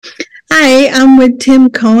Hi, I'm with Tim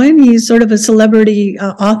Cohen. He's sort of a celebrity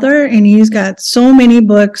author, and he's got so many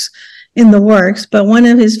books in the works. But one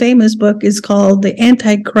of his famous books is called The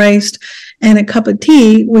Antichrist and a Cup of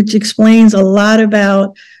Tea, which explains a lot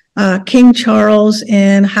about King Charles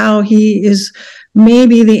and how he is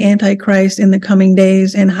maybe the Antichrist in the coming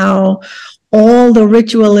days, and how all the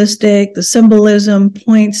ritualistic, the symbolism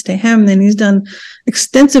points to him. And he's done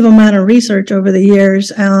extensive amount of research over the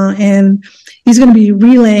years, and he's going to be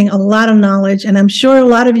relaying a lot of knowledge. And I'm sure a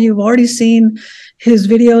lot of you have already seen his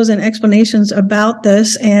videos and explanations about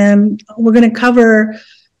this. And we're going to cover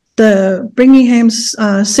the Birmingham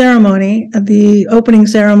ceremony, the opening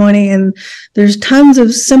ceremony, and there's tons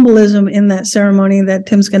of symbolism in that ceremony that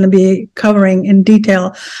Tim's going to be covering in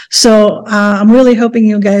detail. So I'm really hoping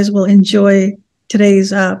you guys will enjoy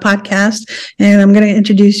today's podcast, and I'm going to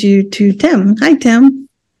introduce you to Tim. Hi, Tim.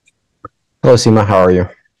 Hello, Seema. How are you?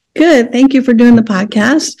 Good. Thank you for doing the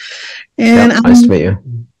podcast. And nice to meet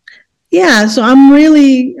you. Yeah, so I'm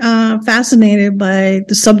really fascinated by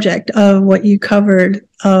the subject of what you covered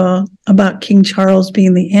about King Charles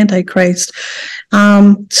being the Antichrist.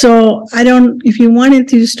 So if you wanted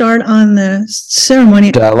to start on the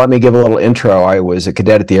ceremony. Let me give a little intro. I was a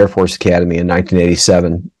cadet at the Air Force Academy in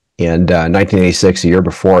 1987. And 1986, a year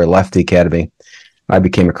before I left the academy, I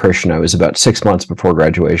became a Christian. I was about 6 months before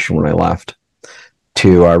graduation when I left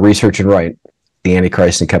to research and write The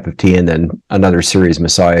Antichrist and Cup of Tea, and then another series,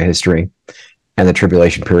 Messiah History and the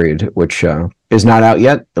Tribulation Period, which is not out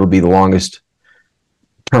yet. It'll be the longest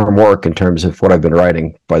term work in terms of what I've been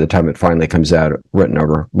writing by the time it finally comes out, written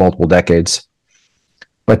over multiple decades.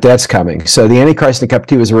 But that's coming. So The Antichrist and Cup of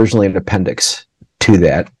Tea was originally an appendix to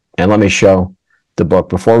that. And let me show the book.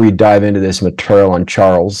 Before we dive into this material on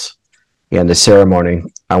Charles and the ceremony,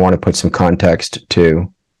 I want to put some context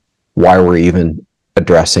to why we're even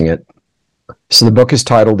addressing it. So the book is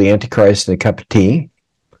titled The Antichrist and a Cup of Tea.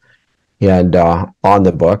 And on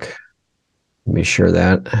the book, let me share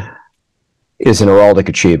that, is an heraldic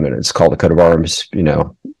achievement. It's called a coat of arms,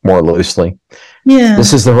 more loosely. Yeah.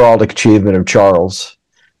 This is the heraldic achievement of Charles.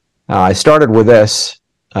 I started with this,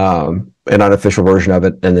 an unofficial version of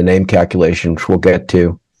it, and the name calculation, which we'll get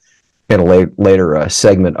to in a later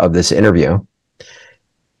segment of this interview.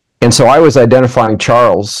 And so I was identifying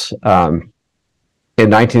Charles in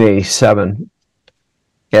 1987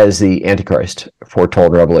 as the Antichrist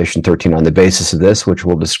foretold in Revelation 13 on the basis of this, which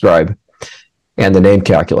we'll describe, and the name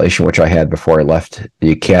calculation, which I had before I left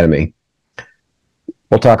the academy.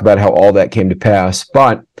 We'll talk about how all that came to pass,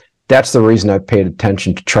 but that's the reason I've paid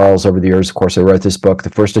attention to Charles over the years. Of course, I wrote this book. The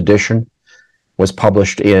first edition was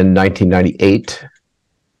published in 1998.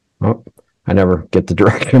 Oh, I never get the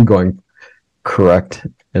direction going correct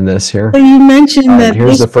in this here. So you mentioned that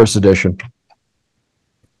here's the first edition.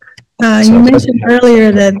 You mentioned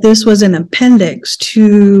earlier that this was an appendix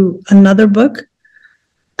to another book?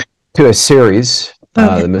 To a series,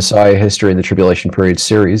 okay. The Messiah History and the Tribulation Period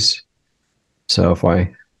series. So if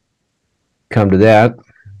I come to that,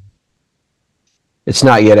 it's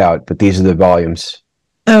not yet out, but these are the volumes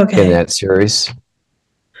in that series.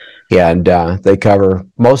 And they cover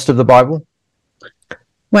most of the Bible.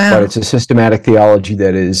 Wow. But it's a systematic theology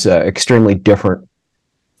that is extremely different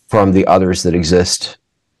from the others that exist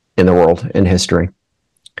in the world, in history.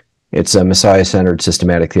 It's a Messiah-centered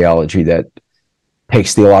systematic theology that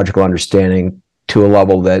takes theological understanding to a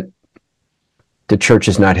level that the church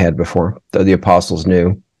has not had before, though the apostles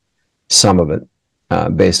knew some of it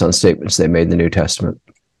based on statements they made in the New Testament.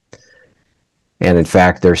 And in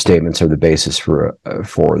fact, their statements are the basis for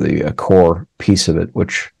the core piece of it,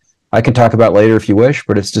 which I can talk about later if you wish,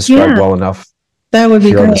 but it's described well enough that would be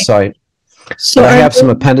here great. on the site. So but I have some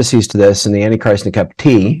appendices to this, and The Antichrist and a Cup of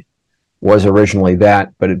Tea was originally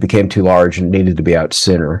that, but it became too large and needed to be out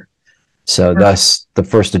sooner. So thus the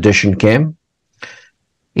first edition came.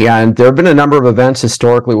 And there have been a number of events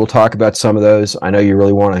historically. We'll talk about some of those. I know you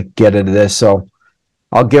really want to get into this, so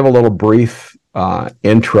I'll give a little brief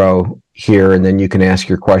intro here, and then you can ask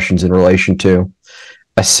your questions in relation to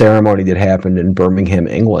a ceremony that happened in Birmingham,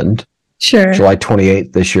 England. Sure. July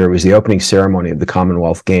 28th this year was the opening ceremony of the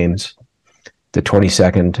Commonwealth Games, the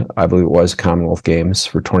 22nd, I believe it was, Commonwealth Games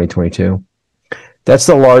for 2022. That's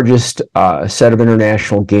the largest set of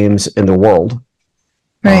international games in the world,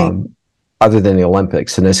 right? Other than the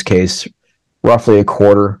Olympics. In this case, roughly a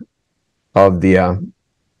quarter of the,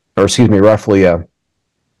 roughly a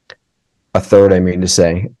third,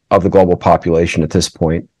 of the global population at this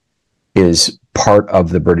point is part of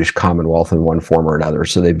the British Commonwealth in one form or another.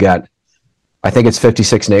 So they've got, I think it's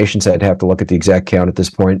 56 nations. I'd have to look at the exact count at this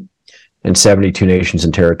point, and 72 nations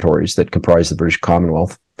and territories that comprise the British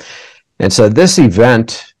Commonwealth. And so this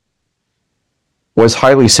event was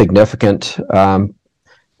highly significant. Now,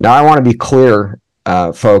 I want to be clear,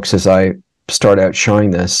 folks, as I start out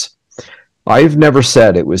showing this. I've never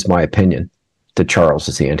said it was my opinion that Charles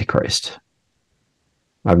is the Antichrist.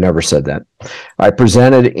 I've never said that. I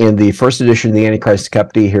presented in the first edition of the Antichrist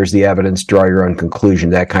Cupti, here's the evidence, draw your own conclusion,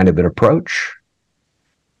 that kind of an approach.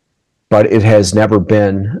 But it has never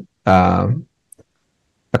been a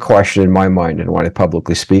question in my mind, and when I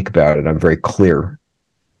publicly speak about it, I'm very clear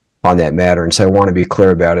on that matter. And so I want to be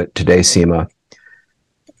clear about it today, Seema.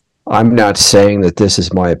 I'm not saying that this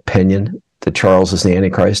is my opinion that Charles is the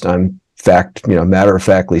Antichrist. I'm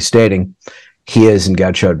matter-of-factly stating he is, and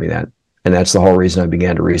God showed me that. And that's the whole reason I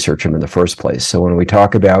began to research him in the first place. So when we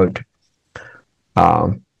talk about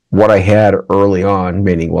what I had early on,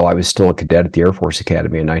 meaning while I was still a cadet at the Air Force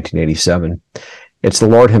Academy in 1987, it's the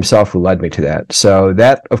Lord himself who led me to that. So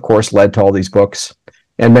that, of course, led to all these books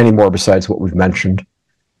and many more besides what we've mentioned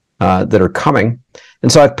that are coming.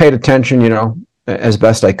 And so I've paid attention, as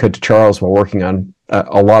best I could to Charles while working on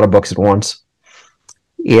a lot of books at once.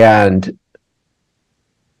 And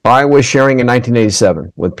I was sharing in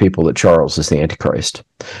 1987 with people that Charles is the Antichrist.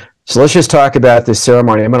 So let's just talk about this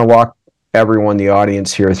ceremony. I'm going to walk everyone, the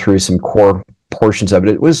audience here, through some core portions of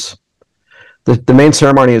it. It was the main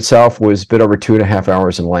ceremony itself was a bit over 2.5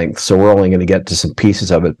 hours in length, so we're only going to get to some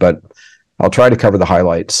pieces of it, but I'll try to cover the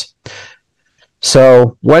highlights.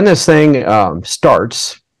 So when this thing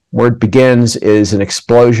starts, where it begins is an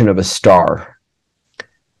explosion of a star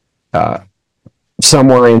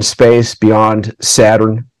somewhere in space beyond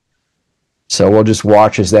Saturn. So we'll just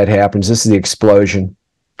watch as that happens. This is the explosion.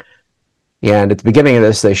 And at the beginning of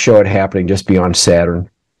this, they show it happening just beyond Saturn.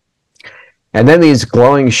 And then these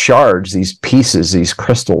glowing shards, these pieces, these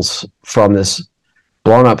crystals from this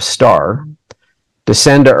blown up star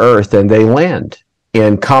descend to Earth, and they land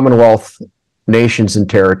in Commonwealth nations and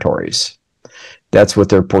territories. That's what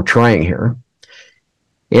they're portraying here.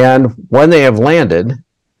 And when they have landed,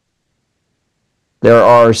 there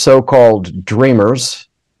are so-called dreamers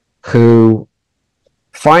who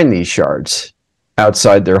find these shards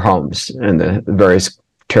outside their homes in the various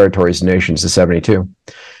territories and nations, the 72.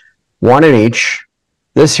 One in each.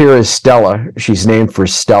 This here is Stella. She's named for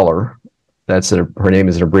Stellar. Her name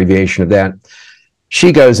is an abbreviation of that.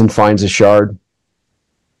 She goes and finds a shard.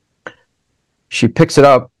 She picks it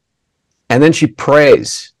up, and then she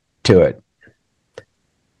prays to it.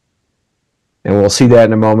 And we'll see that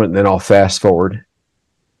in a moment, and then I'll fast forward.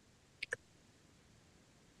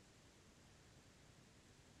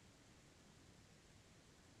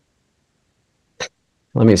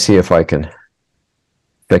 Let me see if I can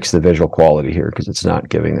fix the visual quality here, because it's not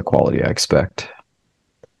giving the quality I expect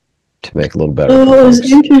to make a little better. So what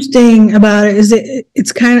was interesting about it is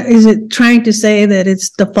is it trying to say that it's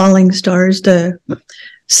the falling stars,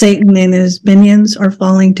 Satan and his minions are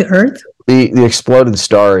falling to Earth? The exploded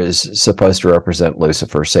star is supposed to represent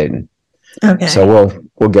Lucifer, Satan. Okay. So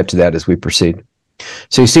we'll get to that as we proceed.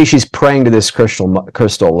 So you see, she's praying to this crystal,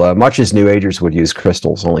 much as New Agers would use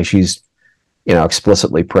crystals, only she's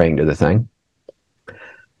explicitly praying to the thing.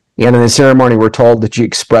 And in the ceremony, we're told that she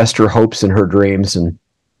expressed her hopes in her dreams and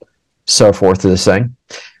so forth to this thing.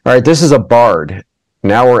 All right, this is a bard.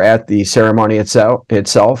 Now we're at the ceremony itself.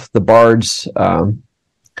 The bards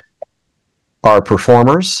are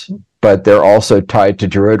performers, but they're also tied to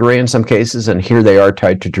Druidry in some cases, and here they are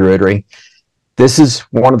tied to Druidry. This is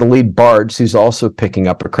one of the lead bards who's also picking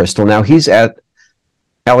up a crystal. Now he's at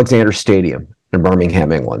Alexander Stadium in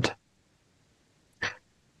Birmingham, England.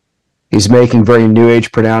 He's making very New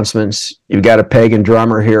Age pronouncements. You've got a pagan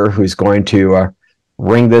drummer here who's going to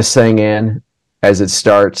ring this thing in as it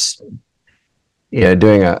starts,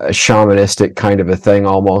 doing a shamanistic kind of a thing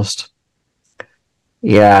almost.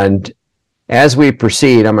 And as we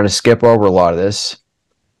proceed, I'm going to skip over a lot of this.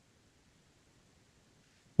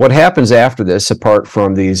 What happens after this, apart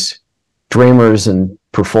from these dreamers and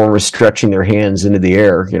performers stretching their hands into the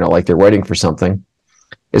air, like they're waiting for something,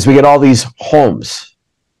 is we get all these homes,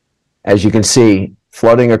 as you can see,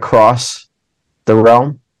 floating across the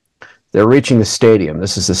realm. They're reaching the stadium.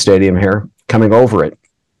 This is the stadium here, coming over it.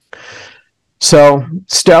 So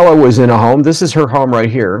Stella was in a home. This is her home right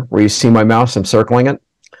here, where you see my mouse. I'm circling it.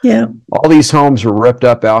 Yeah. All these homes were ripped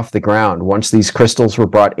up off the ground once these crystals were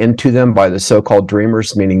brought into them by the so-called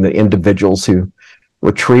dreamers, meaning the individuals who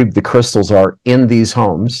retrieved the crystals are in these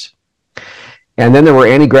homes. And then there were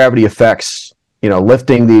anti-gravity effects,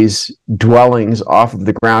 lifting these dwellings off of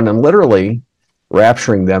the ground and literally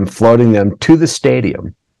rapturing them, floating them to the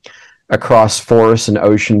stadium across forests and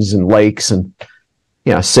oceans and lakes and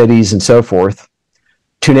cities and so forth,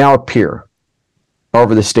 to now appear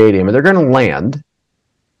over the stadium. And they're going to land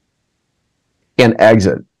and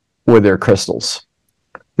exit with their crystals.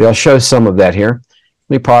 They'll show some of that here.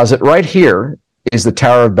 Let me pause it. Right here is the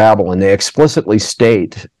Tower of Babel, and they explicitly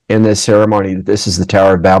state in this ceremony that this is the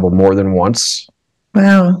Tower of Babel more than once.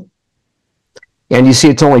 Wow. And you see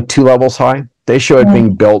it's only 2 levels high. They show it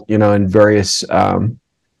being built, in various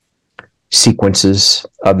sequences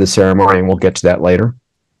of the ceremony, and we'll get to that later.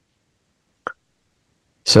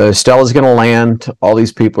 So Stella's going to land. All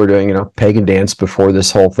these people are doing, pagan dance before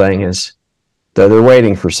this whole thing is, though they're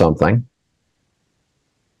waiting for something.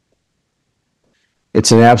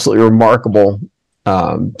 It's an absolutely remarkable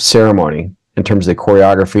ceremony in terms of the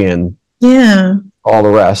choreography and all the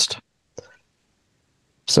rest.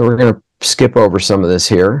 So we're going to skip over some of this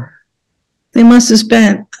here. They must have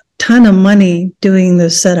spent a ton of money doing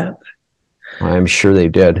this setup. I'm sure they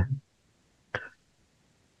did.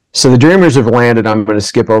 So the Dreamers have landed. I'm going to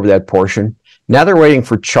skip over that portion. Now they're waiting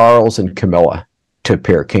for Charles and Camilla to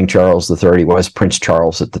appear. King Charles III. He was Prince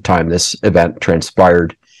Charles at the time this event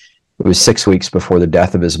transpired. It was 6 weeks before the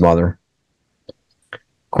death of his mother,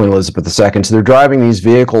 Queen Elizabeth II. So they're driving these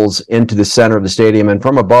vehicles into the center of the stadium, and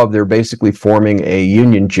from above, they're basically forming a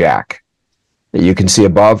Union Jack that you can see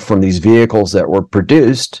above from these vehicles that were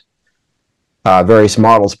produced, various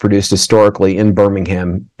models produced historically in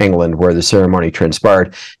Birmingham, England, where the ceremony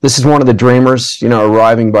transpired. This is one of the Dreamers,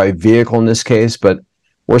 arriving by vehicle in this case, but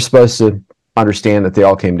we're supposed to understand that they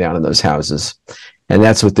all came down in those houses. And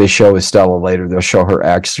that's what they show with Stella later. They'll show her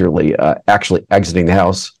actually exiting the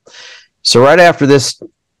house. So right after this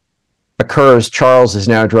occurs, Charles is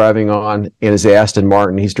now driving on in his Aston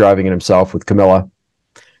Martin. He's driving it himself with Camilla.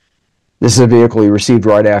 This is a vehicle he received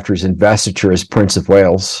right after his investiture as Prince of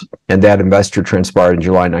Wales. And that investiture transpired in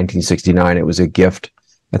July 1969. It was a gift,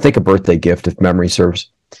 I think a birthday gift, if memory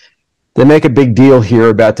serves. They make a big deal here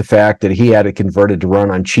about the fact that he had it converted to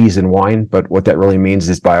run on cheese and wine, but what that really means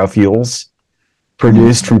is biofuels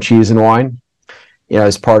produced from cheese and wine,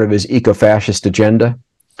 as part of his eco-fascist agenda.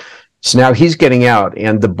 So now he's getting out,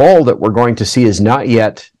 and the bull that we're going to see is not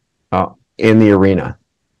yet in the arena,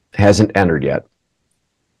 hasn't entered yet.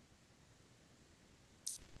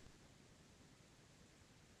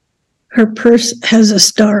 Her purse has a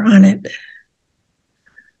star on it.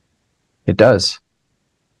 It does.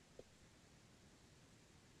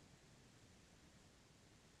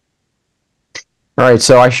 All right,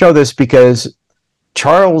 so I show this because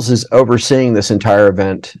Charles is overseeing this entire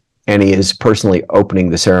event, and he is personally opening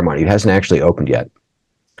the ceremony. It hasn't actually opened yet,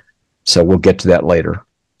 so we'll get to that later.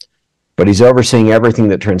 But he's overseeing everything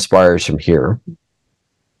that transpires from here.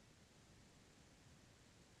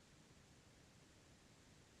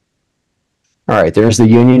 All right, there's the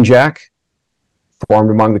Union Jack, formed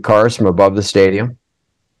among the cars from above the stadium.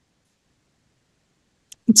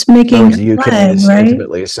 It's making the UK flag, is right?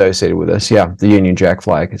 intimately associated with this. Yeah, the Union Jack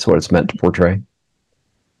flag is what it's meant to portray.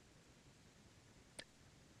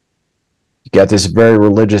 You got this very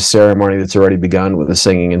religious ceremony that's already begun with the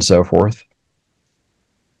singing and so forth.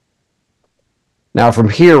 Now from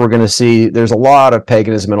here, we're going to see there's a lot of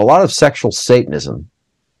paganism and a lot of sexual Satanism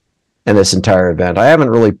in this entire event. I haven't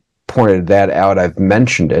really pointed that out. I've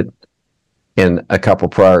mentioned it in a couple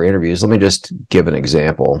prior interviews. Let me just give an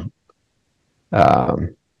example.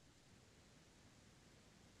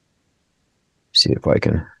 See if I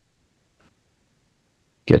can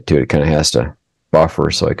get to it. It kind of has to buffer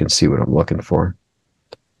so I can see what I'm looking for.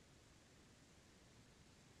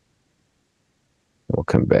 We'll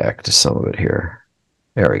come back to some of it here.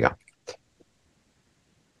 There we go.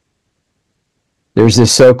 There's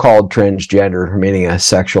this so-called transgender, meaning a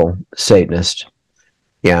sexual Satanist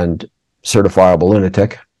and certifiable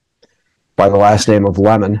lunatic, by the last name of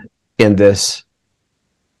Lemon, in this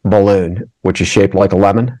balloon, which is shaped like a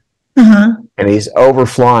lemon. And he's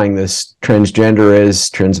overflying this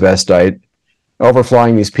transvestite,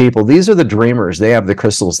 overflying these people. These are the Dreamers. They have the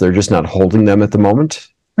crystals. They're just not holding them at the moment.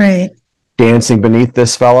 Right. Dancing beneath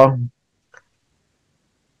this fellow.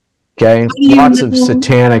 Okay. Lots of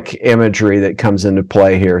satanic imagery that comes into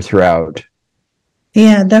play here throughout.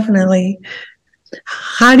 Yeah, definitely.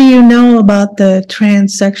 How do you know about the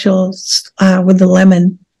transsexuals with the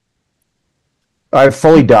lemon? I've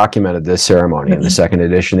fully documented this ceremony in the second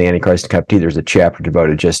edition, The Antichrist and Cup Tea. There's a chapter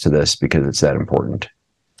devoted just to this because it's that important.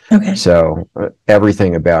 Okay. So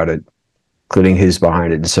everything about it, including who's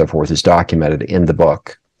behind it and so forth, is documented in the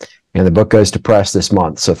book. And the book goes to press this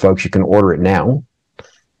month. So folks, you can order it now.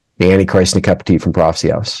 The Antichrist and a Cup of Tea from Prophecy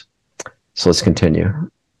House. So let's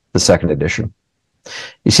continue. The second edition.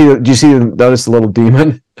 Notice the little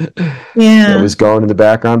demon? Yeah. That was going in the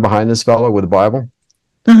background behind this fellow with the Bible?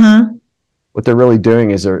 What they're really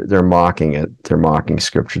doing is they're mocking it. They're mocking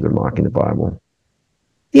Scripture. They're mocking the Bible.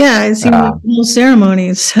 Yeah, it seems like the whole ceremony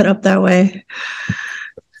is set up that way.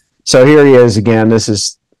 So here he is again. This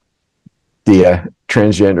is the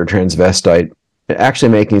transgender transvestite,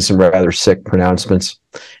 actually making some rather sick pronouncements.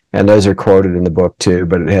 And those are quoted in the book too,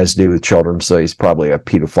 but it has to do with children. So he's probably a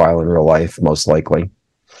pedophile in real life, most likely.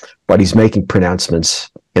 But he's making pronouncements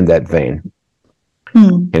in that vein.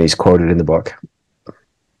 And he's quoted in the book.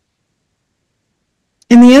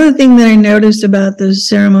 And the other thing that I noticed about this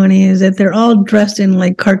ceremony is that they're all dressed in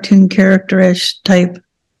like cartoon character-ish type,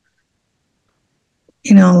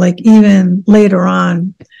 like even later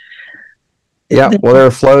on. Yeah, well, there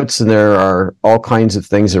are floats and there are all kinds of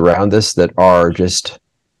things around us that are just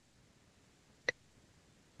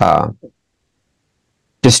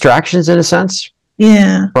distractions in a sense.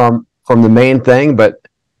 Yeah. From the main thing, but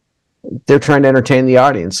they're trying to entertain the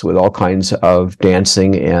audience with all kinds of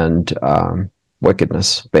dancing and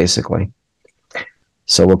wickedness, basically.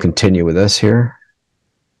 So we'll continue with this here.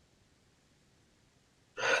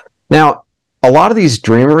 Now, a lot of these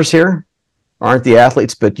dreamers here aren't the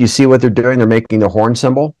athletes, but you see what they're doing? They're making the horn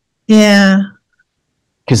symbol. Yeah.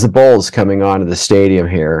 Because the bull is coming onto the stadium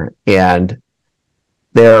here, and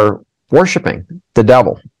they're worshiping the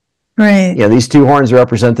devil. Right. Yeah, these two horns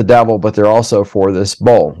represent the devil, but they're also for this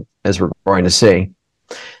bull, as we're going to see.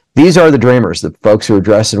 These are the dreamers, the folks who are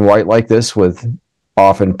dressed in white like this with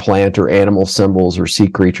often plant or animal symbols or sea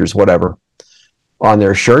creatures, whatever, on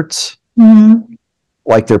their shirts,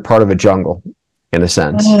 like they're part of a jungle, in a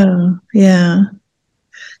sense. Oh, yeah.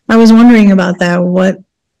 I was wondering about that, what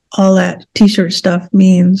all that T-shirt stuff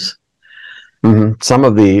means. Some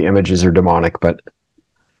of the images are demonic, but...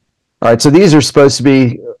 All right, so these are supposed to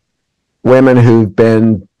be women who've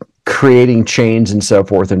been creating chains and so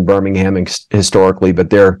forth in Birmingham historically,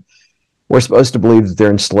 but we're supposed to believe that they're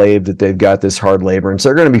enslaved, that they've got this hard labor, and so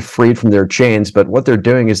they're going to be freed from their chains, but what they're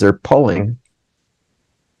doing is they're pulling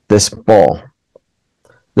this bull.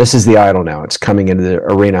 This is the idol now. It's coming into the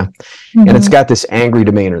arena, and it's got this angry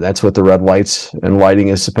demeanor. That's what the red lights and lighting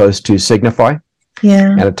is supposed to signify. Yeah.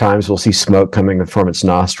 And at times we'll see smoke coming from its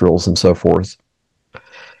nostrils and so forth.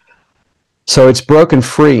 So it's broken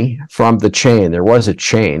free from the chain. There was a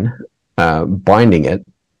chain binding it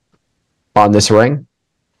on this ring.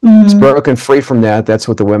 It's broken free from that. That's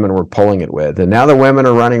what the women were pulling it with. And now the women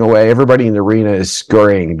are running away. Everybody in the arena is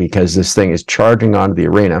scurrying because this thing is charging onto the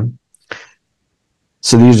arena.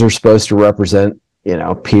 So these are supposed to represent,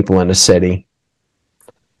 people in a city,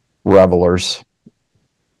 revelers.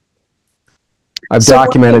 I've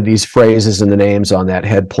documented these phrases and the names on that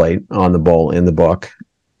head plate on the bull in the book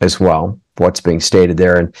as well, what's being stated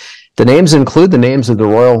there. And the names include the names of the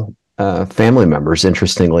royal family members,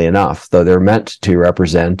 interestingly enough, though they're meant to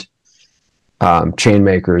represent chain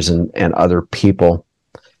makers and other people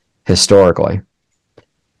historically.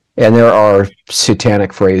 And there are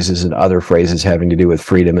satanic phrases and other phrases having to do with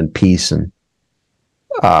freedom and peace and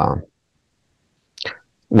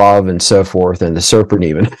love and so forth, and the serpent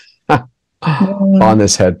even on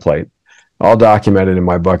this head plate. All documented in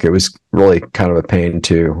my book. It was really kind of a pain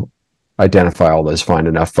to identify all those, find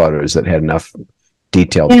enough photos that had enough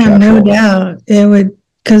detail to capture. No doubt. It would,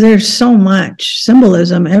 because there's so much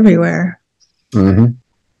symbolism everywhere.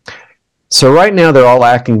 So right now they're all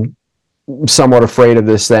acting somewhat afraid of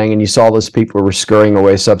this thing, and you saw those people who were scurrying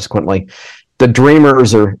away subsequently. The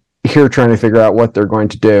dreamers are here trying to figure out what they're going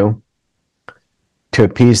to do to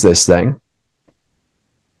appease this thing.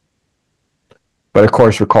 But of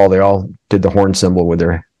course, recall they all did the horn symbol with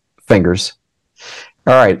their fingers.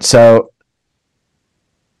 All right, so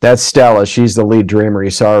that's Stella. She's the lead dreamer. You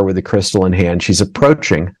saw her with the crystal in hand. She's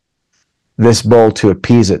approaching this bull to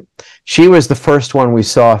appease it. She was the first one we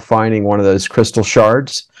saw finding one of those crystal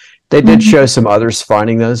shards. They did show some others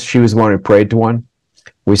finding those. She was the one who prayed to one.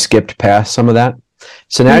 We skipped past some of that.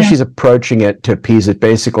 So now she's approaching it to appease it,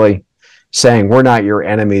 basically saying, we're not your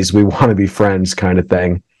enemies. We want to be friends, kind of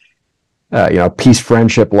thing. Peace,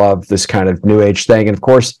 friendship, love, this kind of New Age thing. And of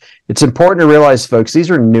course, it's important to realize, folks, these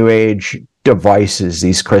are New Age devices,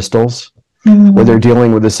 these crystals, where they're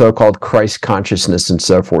dealing with the so-called Christ consciousness and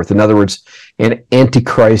so forth. In other words, an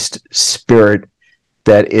Antichrist spirit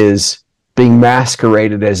that is being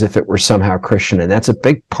masqueraded as if it were somehow Christian. And that's a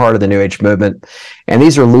big part of the New Age movement. And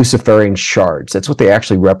these are Luciferian shards. That's what they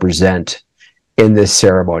actually represent in this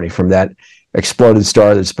ceremony, from that exploded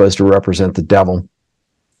star that's supposed to represent the devil.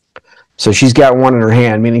 So she's got one in her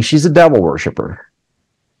hand, meaning she's a devil worshiper.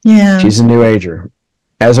 Yeah. She's a New Ager,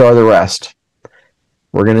 as are the rest.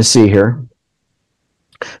 We're going to see here.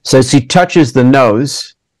 So she touches the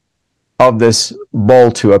nose of this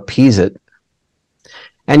bull to appease it.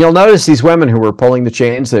 And you'll notice these women who were pulling the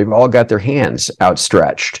chains, they've all got their hands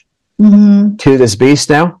outstretched. to this beast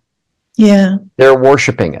now. Yeah. They're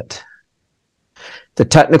worshiping it. The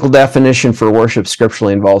technical definition for worship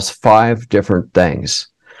scripturally involves 5 different things.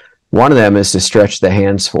 One of them is to stretch the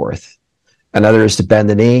hands forth. Another is to bend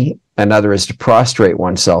the knee. Another is to prostrate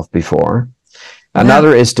oneself before.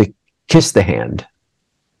 Another is to kiss the hand.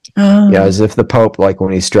 Yeah, as if the Pope, like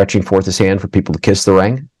when he's stretching forth his hand for people to kiss the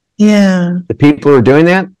ring. Yeah. The people who are doing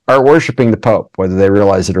that are worshiping the Pope, whether they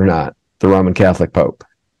realize it or not, the Roman Catholic Pope.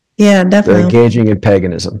 Yeah, definitely. They're engaging in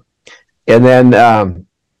paganism. And then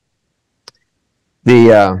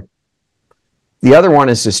the other one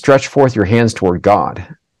is to stretch forth your hands toward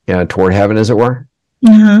God, toward heaven, as it were.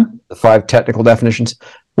 The 5 technical definitions.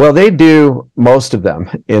 Well, they do most of them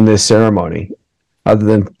in this ceremony, other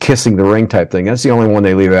than kissing the ring type thing. That's the only one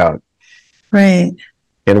they leave out. Right.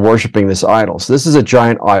 And worshiping this idol. So this is a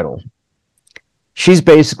giant idol. She's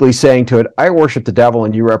basically saying to it, I worship the devil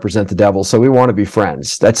and you represent the devil, so we want to be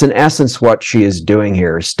friends. That's in essence what she is doing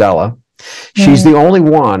here, Stella. She's the only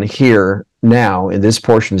one here now in this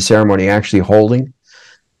portion of the ceremony actually holding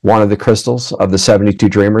one of the crystals of the 72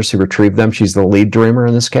 dreamers who retrieved them. She's the lead dreamer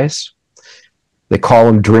in this case. They call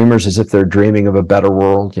them dreamers as if they're dreaming of a better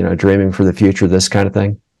world, dreaming for the future, this kind of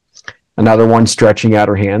thing. Another one stretching out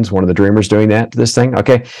her hands, one of the dreamers doing that to this thing.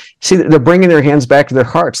 Okay. See, they're bringing their hands back to their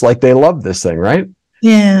hearts like they love this thing, right?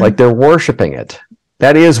 Yeah. Like they're worshiping it.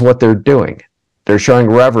 That is what they're doing. They're showing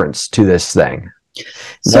reverence to this thing.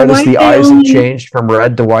 So notice the eyes have changed from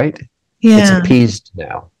red to white. Yeah. It's appeased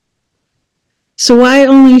now. So why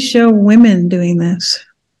only show women doing this?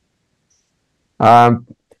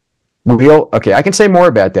 Okay, I can say more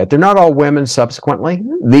about that. They're not all women subsequently.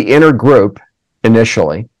 The inner group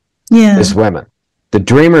initially is women. The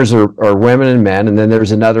dreamers are women and men, and then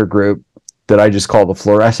there's another group that I just call the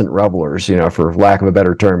fluorescent revelers, for lack of a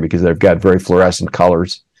better term, because they've got very fluorescent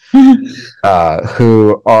colors,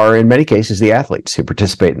 who are in many cases the athletes who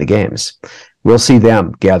participate in the games. We'll see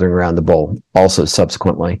them gathering around the bowl also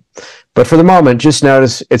subsequently. But for the moment, just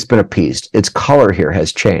notice it's been appeased. Its color here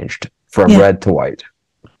has changed from red to white.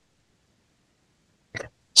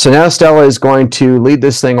 So now Stella is going to lead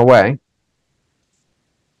this thing away,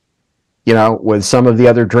 with some of the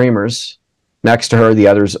other dreamers next to her, the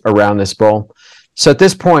others around this bowl. So at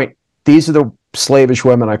this point, these are the slavish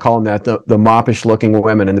women, I call them that, the moppish looking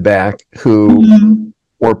women in the back who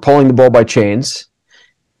were pulling the bowl by chains.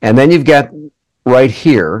 And then you've got right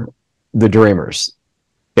here, the dreamers,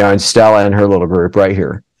 and Stella and her little group right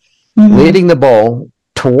here, leading the bowl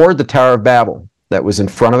toward the Tower of Babel that was in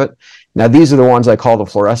front of it. Now, these are the ones I call the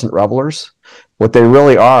fluorescent revelers. What they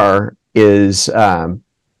really are is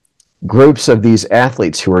groups of these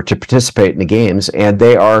athletes who are to participate in the games, and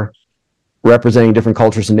they are representing different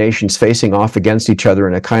cultures and nations facing off against each other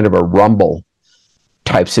in a kind of a rumble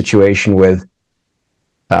type situation with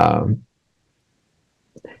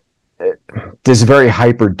this very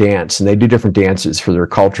hyper dance, and they do different dances for their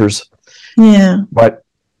cultures. Yeah. But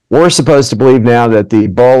we're supposed to believe now that the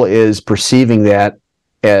bull is perceiving that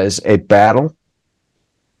as a battle.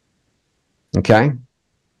 Okay?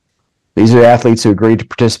 These are athletes who agreed to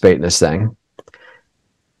participate in this thing.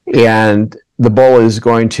 And the bull is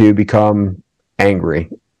going to become angry,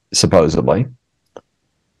 supposedly.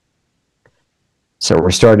 So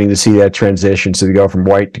we're starting to see that transition. So we go from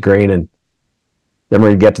white to green, and then we're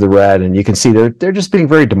going to get to the red. And you can see they're just being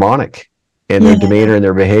very demonic in their demeanor and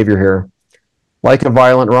their behavior here, like a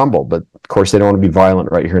violent rumble. But, of course, they don't want to be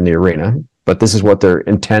violent right here in the arena. But this is what they're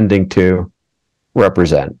intending to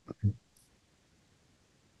represent.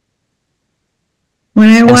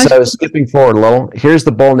 So skipping forward a little, here's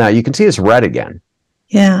the bull now. You can see it's red again.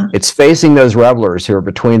 Yeah. It's facing those revelers who are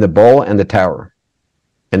between the bull and the tower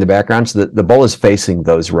in the background. So the bull is facing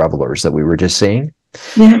those revelers that we were just seeing.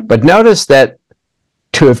 Yeah. But notice that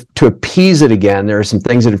to appease it again, there are some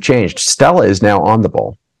things that have changed. Stella is now on the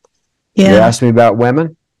bull. Yeah. You asked me about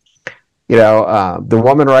women. The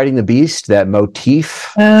woman riding the beast, that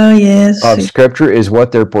motif of Scripture is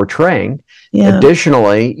what they're portraying. Yeah.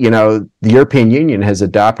 Additionally, the European Union has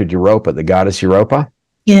adopted Europa, the goddess Europa,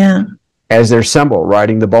 as their symbol,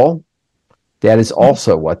 riding the bull. That is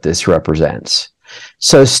also what this represents.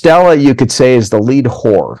 So Stella, you could say, is the lead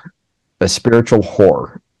whore, a spiritual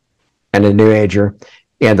whore, and a New Ager,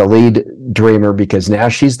 and the lead dreamer, because now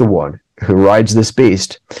she's the one who rides this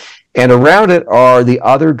beast. And around it are the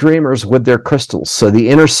other dreamers with their crystals. So the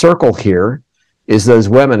inner circle here is those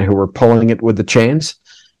women who were pulling it with the chains.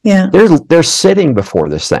 Yeah. They're sitting before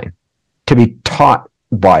this thing to be taught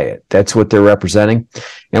by it. That's what they're representing.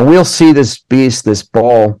 And we'll see this beast, this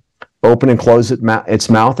ball, open and close its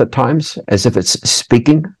mouth at times as if it's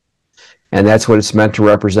speaking. And that's what it's meant to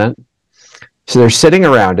represent. So they're sitting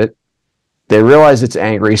around it. They realize it's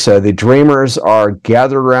angry, so the dreamers are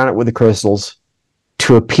gathered around it with the crystals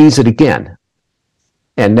to appease it again.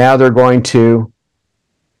 And now they're going to,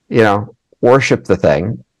 worship the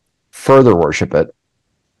thing, further worship it.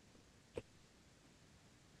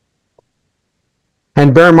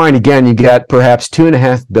 And bear in mind, again, you got perhaps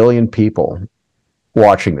 2.5 billion people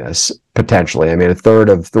watching this, potentially. I mean, a third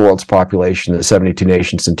of the world's population, the 72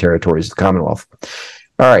 nations and territories of the Commonwealth.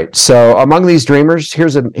 All right, so among these dreamers,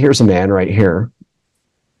 here's a man right here.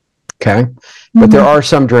 Okay, but there are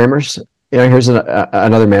some dreamers. Here's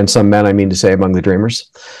another man, some men, I mean to say, among the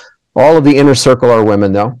dreamers. All of the inner circle are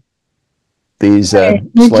women, though. These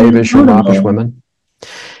slavish or moppish women.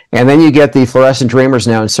 And then you get the fluorescent dreamers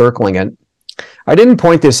now encircling it. I didn't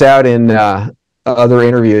point this out in other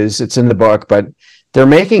interviews. It's in the book, but they're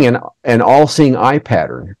making an all-seeing eye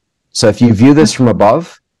pattern. So if you view this from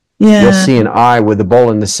above, you'll see an eye with the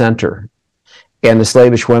bull in the center, and the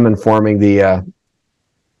slavish women forming the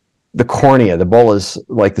cornea. The bull is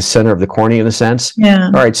like the center of the cornea in a sense. Yeah.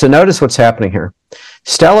 All right, so notice what's happening here.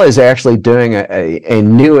 Stella is actually doing a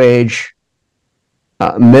New Age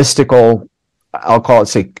mystical, I'll call it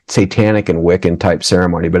satanic and Wiccan type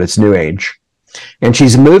ceremony, but it's New Age. And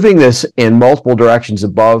she's moving this in multiple directions,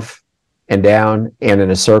 above and down and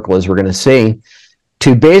in a circle, as we're going to see,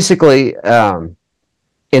 to basically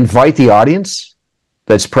invite the audience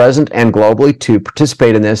that's present and globally to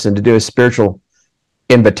participate in this and to do a spiritual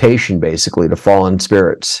invitation, basically, to fallen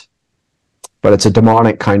spirits. But it's a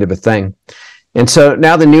demonic kind of a thing. And so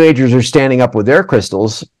now the New Agers are standing up with their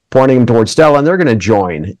crystals, pointing them towards Stella, and they're going to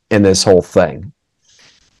join in this whole thing.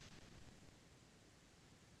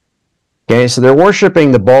 Okay, so they're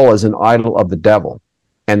worshiping the bull as an idol of the devil,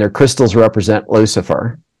 and their crystals represent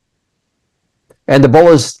Lucifer. And the bull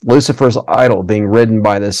is Lucifer's idol, being ridden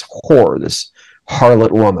by this whore, this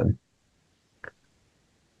harlot woman.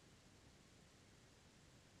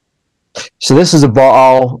 So this is a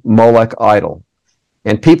Baal Molech idol.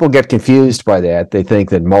 And people get confused by that. They think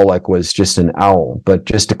that Molech was just an owl. But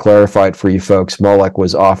just to clarify it for you folks, Molech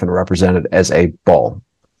was often represented as a bull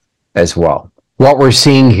as well. What we're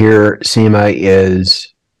seeing here, Seema,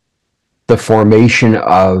 is the formation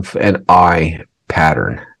of an eye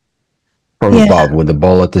pattern from above with the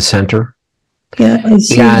bull at the center. Yeah, I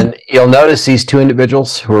see. And you'll notice these two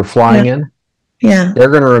individuals who are flying in. Yeah. They're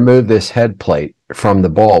going to remove this head plate from the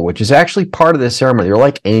bull, which is actually part of this ceremony. They're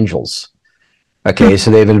like angels. Okay, so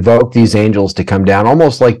they've invoked these angels to come down,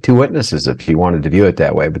 almost like two witnesses, if you wanted to view it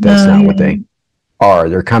that way, but that's not what they are.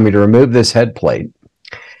 They're coming to remove this head plate,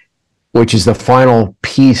 which is the final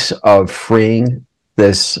piece of freeing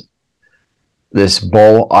this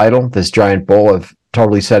bull idol, this giant bull, of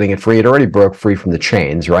totally setting it free. It already broke free from the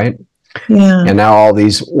chains, right? Yeah. And now all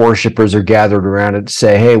these worshipers are gathered around it to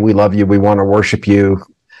say, hey, we love you. We want to worship you.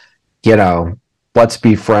 Let's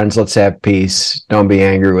be friends. Let's have peace. Don't be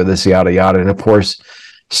angry with us, yada, yada. And of course,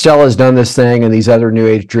 Stella's done this thing, and these other New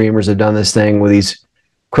Age dreamers have done this thing with these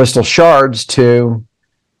crystal shards to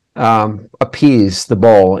appease the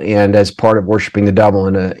bull, and as part of worshiping the devil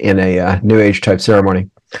in a New Age type ceremony.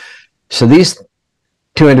 So these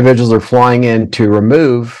two individuals are flying in to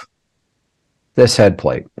remove this head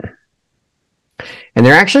plate. And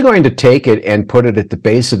they're actually going to take it and put it at the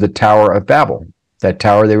base of the Tower of Babel, that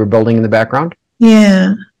tower they were building in the background.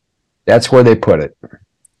 Yeah. That's where they put it.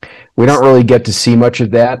 We don't really get to see much of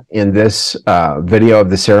that in this video of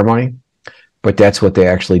the ceremony, but that's what they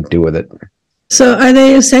actually do with it. So are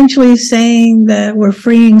they essentially saying that we're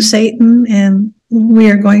freeing Satan and we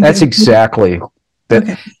are going That's to... exactly.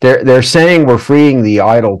 Okay. They're saying we're freeing the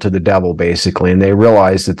idol to the devil, basically, and they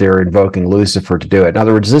realize that they're invoking Lucifer to do it. In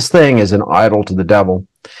other words, this thing is an idol to the devil.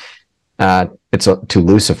 It's to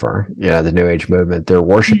Lucifer, the New Age movement. They're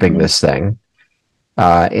worshiping this thing.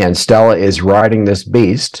 And Stella is riding this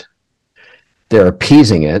beast. They're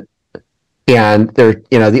appeasing it. And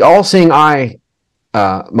the all-seeing eye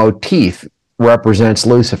motif represents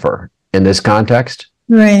Lucifer in this context.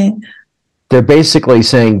 Right. They're basically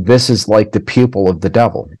saying this is like the pupil of the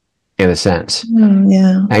devil, in a sense. Oh,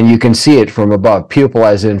 yeah. And you can see it from above, pupil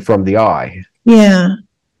as in from the eye. Yeah.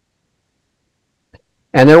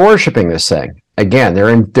 And they're worshiping this thing. Again,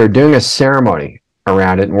 they're doing a ceremony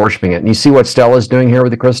around it and worshiping it. And you see what Stella's doing here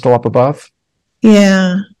with the crystal up above?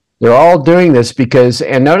 Yeah. They're all doing this because,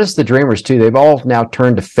 and notice the dreamers too, they've all now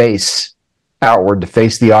turned to face outward, to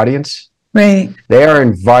face the audience. Right. They are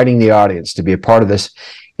inviting the audience to be a part of this.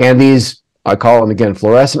 And these, I call them again,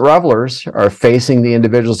 fluorescent revelers, are facing the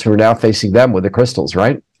individuals who are now facing them with the crystals,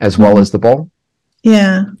 right? As well as the bull.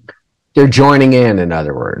 Yeah. They're joining in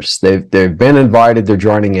other words. They've been invited, they're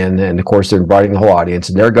joining in, and of course they're inviting the whole audience.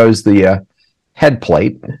 And there goes the head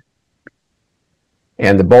plate.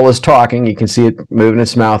 And the bull is talking. You can see it moving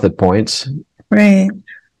its mouth at points. Right.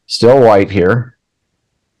 Still white here.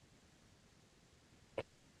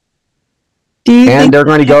 And they're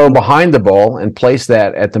going to go behind the bull and place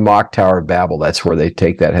that at the mock Tower of Babel. That's where they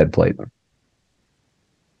take that head plate.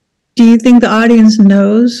 Do you think the audience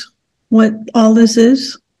knows what all this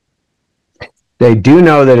is? They do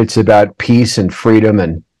know that it's about peace and freedom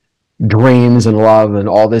and dreams and love and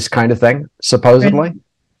all this kind of thing, supposedly. Right.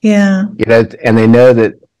 Yeah. And they know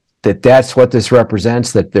that that's what this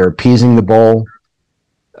represents, that they're appeasing the bull.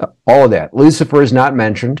 All of that. Lucifer is not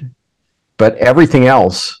mentioned, but everything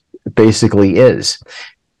else basically is.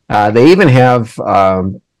 They even have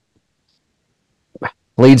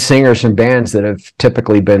lead singers from bands that have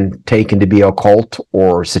typically been taken to be occult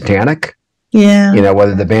or satanic. Yeah.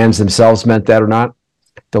 Whether the bands themselves meant that or not.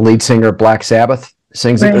 The lead singer of Black Sabbath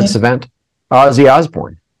sings at this event. Ozzy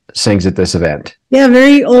Osbourne sings at this event. Yeah,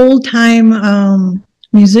 very old time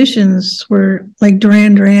musicians were like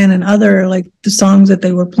Duran Duran and other, like the songs that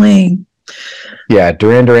they were playing. Yeah,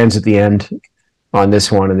 Duran Duran's at the end on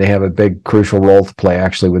this one, and they have a big crucial role to play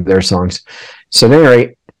actually with their songs. So at any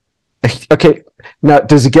rate, okay, now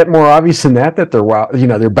does it get more obvious than that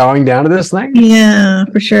they're bowing down to this thing? Yeah,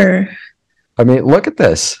 for sure. I mean, look at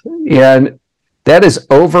this. And that is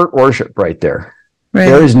overt worship right there. Right.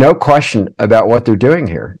 There is no question about what they're doing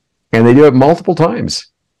here. And they do it multiple times.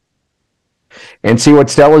 And see what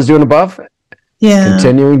Stella's doing above? Yeah.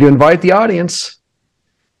 Continuing to invite the audience.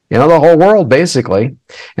 The whole world, basically.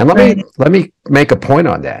 And let me make a point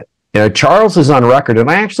on that. Charles is on record, and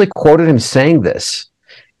I actually quoted him saying this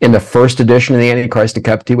in the first edition of the Antichrist in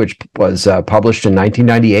Captivity, which was published in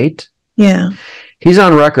 1998. Yeah. He's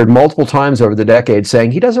on record multiple times over the decades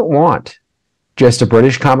saying he doesn't want just a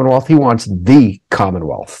British Commonwealth. He wants the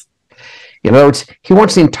Commonwealth. In other words, he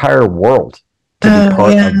wants the entire world to be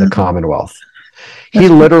part of the Commonwealth. He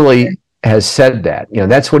literally has said that.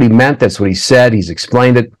 That's what he meant. That's what he said. He's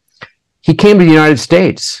explained it. He came to the United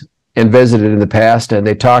States and visited in the past, and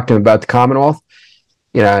they talked to him about the Commonwealth,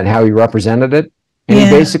 and how he represented it. And he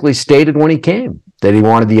basically stated when he came that he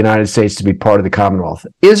wanted the United States to be part of the Commonwealth.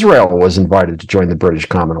 Israel was invited to join the British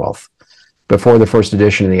Commonwealth before the first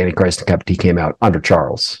edition of the Antichrist and Captivity came out under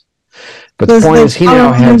Charles. But the point is, he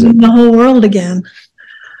now has it. The whole world again.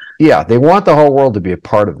 Yeah, they want the whole world to be a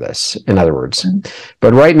part of this, in other words.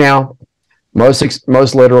 But right now, most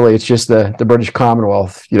literally, it's just the British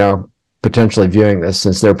Commonwealth, potentially viewing this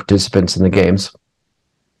since they're participants in the games.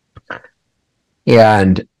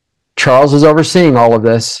 And Charles is overseeing all of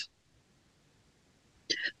this.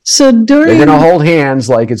 So they're going to hold hands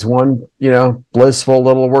like it's one, blissful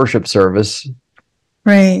little worship service.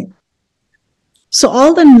 Right. So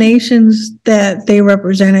all the nations that they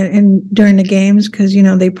represented during the games, because,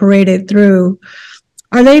 they paraded through,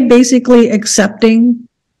 are they basically accepting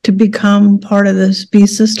to become part of this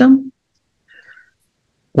beast system?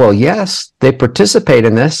 Well, yes, they participate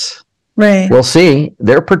in this. Right. We'll see.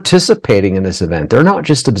 They're participating in this event. They're not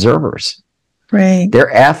just observers. Right.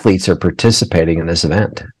 Their athletes are participating in this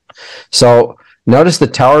event. So notice the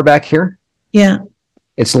tower back here? Yeah.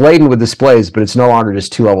 It's laden with displays, but it's no longer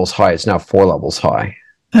just 2 levels high. It's now 4 levels high.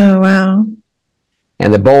 Oh, wow.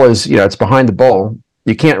 And the bull is, it's behind the bull.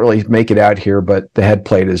 You can't really make it out here, but the head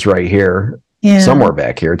plate is right here. Yeah. Somewhere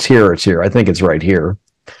back here. It's here. I think it's right here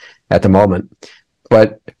at the moment.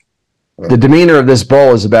 But the demeanor of this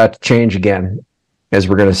bull is about to change again, as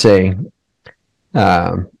we're going to see.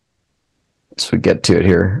 So we get to it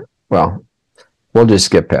here. Well, we'll just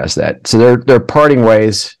skip past that. So they're parting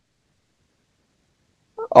ways.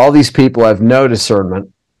 All these people have no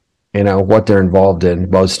discernment, what they're involved in,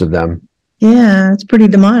 most of them. Yeah, it's pretty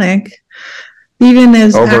demonic. Even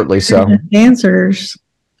as overtly so. Dancers.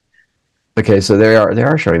 Okay, so they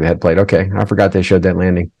are showing the head plate. Okay, I forgot they showed that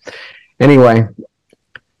landing. Anyway,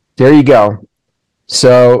 there you go.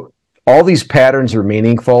 So all these patterns are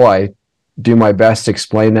meaningful. I do my best to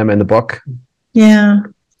explain them in the book. Yeah.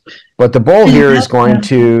 But the bull here is going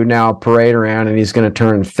to now parade around, and he's going to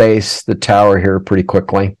turn and face the tower here pretty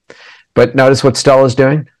quickly. But notice what Stella's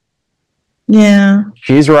doing? Yeah.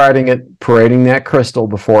 She's riding it, parading that crystal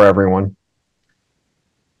before everyone.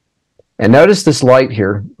 And notice this light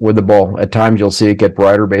here with the bull. At times you'll see it get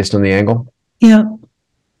brighter based on the angle. Yeah.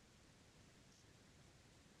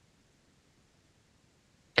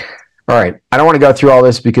 All right. I don't want to go through all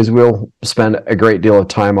this because we'll spend a great deal of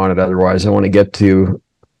time on it otherwise. I want to get to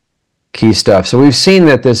key stuff. So we've seen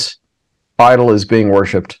that this idol is being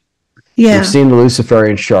worshipped. Yeah. We've seen the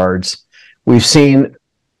Luciferian shards. We've seen,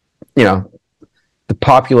 the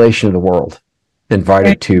population of the world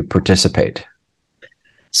invited to participate.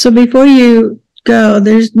 So before you go,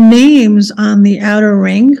 there's names on the outer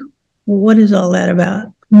ring. What is all that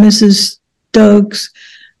about? Mrs. Stokes,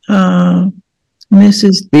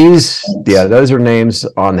 Mrs. Those are names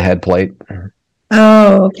on the head plate.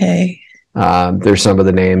 Oh, okay. There's some of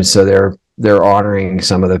the names, so they're honoring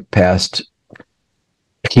some of the past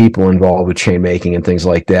people involved with chain making and things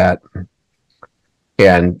like that.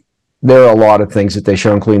 And there are a lot of things that they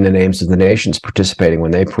show, including the names of the nations participating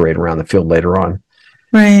when they parade around the field later on,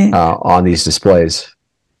 right? On these displays,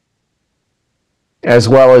 as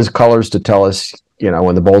well as colors to tell us,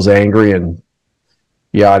 when the bull's angry and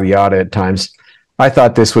yada yada at times. I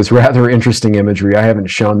thought this was rather interesting imagery. I haven't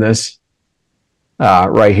shown this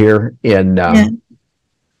right here in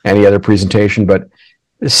any other presentation, but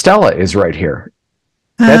Stella is right here.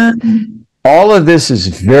 All of this is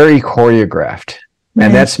very choreographed. Right.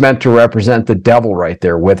 And that's meant to represent the devil right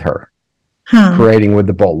there with her, parading with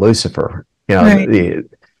the bull, Lucifer, right.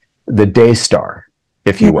 the day star,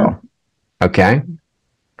 if you will. Okay?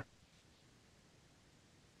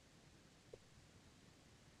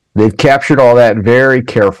 They've captured all that very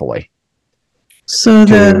carefully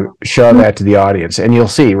to show that to the audience. And you'll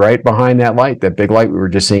see right behind that light, that big light we were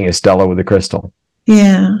just seeing, is Stella with the crystal.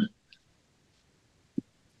 Yeah.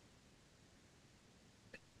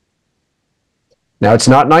 Now, it's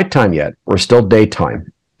not nighttime yet. We're still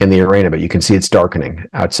daytime in the arena, but you can see it's darkening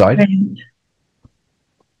outside. Right.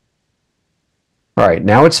 All right,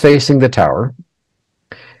 now it's facing the tower.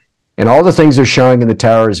 And all the things they're showing in the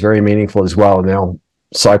tower is very meaningful as well, and they'll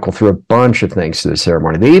cycle through a bunch of things to the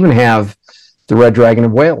ceremony. They even have the Red Dragon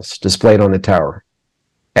of Wales displayed on the tower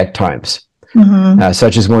at times,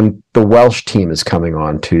 such as when the Welsh team is coming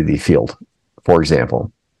on to the field, for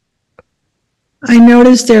example. I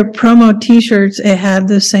noticed their promo T-shirts, it had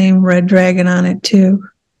the same red dragon on it too.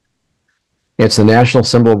 It's the national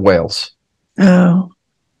symbol of Wales. Oh.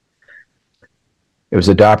 It was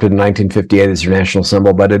adopted in 1958 as their national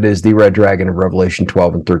symbol, but it is the red dragon of Revelation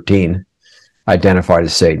 12 and 13, identified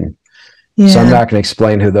as Satan. Yeah. So I'm not going to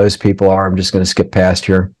explain who those people are. I'm just going to skip past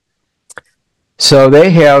here. So they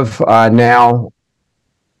have now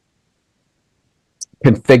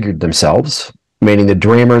configured themselves, meaning the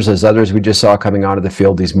dreamers, as others we just saw coming onto the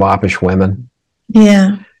field, these moppish women.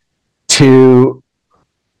 Yeah. To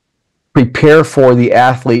prepare for the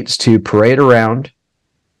athletes to parade around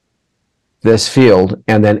this field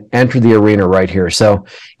and then enter the arena right here. So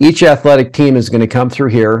each athletic team is going to come through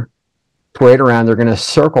here, parade around. They're going to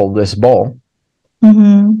circle this bull.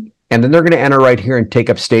 And then they're going to enter right here and take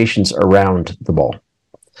up stations around the bull.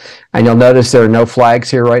 And you'll notice there are no flags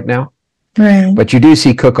here right now. Right. But you do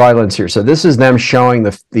see Cook Islands here. So this is them showing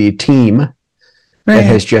the team that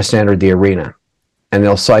has just entered the arena. And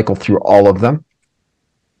they'll cycle through all of them.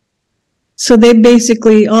 So they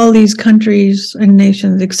basically, all these countries and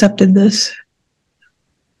nations accepted this.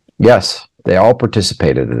 Yes, they all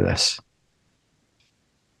participated in this.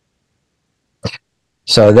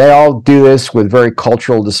 So they all do this with very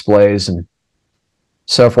cultural displays and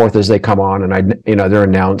so forth as they come on, and they're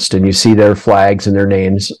announced, and you see their flags and their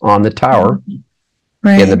names on the tower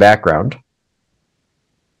in the background.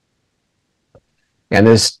 And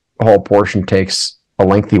this whole portion takes a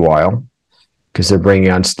lengthy while because they're bringing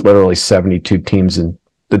on literally 72 teams and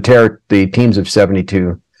the teams of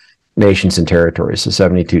 72 nations and territories, so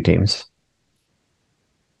 72 teams.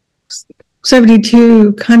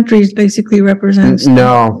 72 countries basically represents.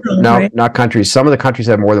 No, not countries. Some of the countries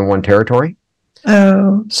have more than one territory.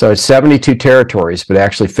 Oh. So it's 72 territories, but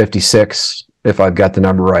actually 56, if I've got the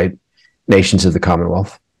number right, nations of the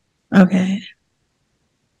Commonwealth. Okay.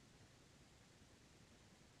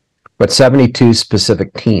 But 72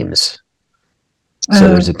 specific teams. So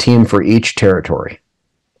there's a team for each territory.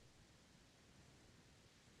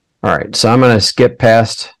 All right, so I'm going to skip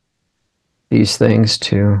past these things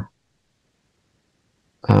to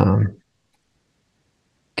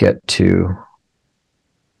get to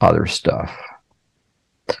other stuff.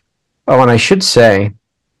 Oh, and I should say,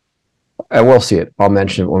 I will see it. I'll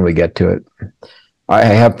mention it when we get to it. I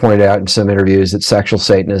have pointed out in some interviews that sexual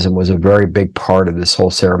Satanism was a very big part of this whole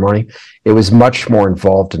ceremony. It was much more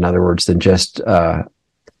involved, in other words, than just the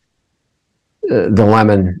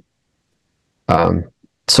lemon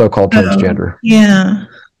so-called transgender. Yeah.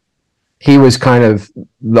 He was kind of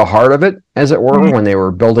the heart of it, as it were, when they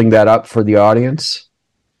were building that up for the audience.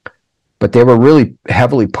 But they were really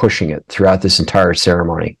heavily pushing it throughout this entire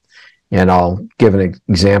ceremony. And I'll give an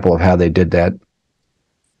example of how they did that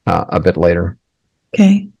a bit later.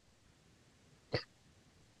 Okay.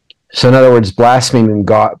 So in other words, blaspheming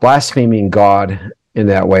God in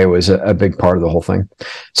that way was a big part of the whole thing.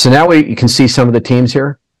 So now you can see some of the teams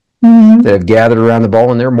here that have gathered around the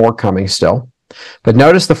bowl, and there are more coming still. But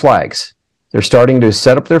notice the flags. They're starting to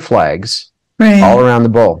set up their flags all around the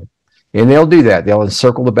bull. And they'll do that. They'll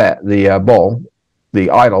encircle the bull, the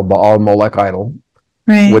idol, Baal Molech idol,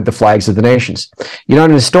 with the flags of the nations. You know,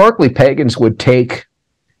 and historically, pagans would take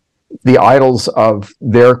the idols of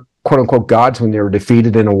their quote-unquote gods when they were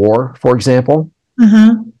defeated in a war, for example,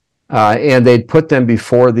 and they'd put them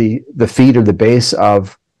before the feet or the base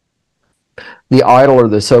of the idol or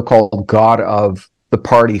the so-called god of the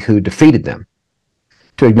party who defeated them,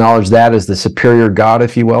 to acknowledge that as the superior god,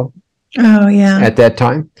 if you will. Oh, yeah. At that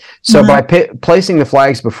time. So by placing the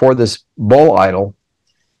flags before this bull idol,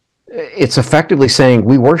 it's effectively saying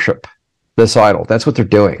we worship this idol. That's what they're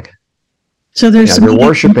doing. So they're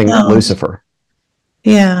worshiping Lucifer.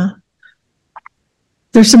 Yeah.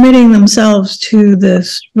 They're submitting themselves to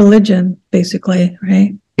this religion, basically,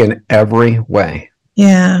 right? In every way.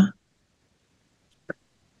 Yeah.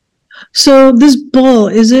 So this bull,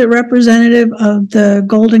 is it representative of the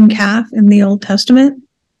golden calf in the Old Testament?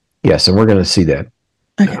 Yes, and we're going to see that.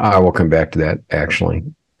 Okay. I will come back to that, actually.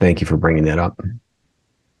 Thank you for bringing that up.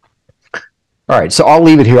 All right, so I'll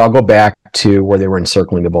leave it here. I'll go back to where they were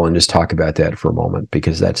encircling the bull and just talk about that for a moment,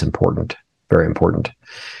 because that's important, very important.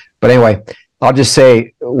 But anyway, I'll just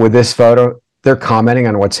say with this photo, they're commenting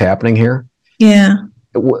on what's happening here. Yeah.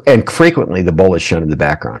 And frequently the bull is shown in the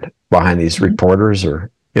background behind these reporters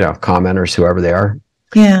or, commenters, whoever they are.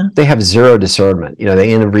 Yeah. They have zero discernment.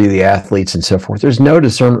 They interview the athletes and so forth. There's no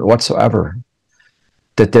discernment whatsoever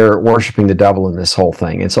that they're worshiping the devil in this whole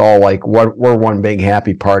thing. It's all like we're one big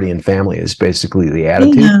happy party and family is basically the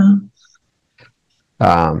attitude.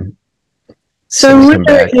 Yeah. So I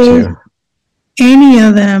wonder if any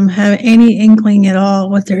of them have any inkling at all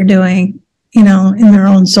what they're doing, in their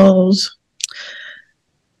own souls.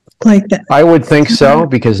 Like that. I would think so,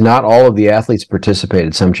 because not all of the athletes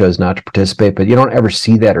participated. Some chose not to participate, but you don't ever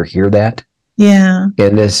see that or hear that in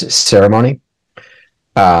this ceremony.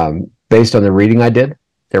 Based on the reading I did,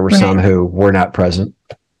 there were some who were not present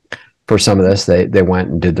for some of this. They went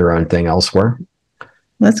and did their own thing elsewhere.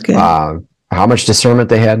 That's good. How much discernment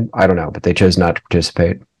they had, I don't know, but they chose not to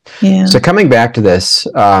participate. Yeah. So coming back to this,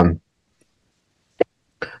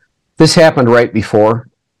 this happened right before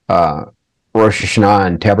Rosh Hashanah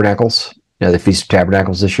and Tabernacles, the Feast of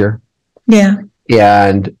Tabernacles this year. Yeah.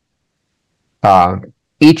 And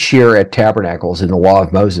each year at Tabernacles in the Law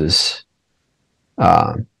of Moses,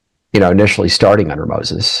 initially starting under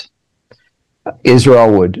Moses,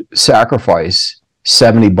 Israel would sacrifice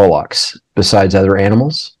 70 bullocks besides other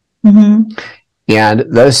animals. Mm-hmm. And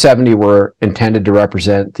those 70 were intended to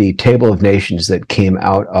represent the table of nations that came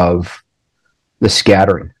out of the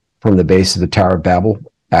scattering from the base of the Tower of Babel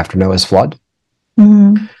after Noah's flood.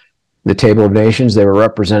 Mm-hmm. The table of nations, they were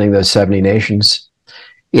representing those 70 nations.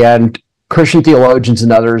 And Christian theologians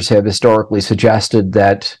and others have historically suggested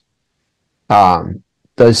that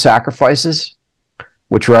those sacrifices,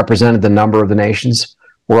 which represented the number of the nations,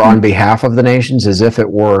 were on behalf of the nations, as if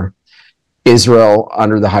it were Israel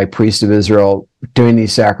under the high priest of Israel doing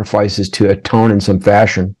these sacrifices to atone in some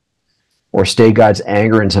fashion or stay God's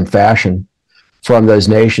anger in some fashion from those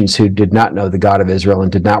nations who did not know the God of Israel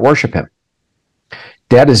and did not worship him.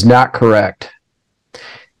 That is not correct.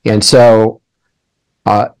 And so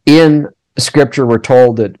in Scripture, we're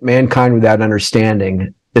told that mankind without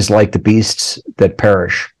understanding is like the beasts that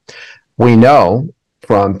perish. We know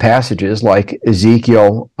from passages like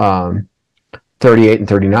Ezekiel 38 and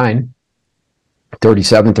 39,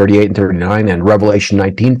 37, 38, and 39, and Revelation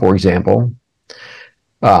 19, for example,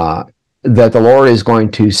 that the Lord is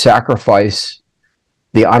going to sacrifice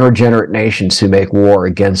the unregenerate nations who make war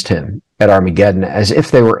against him at Armageddon as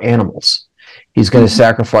if they were animals. He's going to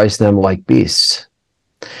sacrifice them like beasts.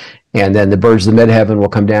 And then the birds of the mid-heaven will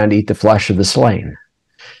come down to eat the flesh of the slain.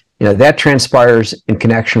 That transpires in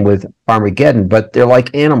connection with Armageddon, but they're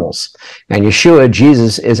like animals. And Yeshua,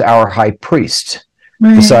 Jesus, is our high priest.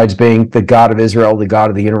 Right. Besides being the God of Israel, the God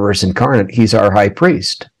of the universe incarnate, he's our high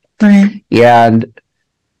priest. Right. And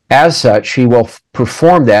as such, he will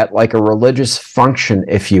perform that like a religious function,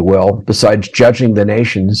 if you will, besides judging the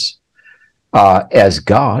nations as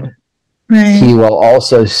God. Right. He will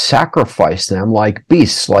also sacrifice them like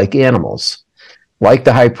beasts, like animals, like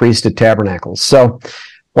the high priest at Tabernacles. So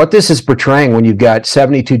what this is portraying, when you've got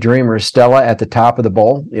 72 dreamers, Stella at the top of the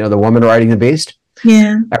bowl, the woman riding the beast,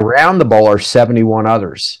 around the bowl are 71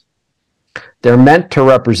 others. They're meant to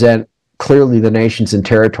represent clearly the nations and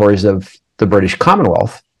territories of the British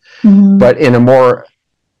Commonwealth, but in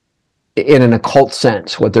an occult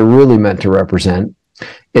sense, what they're really meant to represent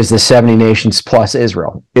is the 70 nations plus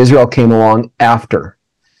Israel. Israel came along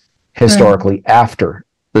historically after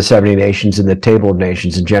the 70 nations in the Table of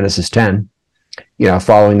Nations in Genesis 10.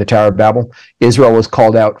 following the Tower of Babel, Israel was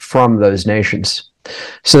called out from those nations.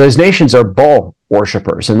 So those nations are bull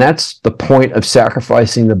worshipers, and that's the point of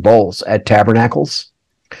sacrificing the bulls at tabernacles.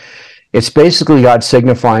 It's basically God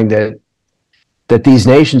signifying that these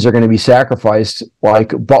nations are going to be sacrificed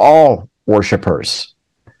like Baal worshipers,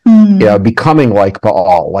 becoming like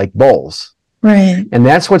Baal, like bulls. Right. And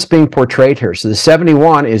that's what's being portrayed here. So the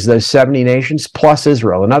 71 is those 70 nations plus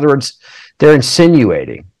Israel. In other words, they're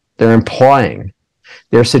insinuating, they're implying,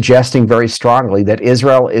 they're suggesting very strongly that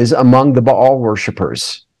Israel is among the Baal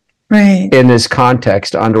worshipers, right, in this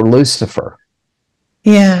context under Lucifer.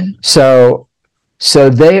 Yeah. So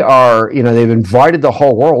they are, they've invited the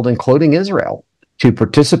whole world, including Israel, to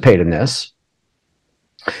participate in this.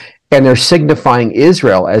 And they're signifying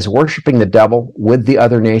Israel as worshiping the devil with the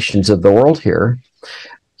other nations of the world here.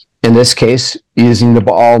 In this case, using the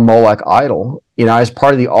Baal Molech idol, as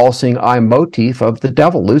part of the all-seeing eye motif of the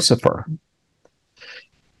devil, Lucifer.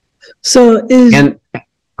 So is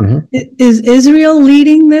Israel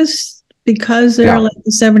leading this because they're like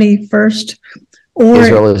the 71st? Or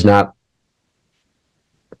Israel is not.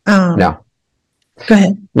 No. Go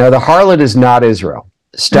ahead. No, the harlot is not Israel.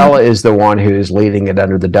 Stella is the one who is leading it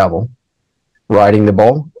under the devil, riding the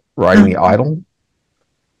bull, riding the idol.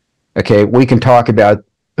 Okay, we can talk about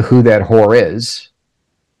who that whore is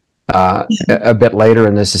a bit later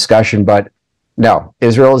in this discussion, but no,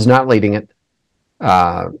 Israel is not leading it,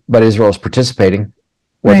 but Israel is participating,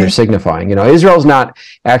 what they're signifying. Israel is not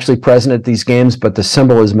actually present at these games, but the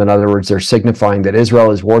symbolism, in other words, they're signifying that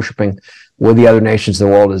Israel is worshiping with the other nations of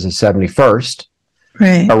the world as the 71st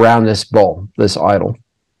around this bull, this idol.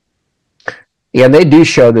 And they do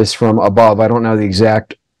show this from above. I don't know the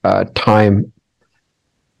exact time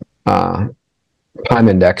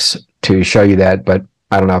index to show you that, but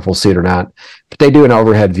I don't know if we'll see it or not. But they do an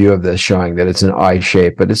overhead view of this showing that it's an eye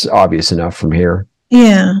shape, but it's obvious enough from here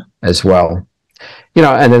as well.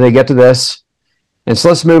 And then they get to this. And so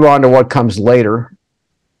let's move on to what comes later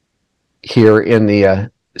here in the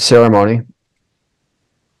ceremony.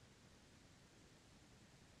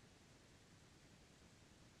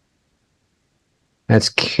 That's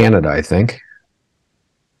Canada, I think.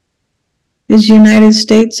 Is United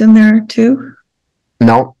States in there too?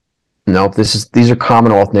 No. These are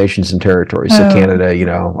Commonwealth nations and territories. So Canada,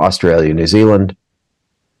 Australia, New Zealand,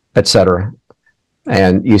 etc.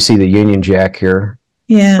 And you see the Union Jack here.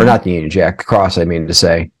 Yeah. Or not the Union Jack, cross, I mean to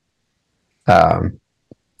say. I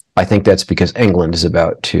think that's because England is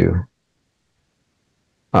about to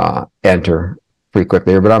enter pretty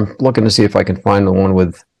quickly here. But I'm looking to see if I can find the one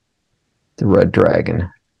with the red dragon.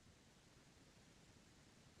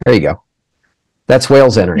 There you go. That's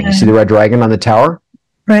Wales entering. You see the red dragon on the tower?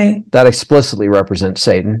 Right. That explicitly represents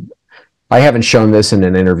Satan. I haven't shown this in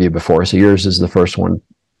an interview before, so yours is the first one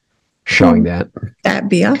showing that. That'd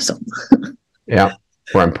be awesome. Yeah,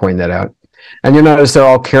 where I'm pointing that out. And you notice they're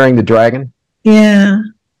all carrying the dragon? Yeah.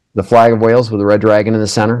 The flag of Wales with the red dragon in the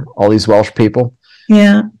center, all these Welsh people.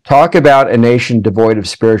 Yeah. Talk about a nation devoid of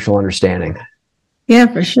spiritual understanding. Yeah,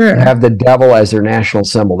 for sure. They have the devil as their national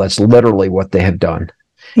symbol. That's literally what they have done.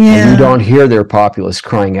 Yeah. And you don't hear their populace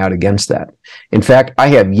crying out against that. In fact, I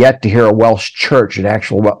have yet to hear a Welsh church, an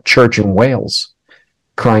actual church in Wales,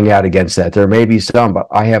 crying out against that. There may be some, but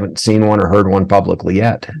I haven't seen one or heard one publicly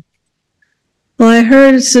yet. Well, I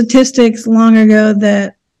heard statistics long ago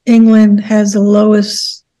that England has the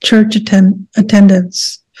lowest church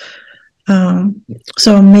attendance.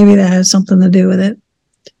 So maybe that has something to do with it.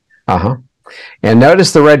 And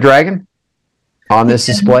notice the red dragon on this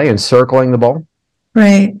display encircling the bull.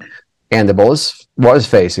 Right. And the bull was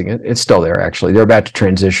facing it. It's still there, actually. They're about to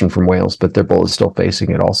transition from Wales, but their bull is still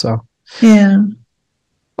facing it also. Yeah.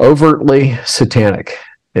 Overtly satanic.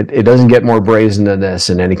 It doesn't get more brazen than this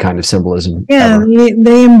in any kind of symbolism. Yeah,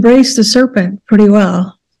 they embrace the serpent pretty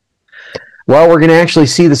well. Well, we're going to actually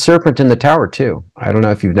see the serpent in the tower, too. I don't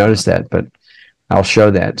know if you've noticed that, but I'll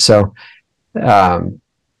show that. So,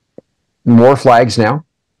 more flags now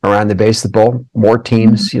around the base of the bull. More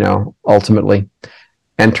teams, ultimately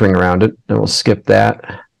entering around it. And we'll skip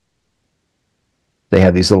that. They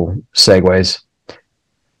have these little segues.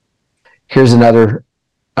 Here's another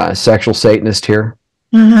sexual Satanist here.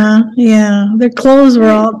 Yeah. Their clothes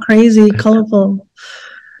were all crazy, colorful.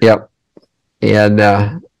 Yep.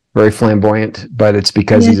 And very flamboyant, but it's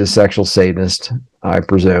because he's a sexual Satanist, I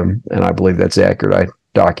presume. And I believe that's accurate. I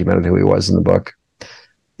documented who he was in the book.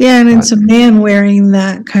 Yeah, and it's a man wearing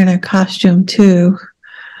that kind of costume, too.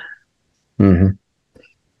 All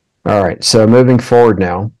right. So moving forward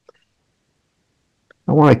now,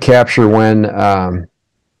 I want to capture when,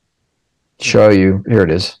 show you, here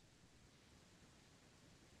it is.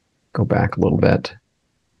 Go back a little bit.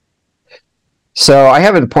 So I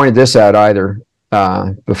haven't pointed this out either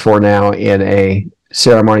before now in a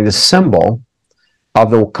ceremony. The symbol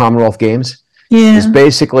of the Commonwealth Games is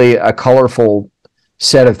basically a colorful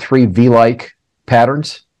set of 3 V-like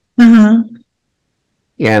patterns. Uh-huh.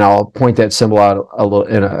 And I'll point that symbol out a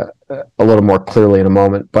little more clearly in a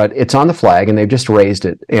moment. But it's on the flag, and they've just raised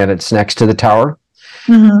it, and it's next to the tower.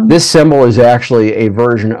 Uh-huh. This symbol is actually a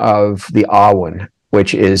version of the Awen,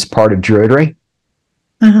 which is part of Druidry.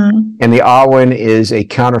 Uh-huh. And the Awen is a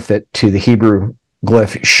counterfeit to the Hebrew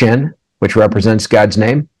glyph Shin, which represents God's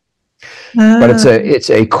name. But it's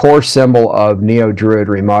a core symbol of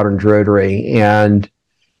neo-Druidry, modern Druidry, and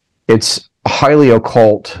it's highly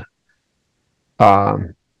occult.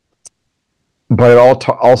 But it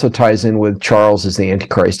also ties in with Charles as the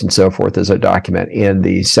Antichrist and so forth, as I document in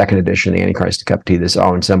the second edition of the Antichrist, Cup of Tea, this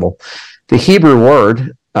Awen symbol. The Hebrew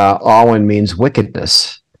word Awen means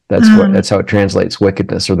wickedness. That's how it translates,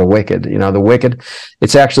 wickedness, or the wicked. You know, the wicked.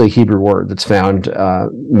 It's actually a Hebrew word that's found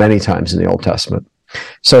many times in the Old Testament.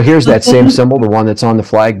 So here's that same symbol, the one that's on the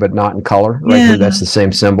flag, but not in color. Right here, that's the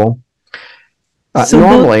same symbol.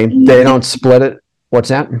 Normally, they don't split it. What's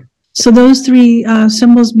that? So those 3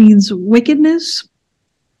 symbols means wickedness?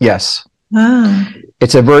 Yes.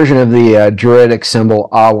 It's a version of the Druidic symbol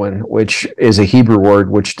Awen, which is a Hebrew word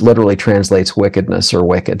which literally translates wickedness or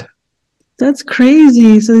wicked. That's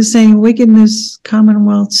crazy. So they're saying wickedness,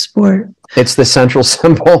 Commonwealth sport. It's the central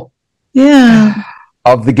symbol. Yeah.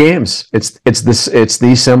 Of the games. It's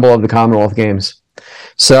the symbol of the Commonwealth Games.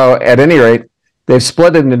 So at any rate, they've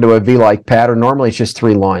split it into a V-like pattern. Normally it's just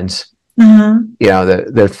 3 lines. Uh-huh. You know,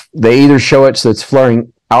 they either show it so it's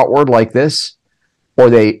flaring outward like this, or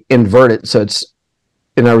they invert it so it's,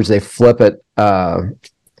 in other words, they flip it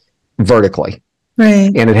vertically.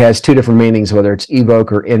 Right. And it has 2 different meanings, whether it's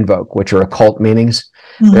evoke or invoke, which are occult meanings.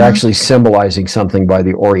 Uh-huh. They're actually symbolizing something by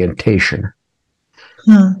the orientation.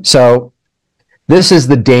 Huh. So this is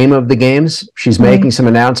the dame of the games. She's making some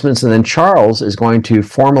announcements, and then Charles is going to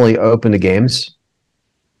formally open the games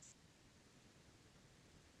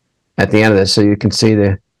at the end of this. So you can see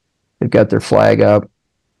they've got their flag up.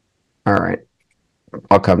 All right.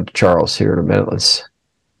 I'll come to Charles here in a minute. Let's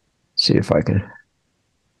see if I can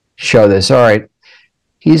show this. All right.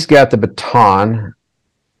 He's got the baton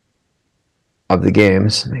of the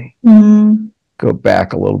games. Let me go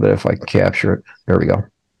back a little bit if I can capture it. There we go.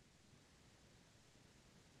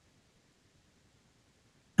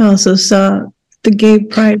 Also saw the gay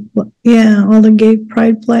pride. Yeah, all the gay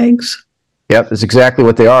pride flags. Yep, that's exactly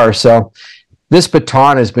what they are. So this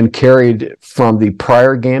baton has been carried from the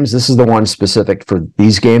prior games. This is the one specific for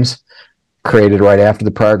these games, created right after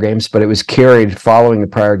the prior games, but it was carried following the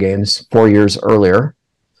prior games 4 years earlier,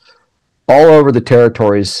 all over the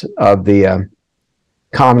territories of the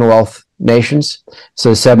Commonwealth nations.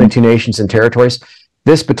 So 72 nations and territories.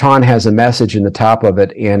 This baton has a message in the top of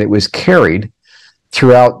it, and it was carried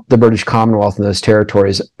throughout the British Commonwealth and those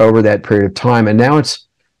territories over that period of time. And now it's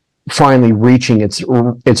finally reaching,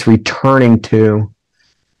 it's returning to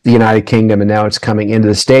the United Kingdom, and now it's coming into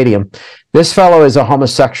the stadium. This fellow is a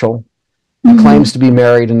homosexual, claims to be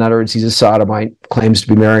married. In other words, he's a sodomite, claims to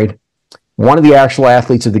be married. One of the actual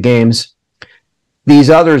athletes of the games. These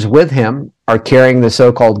others with him are carrying the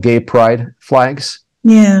so-called gay pride flags.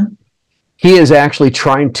 Yeah. He is actually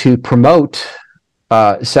trying to promote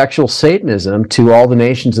sexual Satanism to all the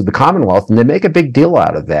nations of the Commonwealth, and they make a big deal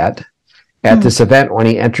out of that at this event when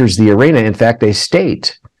he enters the arena. In fact, they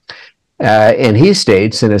state, and he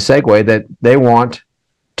states in a segue, that they want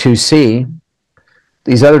to see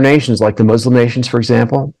these other nations, like the Muslim nations, for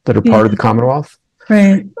example, that are part of the Commonwealth,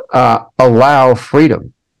 allow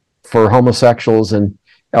freedom for homosexuals and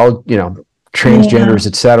transgenders,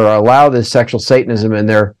 etc. Allow this sexual Satanism in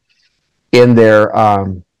their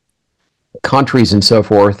countries and so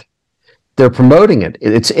forth. They're promoting it.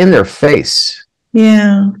 It's in their face.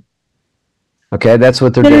 Yeah. Okay, that's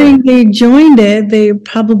what they're doing. They joined it, they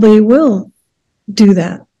probably will do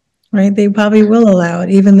that, right? They probably will allow it,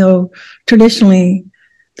 even though traditionally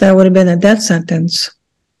that would have been a death sentence.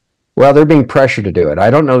 Well, they're being pressured to do it. I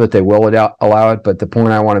don't know that they will allow it, but the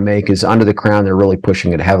point I want to make is under the crown, they're really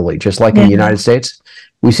pushing it heavily. Just like in the United States,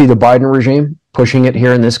 we see the Biden regime pushing it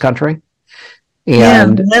here in this country.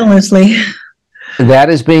 And relentlessly. That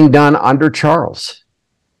is being done under Charles.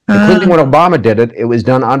 Including when Obama did it, it was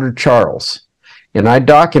done under Charles. And I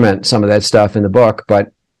document some of that stuff in the book,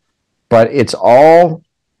 but it's all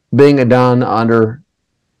being done under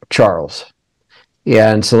Charles.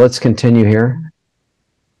 And so let's continue here.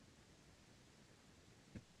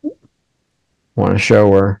 Want to show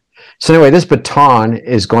where So anyway, this baton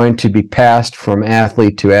is going to be passed from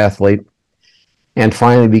athlete to athlete and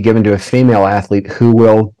finally be given to a female athlete who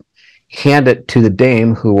will hand it to the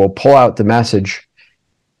dame, who will pull out the message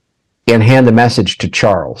and hand the message to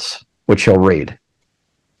Charles, which he'll read.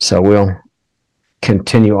 So we'll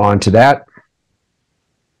continue on to that.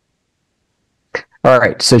 All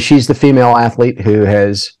right, so she's the female athlete who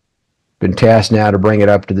has been tasked now to bring it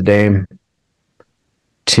up to the dame,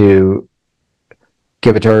 to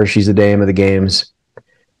give it to her. She's the dame of the games.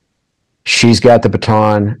 She's got the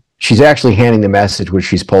baton. She's actually handing the message, which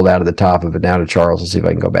she's pulled out of the top of it, now to Charles. Let's see if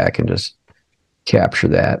I can go back and just capture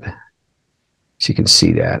that so you can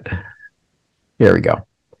see that. There we go.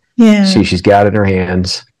 Yeah. See, she's got it in her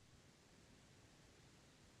hands.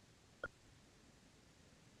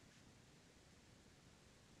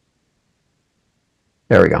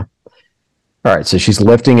 There we go. All right, so she's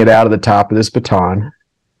lifting it out of the top of this baton.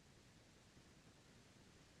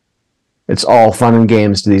 It's all fun and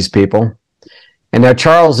games to these people. And now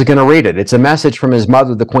Charles is going to read it. It's a message from his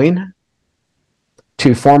mother, the Queen,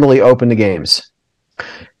 to formally open the games.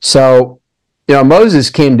 So, Moses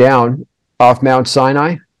came down off Mount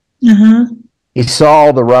Sinai. Uh-huh. He saw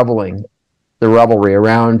all the revelry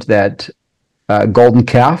around that golden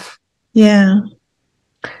calf. Yeah.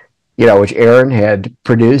 Which Aaron had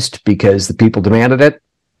produced because the people demanded it,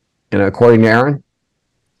 according to Aaron.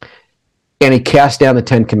 And he cast down the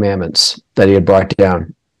 10 Commandments that he had brought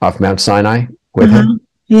down off Mount Sinai with him.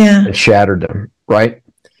 Yeah. And shattered them, right?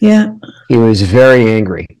 Yeah. He was very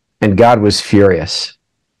angry, and God was furious.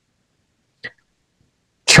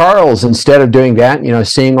 Charles, instead of doing that,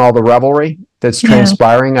 seeing all the revelry that's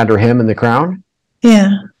transpiring under him in the crown,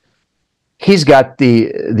 he's got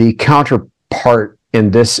the counterpart in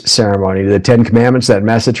this ceremony, the 10 Commandments, that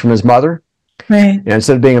message from his mother. Right. And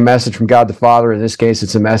instead of being a message from God the Father, in this case,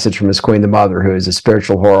 it's a message from his queen, the mother, who is a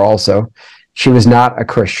spiritual whore also. She was not a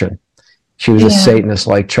Christian. She was a Satanist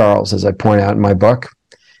like Charles, as I point out in my book.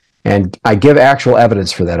 And I give actual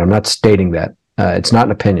evidence for that. I'm not stating that. It's not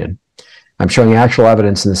an opinion. I'm showing actual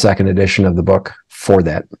evidence in the second edition of the book for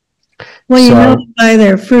that. Well, by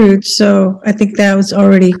their fruits, so I think that was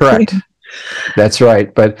already correct. Clear. That's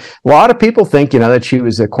right. But a lot of people think, that she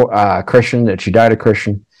was a Christian, that she died a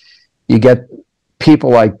Christian. You get people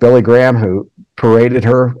like Billy Graham who paraded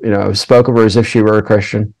her, spoke of her as if she were a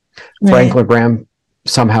Christian. Right. Franklin Graham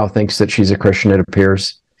somehow thinks that she's a Christian, it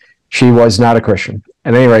appears. She was not a Christian.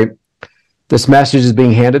 At any rate, this message is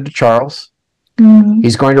being handed to Charles. Mm-hmm.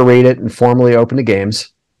 He's going to read it and formally open the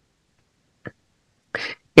games.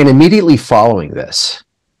 And immediately following this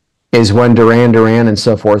is when Duran Duran and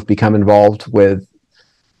so forth become involved with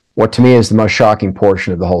what to me is the most shocking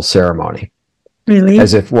portion of the whole ceremony. Really?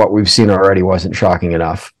 As if what we've seen already wasn't shocking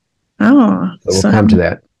enough. Oh. So we'll come to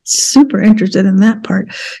that. Super interested in that part.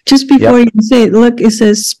 Just before you say it, look, it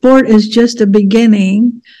says sport is just a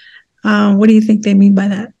beginning. What do you think they mean by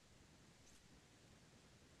that?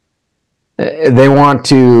 They want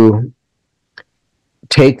to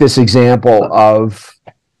take this example of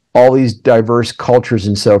all these diverse cultures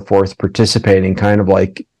and so forth participating, kind of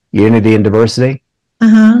like unity and diversity,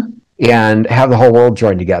 and have the whole world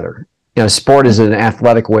join together. Sport is an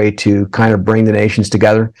athletic way to kind of bring the nations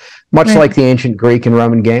together, much like the ancient Greek and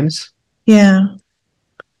Roman games. Yeah.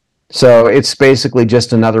 So it's basically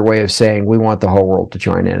just another way of saying we want the whole world to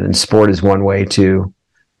join in, and sport is one way to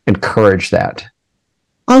encourage that.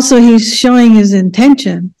 Also, he's showing his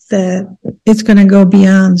intention that it's going to go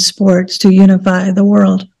beyond sports to unify the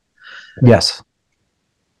world. Yes.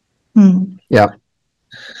 Yeah.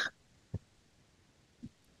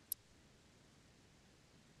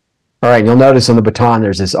 All right, you'll notice on the baton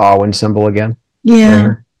there's this Awen symbol again.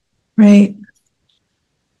 Yeah, right.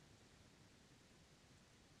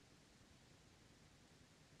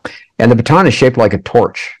 And the baton is shaped like a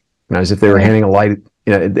torch, as if they were handing a light.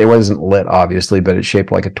 It wasn't lit, obviously, but it's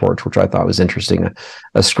shaped like a torch, which I thought was interesting.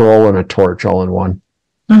 A scroll and a torch all in one.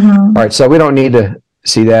 All right, so we don't need to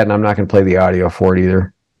see that, and I'm not going to play the audio for it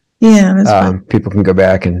either. Yeah, that's fine. People can go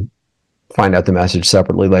back and find out the message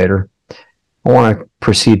separately later. I want to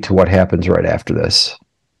proceed to what happens right after this.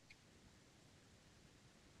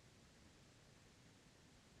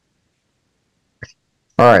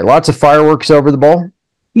 All right, lots of fireworks over the bowl.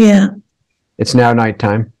 Yeah. It's now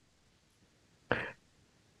nighttime.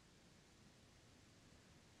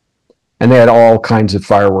 And they had all kinds of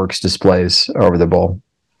fireworks displays over the bowl.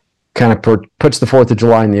 Kind of puts the 4th of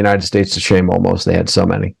July in the United States to shame almost. They had so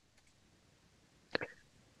many.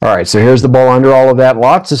 All right, so here's the bowl under all of that.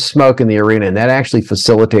 Lots of smoke in the arena, and that actually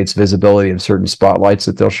facilitates visibility of certain spotlights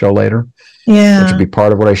that they'll show later. Yeah. Which will be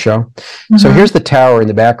part of what I show. So here's the tower in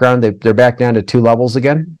the background. They're back down to 2 levels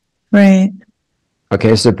again. Right.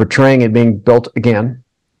 Okay, so they're portraying it being built again.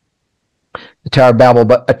 The Tower of Babel,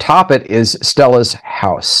 but atop it is Stella's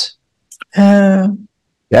house.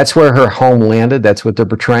 That's where her home landed. That's what they're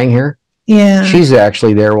portraying here. Yeah. She's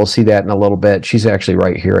actually there. We'll see that in a little bit. She's actually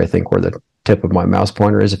right here, I think, where the tip of my mouse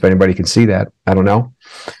pointer is, if anybody can see that. I don't know.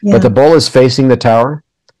 Yeah. But the bull is facing the tower.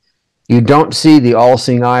 You don't see the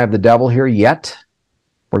all-seeing eye of the devil here yet.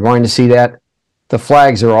 We're going to see that. The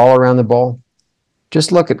flags are all around the bull.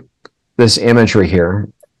 Just look at this imagery here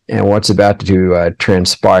and what's about to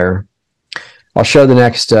transpire. I'll show the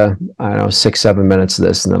next, 6-7 minutes of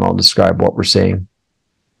this, and then I'll describe what we're seeing.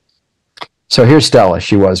 So here's Stella.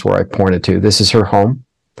 She was where I pointed to. This is her home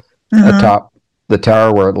atop the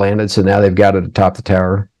tower where it landed. So now they've got it atop the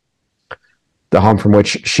tower. The home from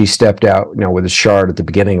which she stepped out, with a shard at the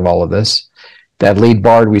beginning of all of this. That lead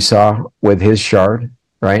bard we saw with his shard,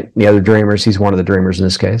 right? The other dreamers, he's one of the dreamers in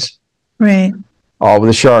this case. Right. All of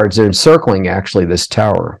the shards are encircling, actually, this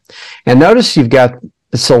tower. And notice you've got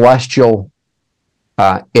the celestial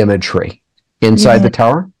imagery inside the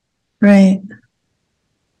tower. Right.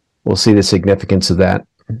 We'll see the significance of that.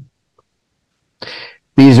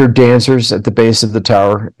 These are dancers at the base of the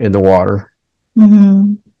tower in the water.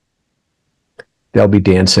 Mm-hmm. They'll be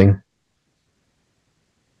dancing.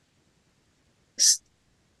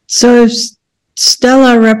 So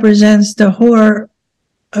Stella represents the whore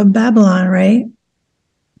of Babylon, right?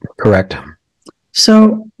 Correct.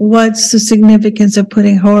 So what's the significance of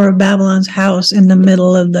putting whore of Babylon's house in the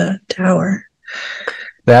middle of the tower?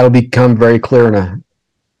 That'll become very clear in a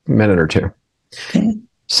minute or two. Okay.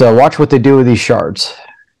 So watch what they do with these shards.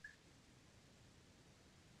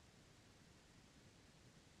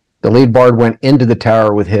 The lead bard went into the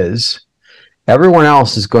tower with his. Everyone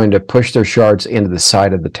else is going to push their shards into the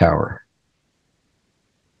side of the tower.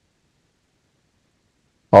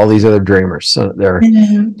 All these other dreamers. So they're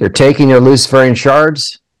taking their Luciferian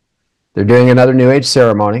shards. They're doing another New Age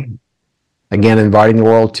ceremony. Again, inviting the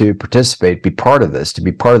world to participate, be part of this, to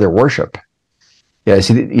be part of their worship. Yeah,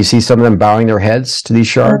 you see some of them bowing their heads to these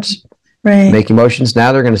shards, right? Making motions.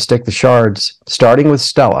 Now they're going to stick the shards, starting with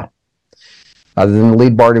Stella. Other than the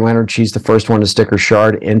lead bard who entered, she's the first one to stick her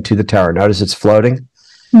shard into the tower. Notice it's floating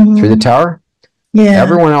through the tower. Yeah.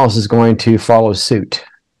 Everyone else is going to follow suit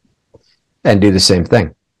and do the same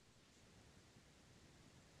thing.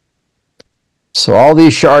 So all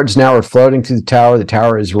these shards now are floating through the tower. The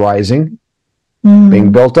tower is rising,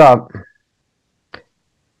 being built up.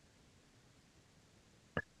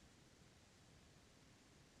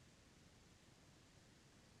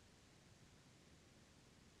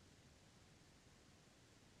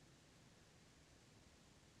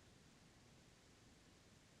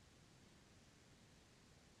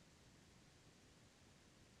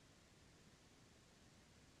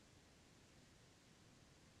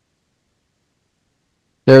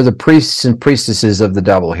 They're the priests and priestesses of the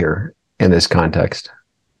devil here in this context.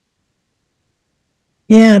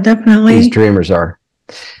 Yeah, definitely. These dreamers are.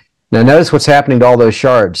 Now notice what's happening to all those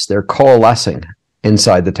shards. They're coalescing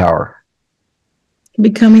inside the tower.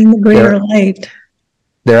 Becoming the greater light.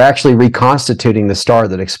 They're actually reconstituting the star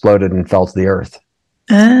that exploded and fell to the earth.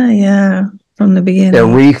 Yeah, from the beginning.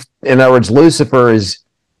 In other words, Lucifer is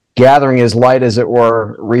gathering his light, as it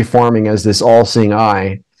were, reforming as this all-seeing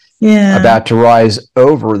eye. Yeah. About to rise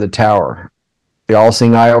over the tower. The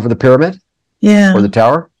all-seeing eye over the pyramid? Yeah. Or the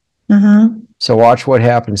tower? So watch what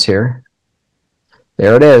happens here.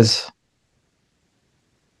 There it is.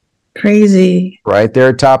 Crazy. Right there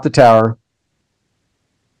atop the tower.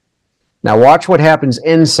 Now watch what happens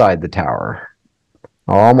inside the tower.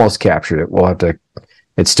 I almost captured it. We'll have to...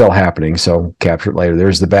 It's still happening, so capture it later.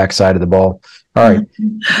 There's the backside of the ball. All right.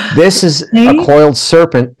 This is a coiled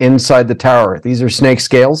serpent inside the tower. These are snake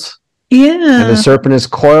scales. Yeah. And the serpent is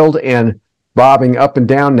coiled and bobbing up and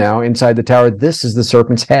down now inside the tower. This is the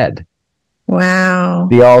serpent's head. Wow.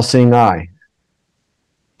 The all-seeing eye.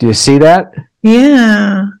 Do you see that?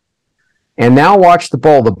 Yeah. And now watch the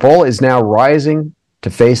bull. The bull is now rising to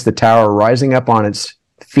face the tower, rising up on its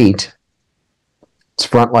feet, its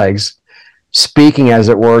front legs, speaking, as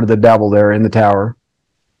it were, to the devil there in the tower.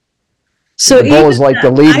 So the bull is like the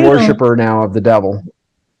lead worshiper now of the devil.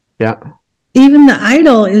 Yeah. Even the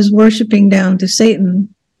idol is worshiping down to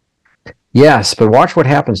Satan. Yes, but watch what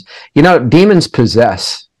happens. Demons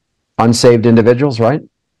possess unsaved individuals, right?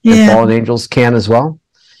 Yeah. And fallen angels can as well.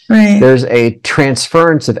 Right. There's a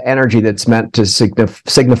transference of energy that's meant to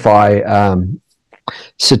signify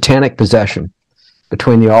satanic possession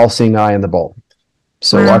between the all-seeing eye and the bull.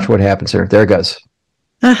 So watch what happens here. There it goes.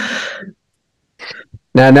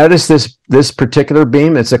 Now notice this particular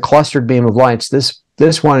beam. It's a clustered beam of lights. This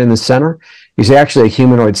This one in the center is actually a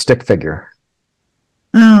humanoid stick figure.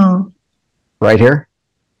 Oh. Right here.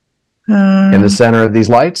 In the center of these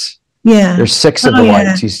lights. Yeah. There's 6 of the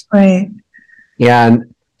lights. Right.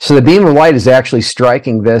 And so the beam of light is actually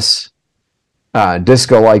striking this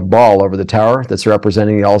disco-like ball over the tower that's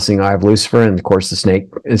representing the all-seeing eye of Lucifer. And of course, the snake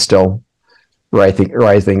is still writhing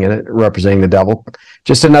in it, representing the devil.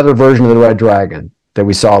 Just another version of the red dragon that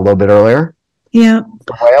we saw a little bit earlier. Yeah.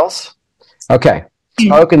 The whales. Okay.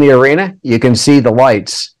 Smoke in the arena. You can see the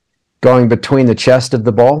lights going between the chest of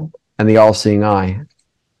the bull and the all-seeing eye.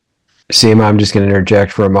 Seema, I'm just going to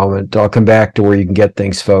interject for a moment. I'll come back to where you can get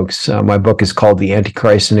things, folks. My book is called The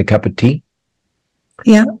Antichrist in a Cup of Tea.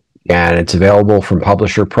 Yeah. And it's available from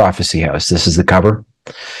publisher Prophecy House. This is the cover.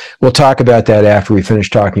 We'll talk about that after we finish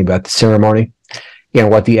talking about the ceremony and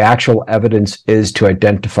what the actual evidence is to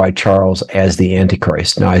identify Charles as the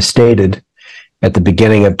Antichrist. Now, I stated at the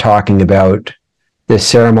beginning of talking about this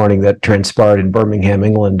ceremony that transpired in Birmingham,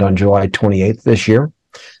 England on July 28th this year,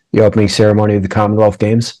 the opening ceremony of the Commonwealth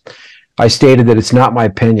Games. I stated that it's not my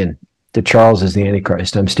opinion that Charles is the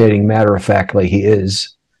Antichrist. I'm stating matter-of-factly he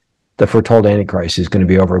is the foretold Antichrist who's going to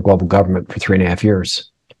be over a global government for 3.5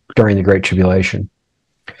 years during the Great Tribulation.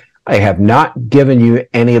 I have not given you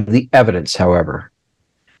any of the evidence, however,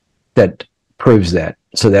 that proves that.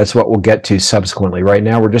 So that's what we'll get to subsequently. Right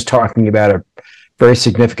now, we're just talking about a very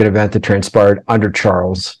significant event that transpired under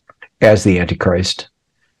Charles as the Antichrist,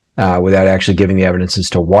 without actually giving the evidence as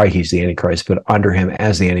to why he's the Antichrist, but under him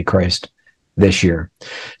as the Antichrist this year.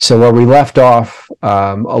 So where we left off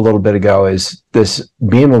a little bit ago is this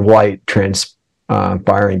beam of light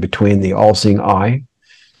transpiring between the all-seeing eye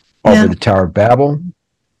over the Tower of Babel,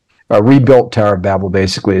 a rebuilt Tower of Babel,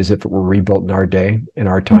 basically, as if it were rebuilt in our day, in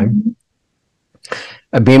our time. Mm-hmm.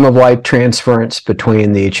 A beam of light transference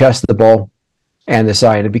between the chest of the bull and this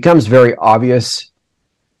eye, and it becomes very obvious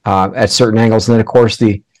at certain angles. And then, of course,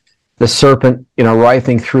 the serpent,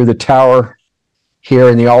 writhing through the tower here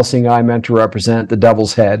in the all-seeing eye, meant to represent the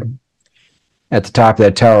devil's head at the top of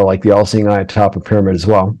that tower, like the all-seeing eye at the top of the pyramid as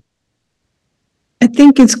well. I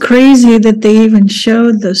think it's crazy that they even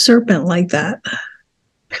showed the serpent like that.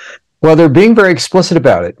 Well, they're being very explicit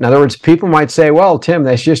about it. In other words, people might say, well, Tim,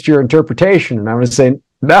 that's just your interpretation. And I'm going to say,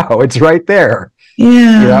 no, it's right there.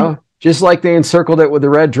 Yeah. Just like they encircled it with the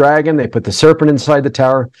red dragon, they put the serpent inside the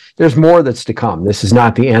tower. There's more that's to come. This is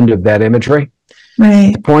not the end of that imagery.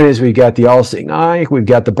 Right. The point is, we've got the all-seeing eye, we've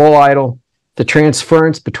got the bull idol, the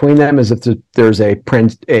transference between them as if there's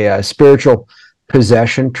a spiritual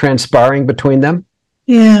possession transpiring between them,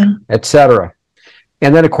 etc.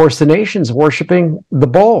 And then, of course, the nations worshiping the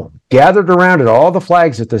bull, gathered around it. All the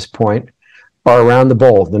flags at this point are around the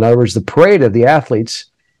bull. In other words, the parade of the athletes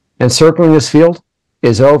encircling this field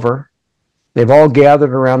is over. They've all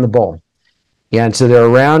gathered around the bull. And so they're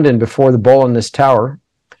around and before the bull in this tower.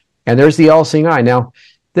 And there's the all-seeing eye. Now,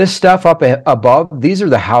 this stuff up above, these are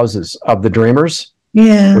the houses of the dreamers,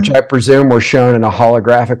 which I presume were shown in a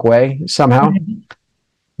holographic way somehow.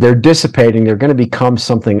 They're dissipating. They're going to become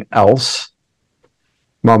something else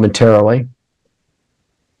momentarily.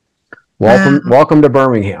 Welcome to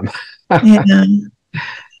Birmingham.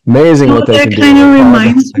 Amazing what they can do. That kind of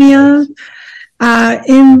reminds me of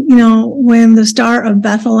when the Star of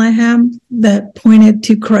Bethlehem that pointed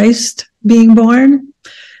to Christ being born.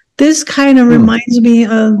 This kind of reminds me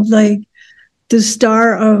of like the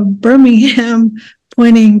Star of Birmingham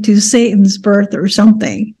pointing to Satan's birth or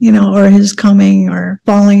something, or his coming or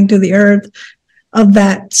falling to the earth, of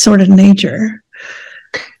that sort of nature.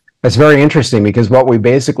 That's very interesting, because what we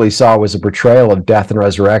basically saw was a portrayal of death and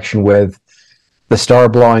resurrection, with the star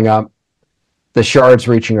blowing up, the shards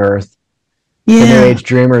reaching earth, the New Age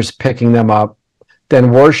dreamers picking them up,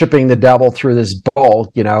 then worshiping the devil through this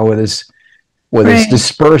bull, with his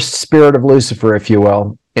dispersed spirit of Lucifer, if you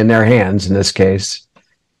will, in their hands in this case.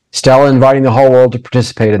 Stella inviting the whole world to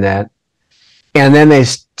participate in that. And then they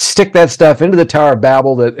stick that stuff into the Tower of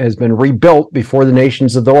Babel that has been rebuilt before the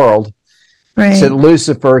nations of the world, so that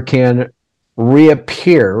Lucifer can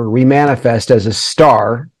remanifest as a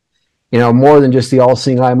star, more than just the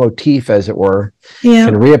all-seeing eye motif, as it were,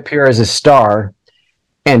 can reappear as a star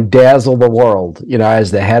and dazzle the world,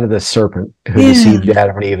 as the head of the serpent who deceived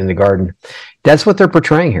Adam and Eve in the garden. That's what they're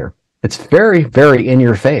portraying here. It's very, very in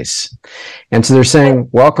your face. And so they're saying,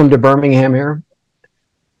 welcome to Birmingham here.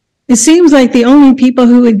 It seems like the only people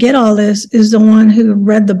who would get all this is the one who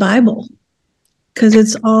read the Bible. Because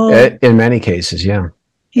it's all... In many cases,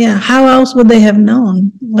 Yeah. How else would they have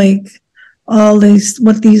known? Like, all these,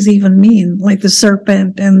 what these even mean? Like the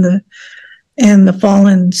serpent and the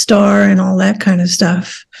fallen star and all that kind of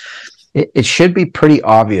stuff. It should be pretty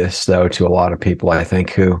obvious, though, to a lot of people, I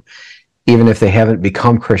think, who, even if they haven't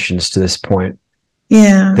become Christians to this point,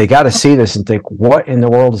 they got to see this and think, what in the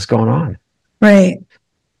world is going on? Right.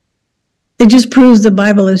 It just proves the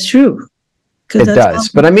Bible is true. It does.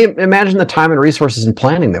 But I mean, imagine the time and resources and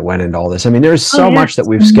planning that went into all this. I mean, there's so much that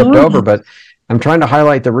we've skipped over, but I'm trying to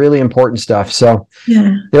highlight the really important stuff. So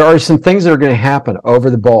there are some things that are going to happen over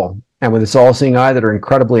the bowl and with this all-seeing eye that are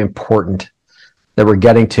incredibly important that we're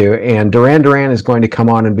getting to. And Duran Duran is going to come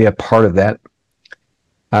on and be a part of that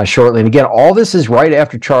shortly. And again, all this is right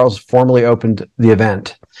after Charles formally opened the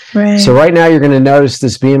event. Right. So right now you're going to notice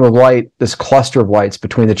this beam of light, this cluster of lights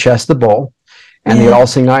between the chest of the bull and the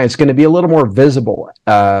all-seeing eye. It's going to be a little more visible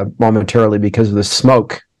momentarily because of the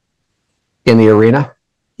smoke in the arena.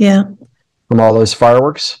 Yeah. From all those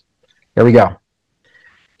fireworks. There we go.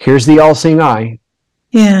 Here's the all-seeing eye.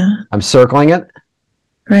 Yeah. I'm circling it.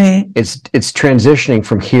 Right. It's transitioning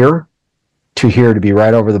from here to be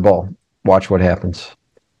right over the bull. Watch what happens.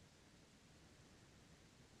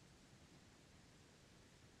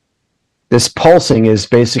 This pulsing is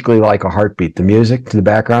basically like a heartbeat. The music to the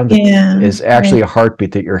background is actually a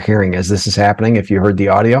heartbeat that you're hearing as this is happening, if you heard the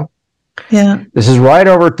audio. Yeah. This is right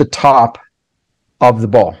over at the top of the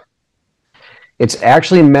bull. It's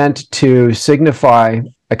actually meant to signify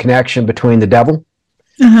a connection between the devil,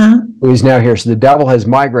 who is now here. So the devil has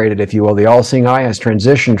migrated, if you will. The all-seeing eye has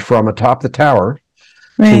transitioned from atop the tower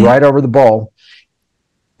to right over the bull,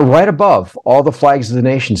 right above all the flags of the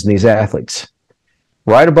nations and these athletes,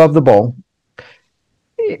 right above the bull.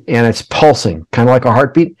 And it's pulsing, kind of like a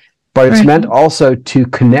heartbeat, but it's meant also to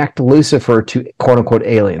connect Lucifer to quote-unquote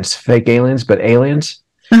aliens, fake aliens, but aliens.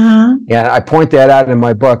 Yeah, I point that out in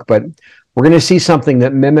my book, but we're going to see something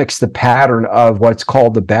that mimics the pattern of what's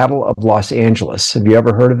called the Battle of Los Angeles. Have you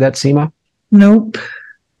ever heard of that, Seema? Nope.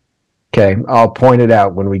 Okay, I'll point it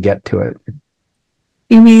out when we get to it.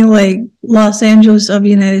 You mean like Los Angeles of the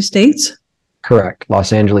United States? Correct.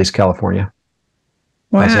 Los Angeles, California.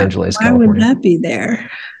 Wow. Los Angeles, Why California. would that be there?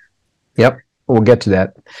 Yep, we'll get to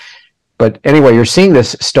that. But anyway, you're seeing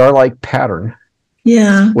this star-like pattern.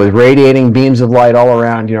 Yeah. With radiating beams of light all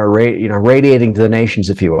around, radiating to the nations,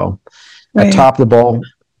 if you will. Atop the bull,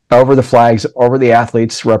 over the flags, over the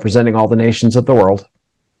athletes representing all the nations of the world,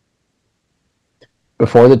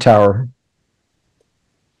 before the tower.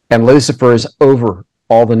 And Lucifer is over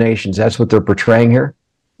all the nations. That's what they're portraying here,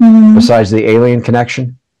 besides the alien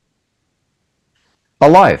connection.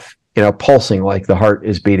 Alive, pulsing like the heart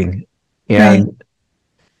is beating. And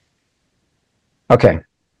okay,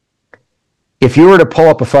 if you were to pull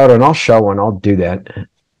up a photo, and I'll show one, I'll do that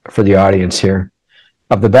for the audience here,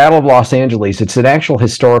 of the Battle of Los Angeles. It's an actual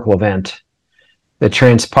historical event that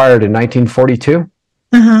transpired in 1942.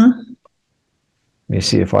 Let me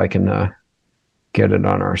see if I can get it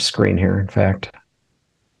on our screen here. In fact,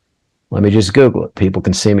 let me just Google it. People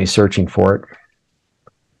can see me searching for it.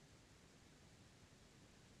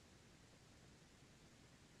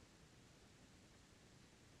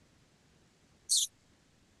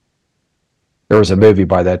 There was a movie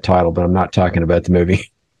by that title, but I'm not talking about the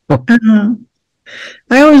movie.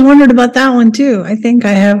 I always wondered about that one too. I think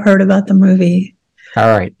I have heard about the movie. All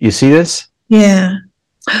right. You see this? Yeah.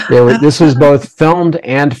 This was both filmed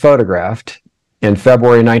and photographed in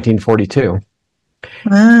February 1942.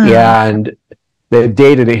 Wow. Yeah, and they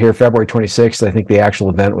dated it here February 26th. I think the actual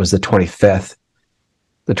event was the 25th.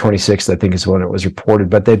 The 26th, I think, is when it was reported.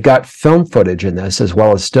 But they've got film footage in this as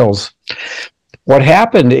well as stills. What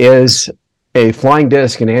happened is a flying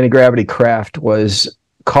disc, an anti-gravity craft, was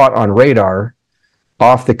caught on radar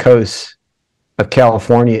off the coast of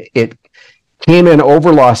California. It came in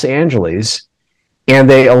over Los Angeles, and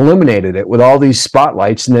they illuminated it with all these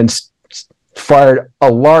spotlights and then fired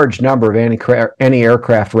a large number of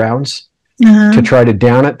anti-aircraft rounds to try to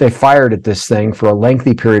down it. They fired at this thing for a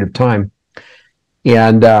lengthy period of time.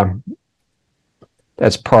 And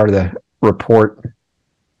that's part of the report.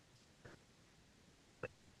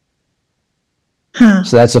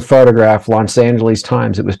 So that's a photograph, Los Angeles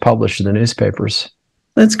Times. It was published in the newspapers.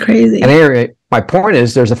 That's crazy. And anyway, my point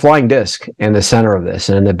is there's a flying disc in the center of this.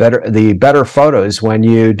 And the better photos, when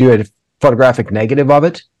you do a photographic negative of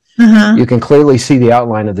it, you can clearly see the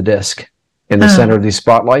outline of the disc in the center of these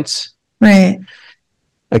spotlights. Right.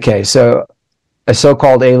 Okay, so a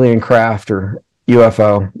so-called alien craft or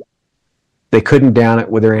UFO, they couldn't down it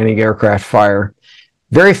with their anti-aircraft fire.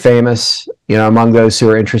 Very famous, among those who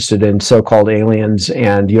are interested in so-called aliens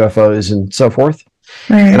and UFOs and so forth.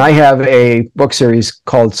 Right. And I have a book series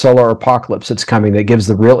called Solar Apocalypse that's coming that gives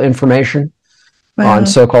the real information on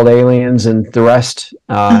so-called aliens and the rest.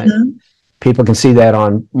 People can see that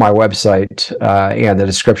on my website and the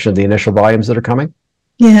description of the initial volumes that are coming.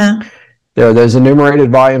 Yeah. There's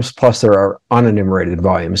enumerated volumes, plus there are unenumerated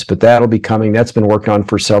volumes, but that'll be coming. That's been worked on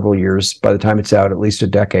for several years. By the time it's out, at least a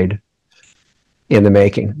decade in the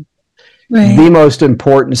making. Right. The most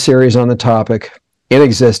important series on the topic in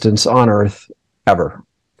existence on Earth ever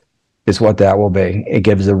is what that will be. It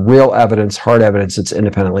gives the real evidence, hard evidence that's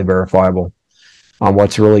independently verifiable on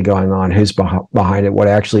what's really going on, who's behind it, what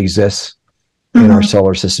actually exists in our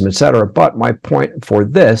solar system, etc. But my point for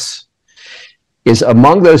this is,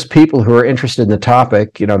 among those people who are interested in the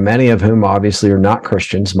topic, many of whom obviously are not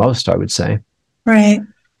Christians, most I would say, right,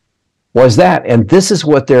 was that. And this is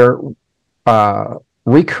what they're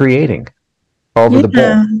recreating over the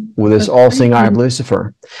bull with this all-seeing eye of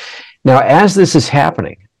Lucifer. Now, as this is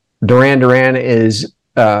happening, Duran Duran is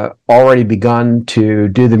already begun to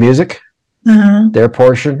do the music, their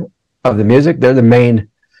portion of the music. They're the main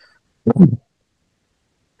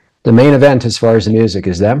event as far as the music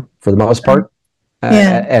is them, for the most part.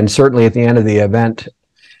 And certainly at the end of the event,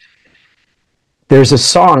 there's a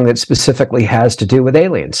song that specifically has to do with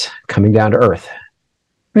aliens coming down to Earth.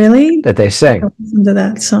 Really? That they sing. Listen to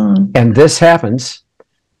that song. And this happens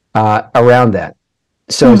around that.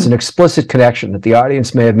 So it's an explicit connection that the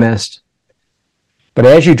audience may have missed. But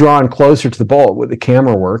as you draw in closer to the bull with the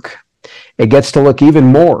camera work, it gets to look even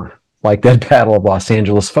more like that Battle of Los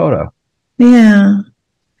Angeles photo. Yeah.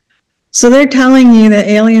 So they're telling you that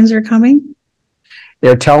aliens are coming?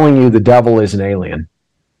 They're telling you the devil is an alien,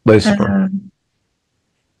 Lucifer.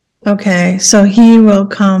 Okay, so he will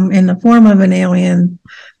come in the form of an alien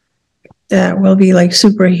that will be like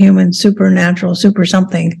superhuman, supernatural, super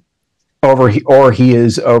something. Or he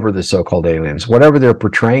is over the so-called aliens. Whatever they're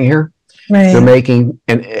portraying here, right. They're making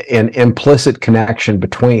an implicit connection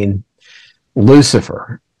between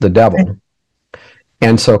Lucifer, the devil,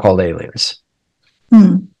 and so-called aliens.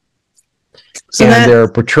 So they're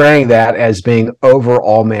portraying that as being over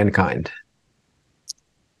all mankind.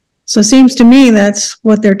 So it seems to me that's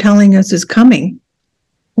what they're telling us is coming.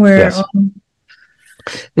 Yes.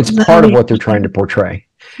 It's part of what they're trying to portray.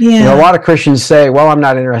 Yeah. A lot of Christians say, well, I'm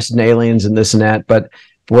not interested in aliens and this and that, but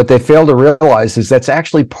what they fail to realize is that's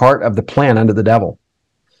actually part of the plan under the devil,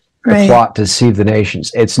 the plot to deceive the nations.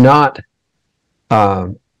 It's not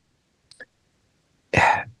an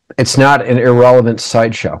irrelevant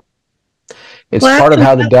sideshow. It's part of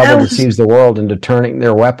how the devil deceives the world into turning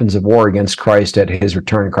their weapons of war against Christ at his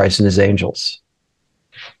return, Christ and his angels.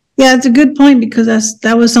 Yeah, it's a good point, because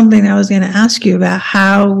that was something I was going to ask you about.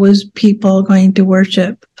 How was people going to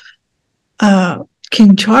worship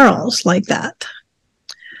King Charles like that?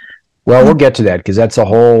 Well, we'll get to that, because that's a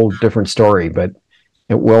whole different story. But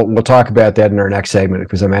we'll talk about that in our next segment,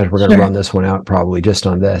 because I imagine we're going to run this one out probably just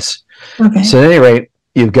on this. Okay. So at any rate,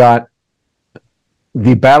 you've got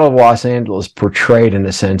the Battle of Los Angeles portrayed, in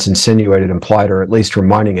a sense, insinuated, implied, or at least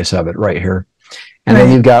reminding us of it right here. And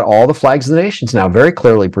then you've got all the flags of the nations now very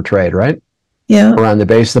clearly portrayed, right? Yeah. Around the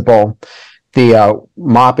base of the bull. The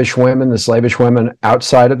moppish women, the slavish women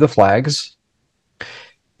outside of the flags.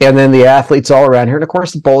 And then the athletes all around here. And of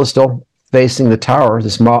course, the bull is still facing the tower,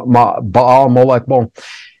 this Baal Molech bull.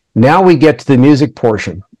 Now we get to the music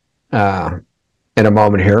portion in a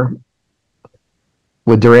moment here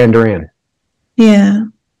with Duran Duran. Yeah.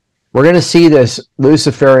 We're going to see this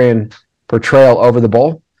Luciferian portrayal over the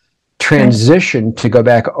bull transition to go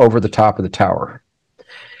back over the top of the tower.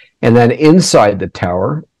 And then inside the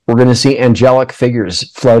tower, we're going to see angelic figures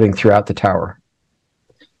floating throughout the tower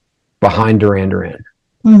behind Duran Duran.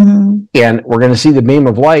 And we're going to see the beam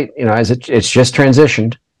of light, as it's just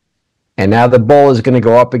transitioned. And now the bull is going to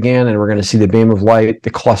go up again, and we're going to see the beam of light, the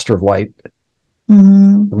cluster of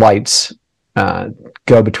lights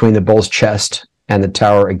go between the bull's chest and the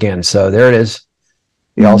tower again. So there it is.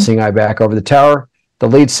 The all-seeing eye back over the tower. The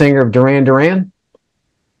lead singer of Duran Duran.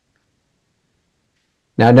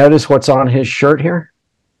 Now notice what's on his shirt here.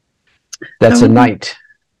 That's a knight.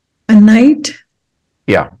 A knight?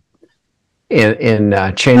 Yeah. In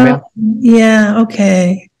chainmail. Yeah,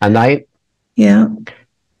 okay. A knight. Yeah.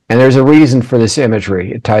 And there's a reason for this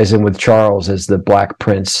imagery. It ties in with Charles as the Black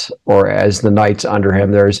Prince, or as the knights under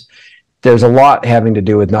him. There's a lot having to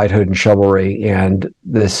do with knighthood and chivalry and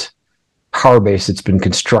this power base that's been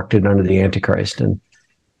constructed under the Antichrist. And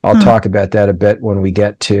I'll talk about that a bit when we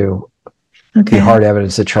get to the hard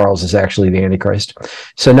evidence that Charles is actually the Antichrist.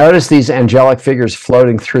 So notice these angelic figures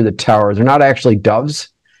floating through the tower. They're not actually doves.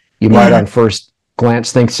 You might on first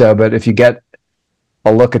glance think so, but if you get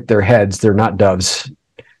a look at their heads, they're not doves.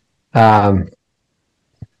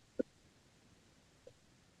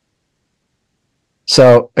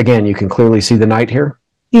 So again, you can clearly see the knight here.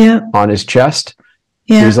 Yeah. on his chest.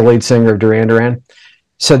 Yeah. He's the lead singer of Duran Duran.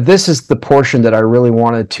 So this is the portion that I really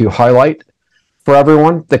wanted to highlight for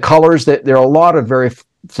everyone. The colors, that there are a lot of very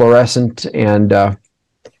fluorescent and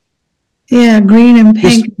green and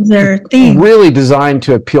pink is their theme. Really designed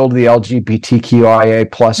to appeal to the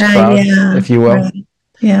LGBTQIA plus crowd, if you will. Right.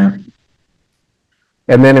 Yeah.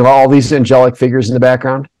 And then all these angelic figures in the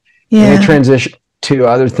background. Yeah. And they transition to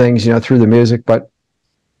other things, through the music, but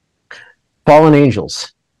fallen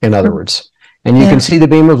angels, in other words. And you can see the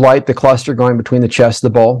beam of light, the cluster going between the chest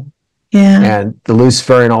of the bull, and the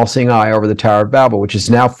Luciferian all-seeing eye over the Tower of Babel, which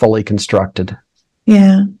is now fully constructed.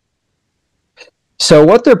 Yeah. So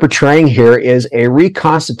what they're portraying here is a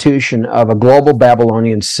reconstitution of a global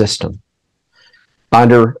Babylonian system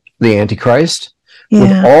under the Antichrist,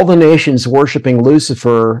 with all the nations worshiping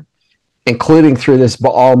Lucifer, including through this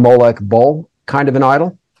Baal Molech bull kind of an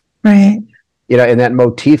idol. Right. In that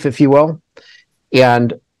motif, if you will.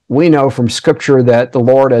 And we know from Scripture that the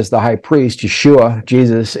Lord, as the high priest, Yeshua,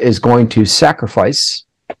 Jesus, is going to sacrifice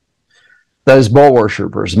those bull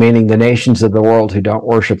worshippers, meaning the nations of the world who don't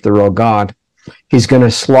worship the real God. He's going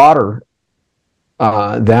to slaughter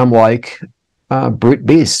them like brute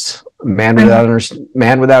beasts. Man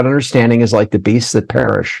without understanding is like the beasts that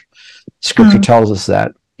perish. Scripture tells us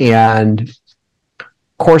that. And, of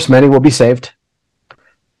course, many will be saved.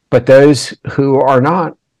 But those who are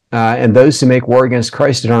not, and those who make war against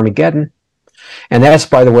Christ at Armageddon, and that's,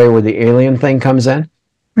 by the way, where the alien thing comes in.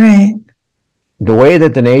 Right. The way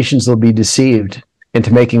that the nations will be deceived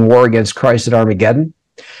into making war against Christ at Armageddon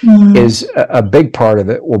is a big part of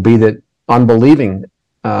it will be that unbelieving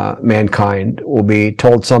mankind will be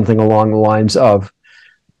told something along the lines of,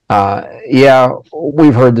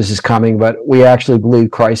 we've heard this is coming, but we actually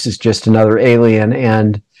believe Christ is just another alien,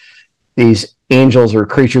 and these angels or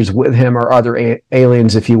creatures with him are other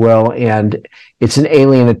aliens, if you will, and it's an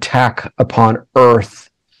alien attack upon Earth,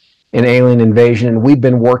 an alien invasion. And we've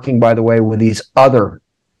been working, by the way, with these other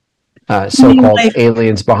so-called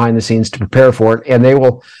aliens behind the scenes to prepare for it, and they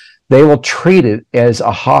will treat it as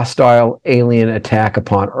a hostile alien attack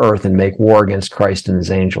upon Earth and make war against Christ and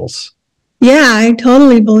his angels. Yeah, I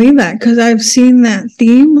totally believe that, because I've seen that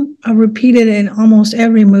theme repeated in almost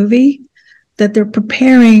every movie, that they're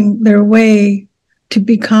preparing their way to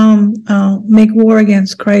become, make war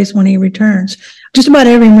against Christ when he returns. Just about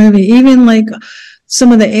every movie, even like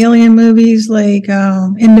some of the alien movies, like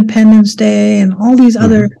Independence Day and all these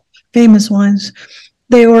other famous ones,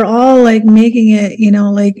 they were all like making it,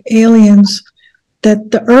 like aliens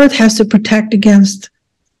that the earth has to protect against,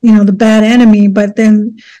 the bad enemy. But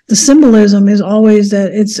then the symbolism is always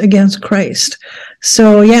that it's against Christ.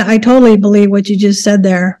 So yeah, I totally believe what you just said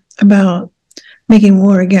there about making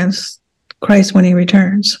war against Christ when he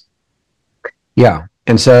returns. Yeah.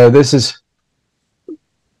 And so there's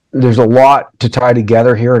a lot to tie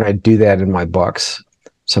together here, and I do that in my books.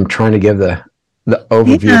 So I'm trying to give the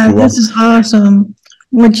overview. Yeah, this is awesome,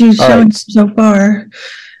 what you've shown so far.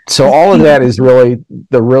 So all of that is really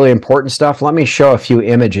the really important stuff. Let me show a few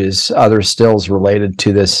images, other stills related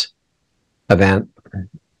to this event.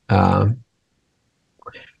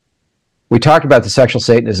 We talked about the sexual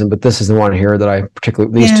Satanism, but this is the one here that I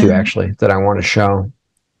particularly, these two actually, that I want to show.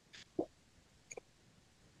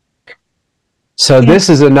 So this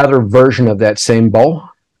is another version of that same bull.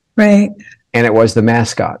 Right. And it was the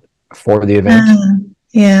mascot for the event.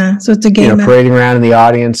 So it's a game. Parading around in the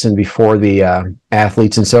audience and before the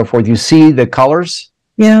athletes and so forth. You see the colors?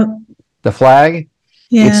 Yeah. The flag?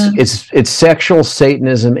 Yeah. It's sexual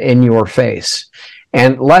Satanism in your face.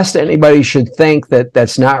 And lest anybody should think that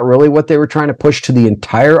that's not really what they were trying to push to the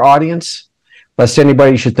entire audience, lest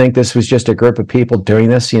anybody should think this was just a group of people doing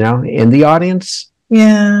this, in the audience.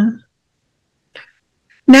 Yeah.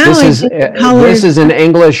 Now this is an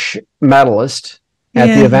English medalist at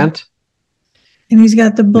the event. And he's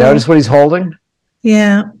got the bull. Notice what he's holding?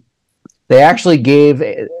 Yeah. They actually gave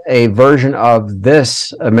a version of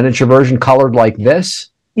this, a miniature version colored like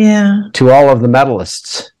this, to all of the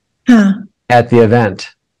medalists at the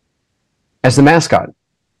event as the mascot.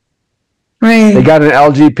 Right. They got an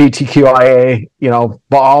LGBTQIA,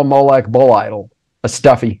 Baal Molech bull idol, a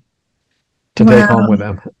stuffy, to take home with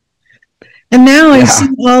them. And now I see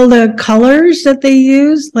all the colors that they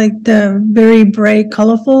use, like the very bright,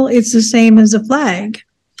 colorful. It's the same as the flag.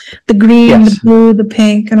 The green, the blue, the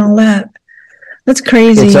pink, and all that. That's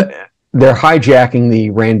crazy. They're hijacking the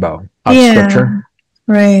rainbow of Scripture.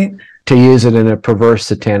 Right. To use it in a perverse,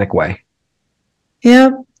 satanic way.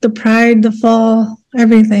 Yep. The pride, the fall,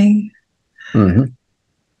 everything. Mm-hmm.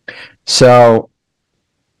 So,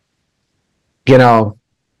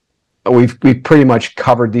 we've pretty much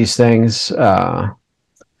covered these things.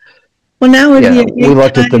 Well, now would Yeah, be a we great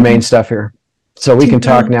looked at the time main stuff here. So we to can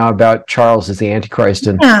talk go. now about Charles as the Antichrist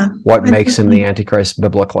and Yeah, what I makes him the definitely, Antichrist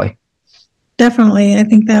biblically. definitely. I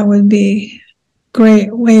think that would be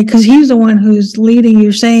great way because he's the one who's leading.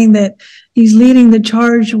 You're saying that he's leading the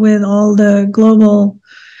charge with all the global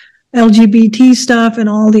LGBT stuff and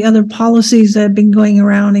all the other policies that have been going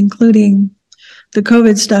around, including the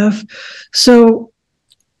COVID stuff. So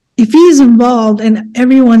if he's involved and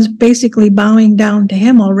everyone's basically bowing down to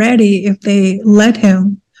him already, if they let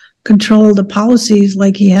him control the policies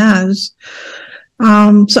like he has.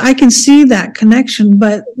 So I can see that connection,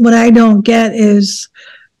 but what I don't get is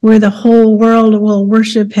where the whole world will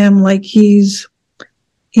worship him like he's,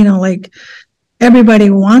 like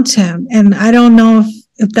everybody wants him. And I don't know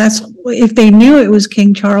if they knew it was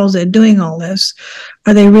King Charles that doing all this,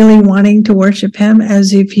 are they really wanting to worship him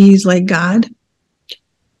as if he's like God?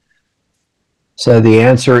 So the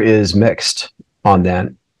answer is mixed on that.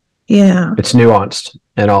 Yeah. It's nuanced,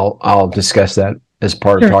 and I'll discuss that as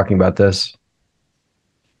part of talking about this.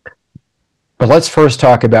 But let's first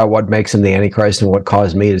talk about what makes him the Antichrist and what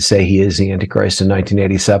caused me to say he is the Antichrist in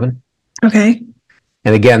 1987. Okay.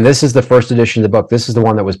 And again, this is the first edition of the book. This is the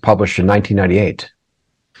one that was published in 1998.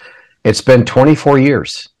 It's been 24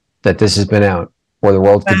 years that this has been out, where the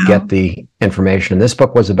world could get the information. And this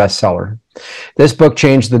book was a bestseller. This book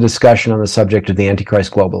changed the discussion on the subject of the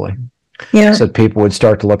Antichrist globally. Yeah. So people would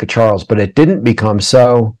start to look at Charles, but it didn't become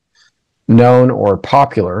so known or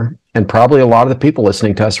popular. And probably a lot of the people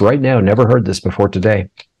listening to us right now never heard this before today.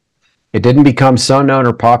 It didn't become so known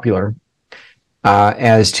or popular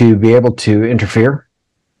as to be able to interfere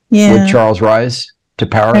with Charles' rise to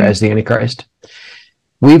power as the Antichrist.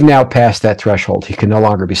 We've now passed that threshold. He can no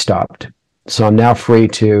longer be stopped. So I'm now free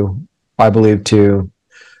to, I believe, to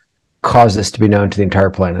cause this to be known to the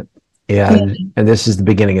entire planet. And this is the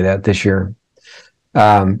beginning of that this year.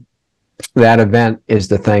 That event is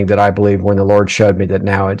the thing that I believe when the Lord showed me that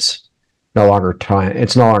now it's no longer time.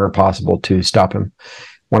 It's no longer possible to stop him.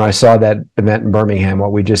 When I saw that event in Birmingham,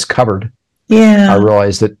 what we just covered, I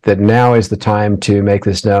realized that now is the time to make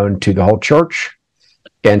this known to the whole church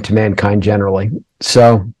and to mankind generally.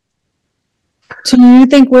 So do you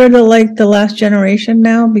think we're the last generation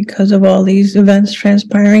now because of all these events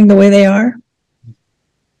transpiring the way they are?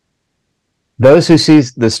 Those who see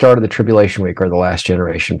the start of the tribulation week are the last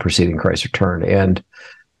generation preceding Christ's return. And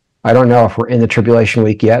I don't know if we're in the tribulation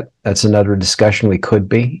week yet. That's another discussion. We could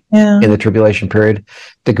be in the tribulation period.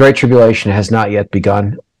 The Great Tribulation has not yet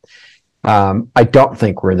begun. I don't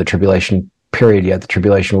think we're in the tribulation period yet, the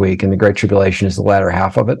tribulation week, and the Great Tribulation is the latter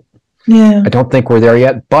half of it. I don't think we're there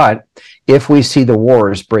yet, but if we see the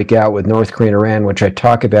wars break out with North Korea and Iran, which I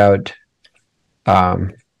talk about, let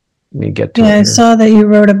me get to it. I saw that you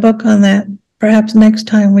wrote a book on that. Perhaps next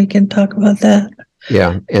time we can talk about that.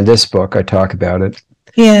 Yeah, in this book, I talk about it.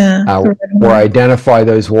 Yeah. Where I identify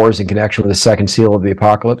those wars in connection with the second seal of the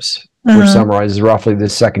apocalypse, which summarizes roughly the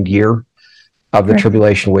second year of the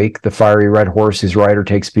tribulation week, the fiery red horse whose rider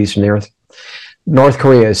takes peace from the earth. North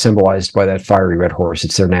Korea is symbolized by that fiery red horse.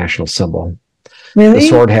 It's their national symbol. Really? The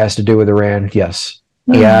sword has to do with Iran, yes.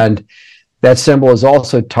 And that symbol is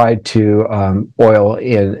also tied to oil,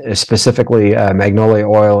 in specifically magnolia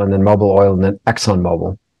oil and then Mobil oil and then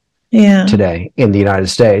ExxonMobil today in the United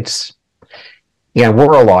States. And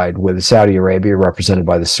we're allied with Saudi Arabia, represented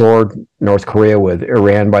by the sword, North Korea with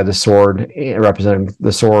Iran by the sword, representing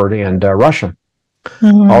the sword, and Russia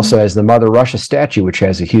also has the Mother Russia statue, which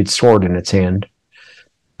has a huge sword in its hand,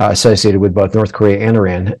 associated with both North Korea and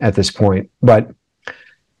Iran at this point. But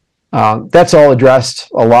that's all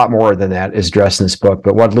addressed. A lot more than that is addressed in this book.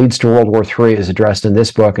 But what leads to World War III is addressed in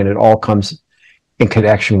this book, and it all comes in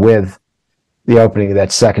connection with the opening of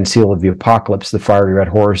that second seal of the apocalypse, the fiery red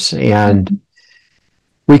horse. And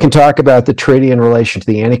we can talk about the treaty in relation to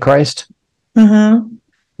the Antichrist,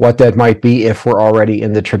 what that might be if we're already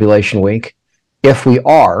in the tribulation week. If we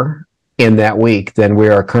are in that week, then we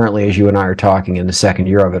are currently, as you and I are talking, in the second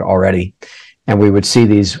year of it already. And we would see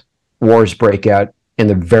these wars break out in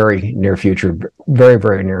the very near future, very,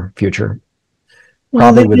 very near future.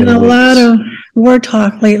 Well, there's been a lot of war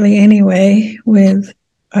talk lately anyway with...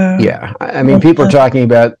 I mean, people are talking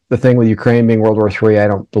about the thing with Ukraine being World War III. I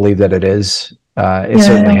don't believe that it is. It's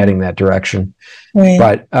certainly heading that direction.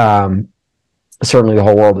 But certainly the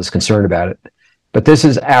whole world is concerned about it. But this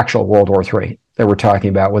is actual World War III that we're talking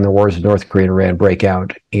about when the wars of North Korea and Iran break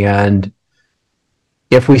out. And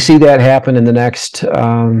if we see that happen in the next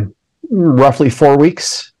roughly 4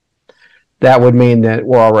 weeks, that would mean that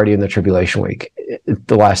we're already in the tribulation week.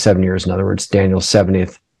 The last 7 years, in other words, Daniel's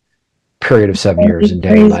 70th period of 7 years in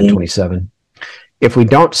Daniel 9:27. If we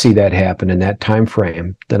don't see that happen in that time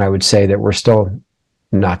frame, then I would say that we're still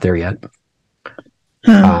not there yet.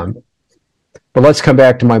 But let's come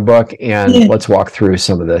back to my book and let's walk through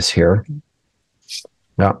some of this here.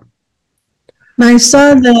 Yeah. I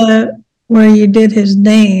saw where you did his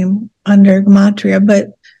name under Gematria,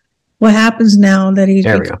 but what happens now that he's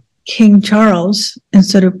King Charles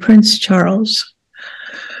instead of Prince Charles?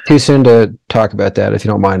 Too soon to talk about that. If you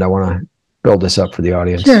don't mind, I want to build this up for the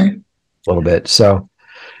audience a little bit. So,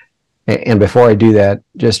 and before I do that,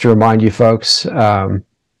 just to remind you folks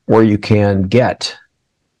where you can get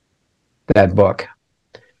that book.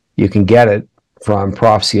 You can get it from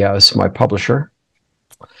Prophecy House, my publisher,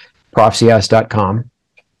 prophecyhouse.com.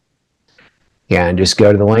 And just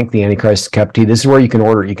go to the link, The Antichrist Cup of Tea. This is where you can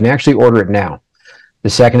order it. You can actually order it now. The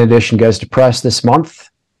second edition goes to press this month,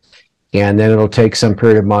 and then it'll take some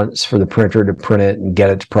period of months for the printer to print it and get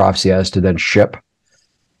it to Prophecy House to then ship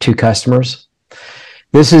to customers.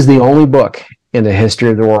 This is the only book in the history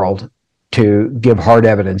of the world to give hard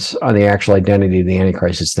evidence on the actual identity of the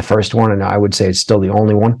Antichrist. It's the first one, and I would say it's still the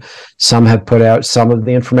only one. Some have put out some of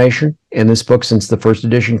the information in this book since the first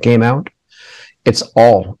edition came out. It's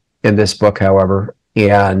all in this book, however,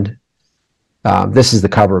 and this is the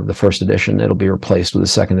cover of the first edition. It'll be replaced with the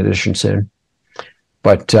second edition soon.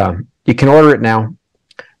 But you can order it now,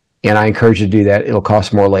 and I encourage you to do that. It'll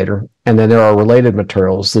cost more later. And then there are related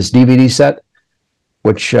materials. This DVD set,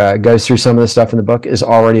 which goes through some of the stuff in the book, is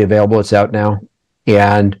already available. It's out now.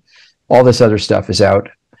 And all this other stuff is out.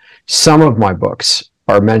 Some of my books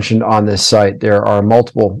are mentioned on this site. There are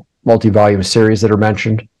multiple multi-volume series that are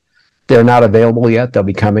mentioned. They're not available yet. They'll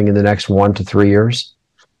be coming in the next 1 to 3 years.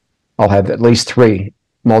 I'll have at least 3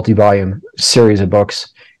 multi-volume series of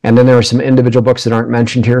books. And then there are some individual books that aren't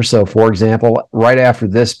mentioned here. So, for example, right after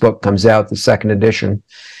this book comes out, the second edition,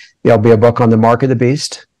 there'll be a book on the Mark of the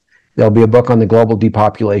Beast. There'll be a book on the global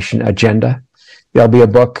depopulation agenda. There'll be a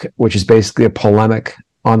book which is basically a polemic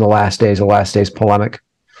on the last days, a last days polemic.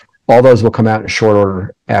 All those will come out in short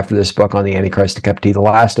order after this book on the Antichrist and Cup of Tea. The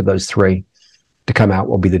last of those 3 to come out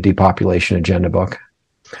will be the depopulation agenda book.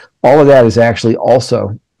 All of that is actually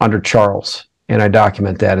also under Charles, and I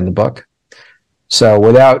document that in the book. So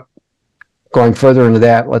without going further into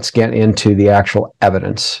that, let's get into the actual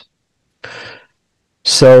evidence.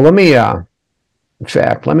 So let me, in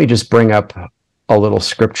fact, let me just bring up a little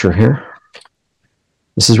scripture here.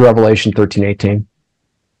 This is Revelation 13:18.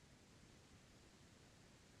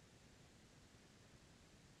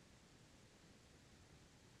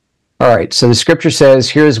 All right, so the scripture says,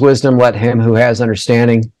 "Here is wisdom, let him who has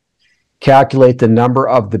understanding calculate the number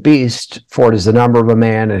of the beast, for it is the number of a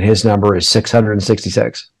man, and his number is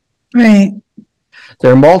 666. Right.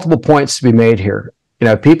 There are multiple points to be made here. You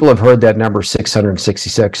know, people have heard that number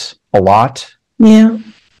 666 a lot. Yeah.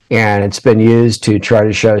 And it's been used to try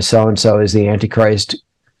to show so-and-so is the Antichrist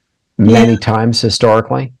many times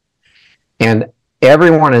historically. And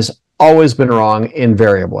everyone has always been wrong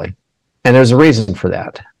invariably. And there's a reason for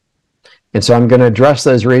that. And so I'm going to address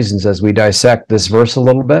those reasons as we dissect this verse a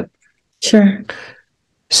little bit. Sure.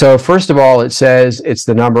 So first of all, it says it's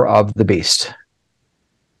the number of the beast.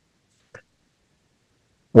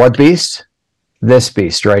 What beast? This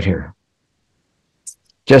beast right here.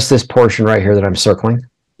 Just this portion right here that I'm circling.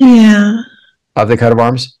 Yeah. Of the coat of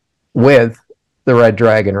arms with the red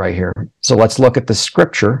dragon right here. So let's look at the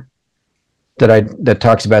scripture that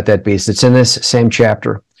talks about that beast. It's in this same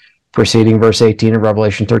chapter, preceding verse 18 of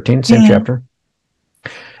Revelation 13, same chapter.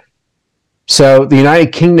 So the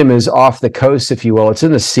United Kingdom is off the coast, if you will. It's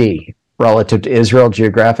in the sea relative to Israel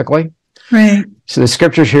geographically. Right. So the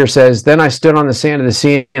scriptures here says, "Then I stood on the sand of the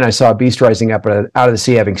sea, and I saw a beast rising up out of the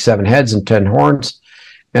sea, having 7 heads and 10 horns,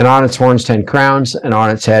 and on its horns 10 crowns, and on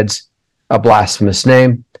its heads a blasphemous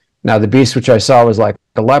name. Now the beast which I saw was like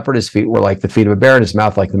a leopard, his feet were like the feet of a bear, and his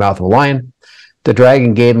mouth like the mouth of a lion. The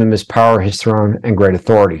dragon gave him his power, his throne, and great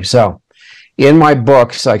authority." So in my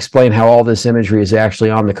books, I explain how all this imagery is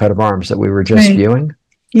actually on the coat of arms that we were just viewing.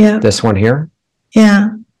 Yeah. This one here.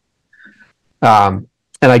 Yeah.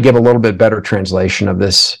 And I give a little bit better translation of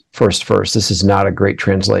this first verse. This is not a great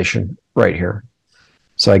translation right here.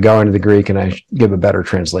 So I go into the Greek and I give a better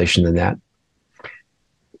translation than that.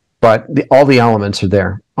 But all the elements are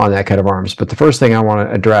there on that coat of arms. But the first thing I want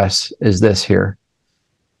to address is this here.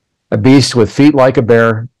 A beast with feet like a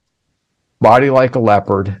bear, body like a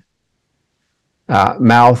leopard,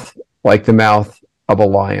 mouth like the mouth of a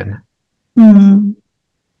lion. Mm-hmm.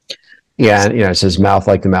 Yeah, and, it says mouth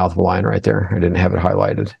like the mouth of a lion right there. I didn't have it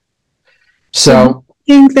highlighted. So I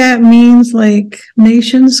think that means like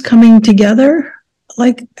nations coming together,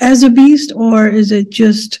 like as a beast, or is it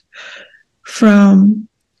just from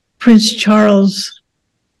Prince Charles'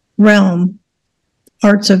 realm,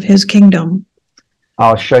 parts of his kingdom.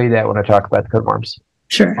 I'll show you that when I talk about the coat of arms.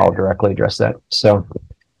 Sure. I'll directly address that. So,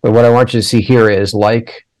 but what I want you to see here is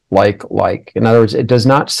like. In other words, it does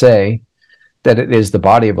not say that it is the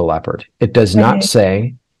body of a leopard. It does not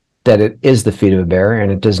say that it is the feet of a bear,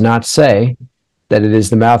 and it does not say that it is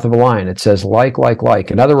the mouth of a lion. It says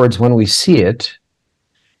like. In other words, when we see it,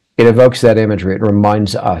 it evokes that imagery. It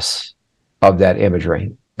reminds us of that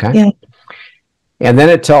imagery. Okay? Yeah. And then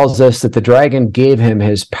it tells us that the dragon gave him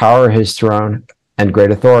his power, his throne, and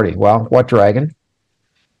great authority. Well, what dragon?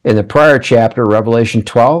 In the prior chapter, Revelation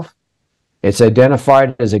 12, it's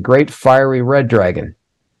identified as a great fiery red dragon.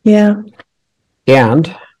 Yeah.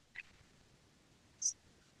 And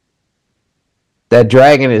that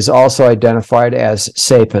dragon is also identified as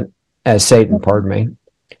Satan, and as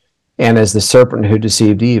the serpent who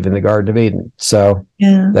deceived Eve in the Garden of Eden. So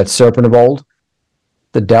that serpent of old,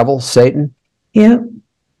 the devil, Satan. Yep.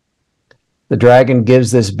 The dragon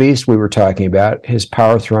gives this beast we were talking about his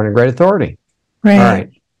power, throne, and great authority. Right. All right.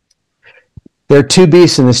 There are two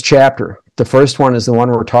beasts in this chapter. The first one is the one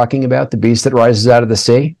we're talking about, the beast that rises out of the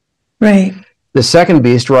sea. Right. The second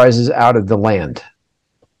beast rises out of the land.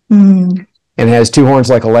 Mm. And has two horns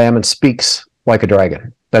like a lamb and speaks like a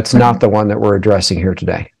dragon. That's not the one that we're addressing here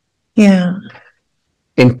today. Yeah.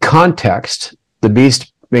 In context, the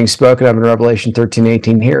beast being spoken of in Revelation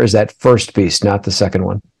 13:18 here is that first beast, not the second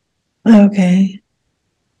one. Okay.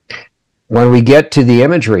 When we get to the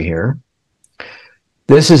imagery here,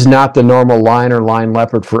 this is not the normal lion or lion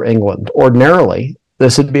leopard for England. Ordinarily,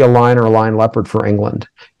 this would be a lion or a lion leopard for England.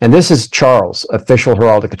 And this is Charles' official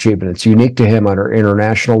heraldic achievement. It's unique to him under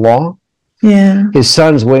international law. Yeah. His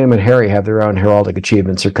sons, William and Harry, have their own heraldic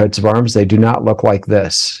achievements or coats of arms. They do not look like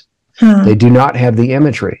this. Huh. They do not have the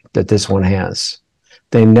imagery that this one has.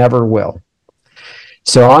 They never will.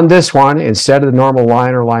 So on this one, instead of the normal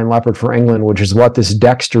lion or lion leopard for England, which is what this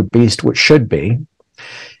Dexter beast should be,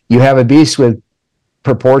 you have a beast with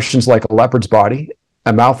proportions like a leopard's body,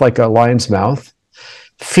 a mouth like a lion's mouth,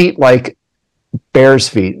 feet like bear's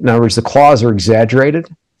feet. In other words, the claws are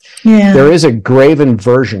exaggerated. Yeah. There is a graven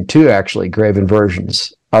version, two actually graven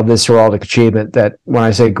versions of this heraldic achievement that, when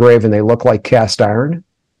I say graven, they look like cast iron,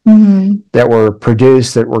 that were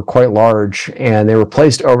produced, that were quite large, and they were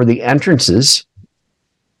placed over the entrances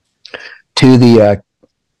to the,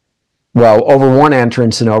 over one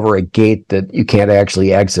entrance and over a gate that you can't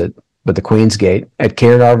actually exit, but the Queen's Gate at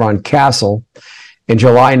Caernarvon Castle in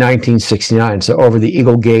July 1969. So over the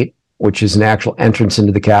Eagle Gate, which is an actual entrance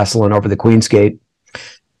into the castle, and over the Queen's Gate,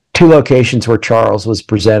 two locations where Charles was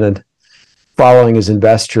presented following his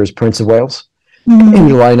investiture as Prince of Wales in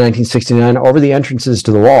July 1969. Over the entrances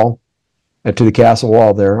to the wall, to the castle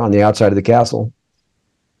wall there on the outside of the castle,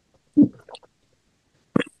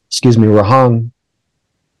 were hung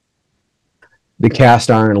the cast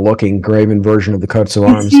iron looking graven version of the coats of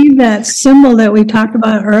arms. See that symbol that we talked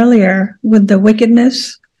about earlier with the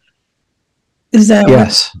wickedness? Is that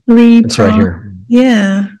yes? It's right here.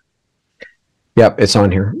 Yeah. Yep, it's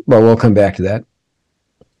on here. But we'll come back to that.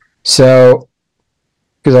 So,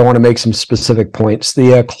 because I want to make some specific points,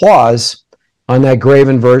 the claws on that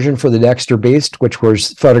graven version for the Dexter beast, which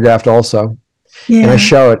was photographed also, and I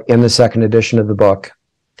show it in the second edition of the book,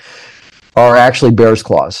 are actually bear's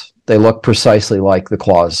claws. They look precisely like the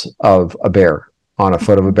claws of a bear on a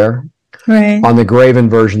foot of a bear. Right. On the graven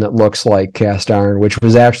version that looks like cast iron, which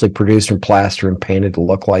was actually produced from plaster and painted to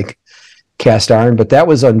look like cast iron, but that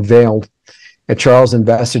was unveiled at Charles'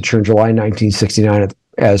 investiture in July 1969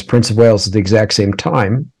 as Prince of Wales at the exact same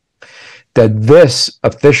time that this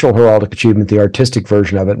official heraldic achievement, the artistic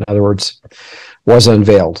version of it, in other words, was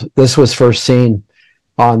unveiled. This was first seen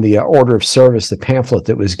on the order of service, the pamphlet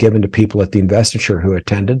that was given to people at the investiture who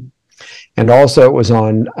attended. And also it was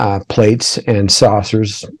on plates and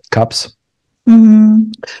saucers, cups,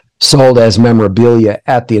 sold as memorabilia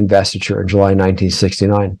at the investiture in July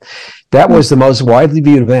 1969. That was the most widely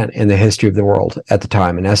viewed event in the history of the world at the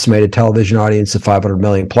time. An estimated television audience of 500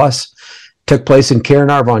 million plus took place in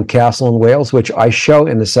Caernarvon Castle in Wales, which I show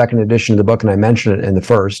in the second edition of the book, and I mention it in the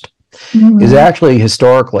first, is actually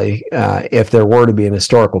historically, if there were to be an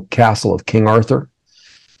historical castle of King Arthur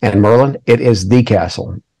and Merlin, it is the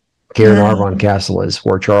castle. Caernarvon Castle is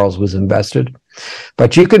where Charles was invested.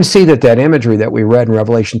 But you can see that imagery that we read in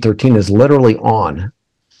Revelation 13 is literally on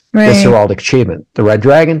this heraldic achievement. The red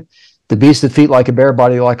dragon, the beast with feet like a bear,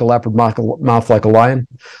 body like a leopard, mouth like a lion.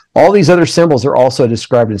 All these other symbols are also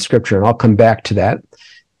described in Scripture, and I'll come back to that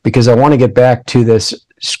because I want to get back to this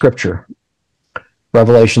Scripture,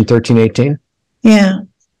 Revelation 13:18. Yeah.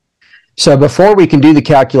 So before we can do the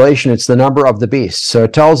calculation, it's the number of the beast. So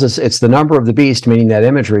it tells us it's the number of the beast, meaning that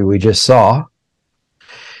imagery we just saw.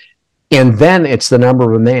 And then it's the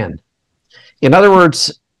number of a man. In other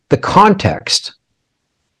words, the context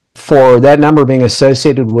for that number being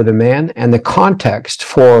associated with a man and the context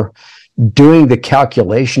for doing the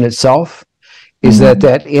calculation itself is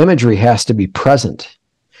that imagery has to be present.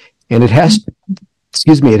 And it has,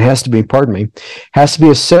 has to be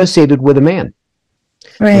associated with a man.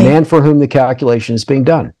 Right. The man for whom the calculation is being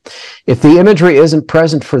done. If the imagery isn't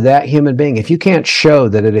present for that human being, if you can't show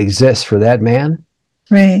that it exists for that man,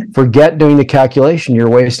 right, forget doing the calculation. You're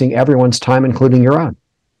wasting everyone's time, including your own.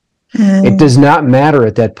 It does not matter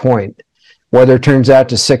at that point whether it turns out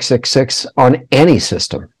to 666 on any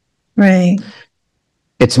system. Right.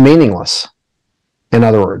 It's meaningless, in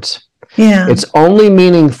other words. Yeah. It's only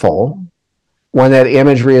meaningful when that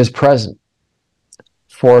imagery is present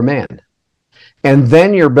for a man. And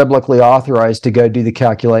then you're biblically authorized to go do the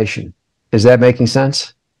calculation. Is that making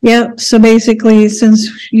sense? Yep. So basically,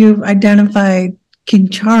 since you've identified King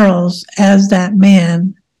Charles as that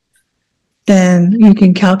man, then you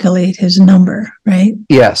can calculate his number, right?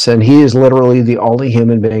 Yes, and he is literally the only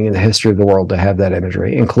human being in the history of the world to have that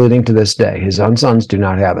imagery, including to this day. His own sons do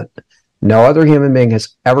not have it. No other human being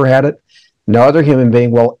has ever had it. No other human being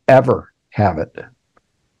will ever have it.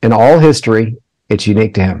 In all history, it's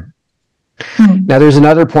unique to him. Now, there's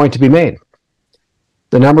another point to be made.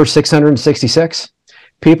 The number 666,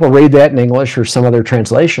 people read that in English or some other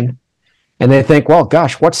translation, and they think, well,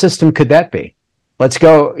 gosh, what system could that be? Let's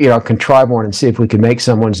go, contrive one and see if we can make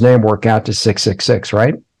someone's name work out to 666,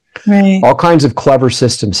 right? Right. All kinds of clever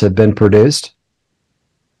systems have been produced.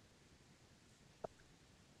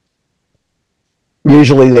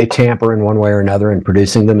 Usually they tamper in one way or another in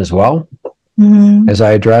producing them as well, as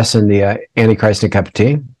I address in the Antichrist and a Cup of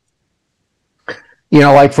Tea.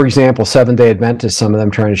 Like, for example, Seventh-day Adventists, some of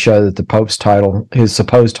them trying to show that the Pope's title, his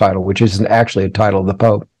supposed title, which isn't actually a title of the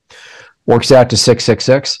Pope, works out to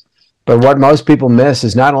 666. But what most people miss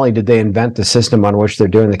is not only did they invent the system on which they're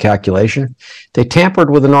doing the calculation, they tampered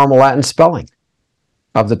with the normal Latin spelling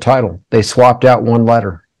of the title. They swapped out one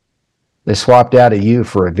letter. They swapped out a U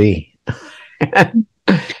for a V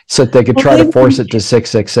so that they could try to force it to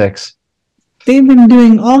 666. They've been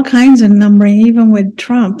doing all kinds of numbering, even with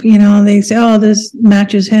Trump. They say, oh, this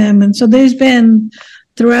matches him. And so there's been,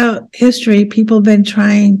 throughout history, people have been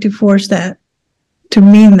trying to force that to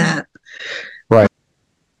mean that. Right.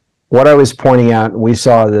 What I was pointing out, we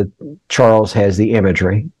saw that Charles has the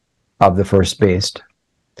imagery of the first beast.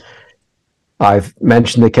 I've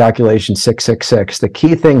mentioned the calculation 666. The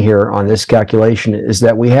key thing here on this calculation is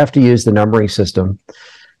that we have to use the numbering system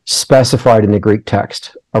specified in the Greek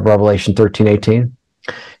text of Revelation 13:18.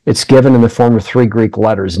 It's given in the form of 3 Greek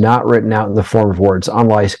letters, not written out in the form of words,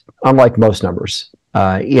 unlike most numbers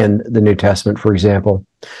in the New Testament, for example.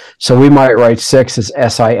 So we might write 6 as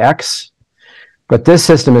SIX, but this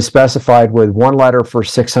system is specified with 1 letter for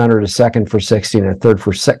 600, a second for 60, and a third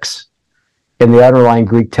for 6 in the underlying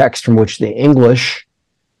Greek text from which the English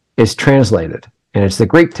is translated. And it's the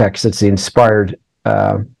Greek text that's the inspired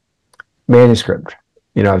manuscript,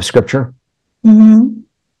 of Scripture.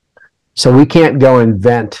 So we can't go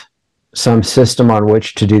invent some system on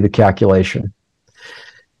which to do the calculation.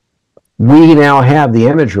 We now have the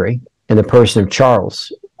imagery in the person of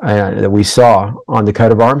Charles that we saw on the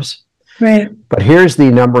coat of arms. Right. But here's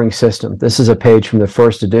the numbering system. This is a page from the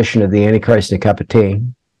first edition of the Antichrist and a Cup of Tea.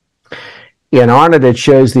 And on it, it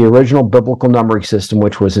shows the original biblical numbering system,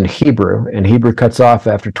 which was in Hebrew. And Hebrew cuts off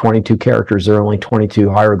after 22 characters. There are only 22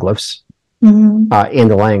 hieroglyphs in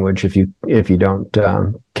the language, if you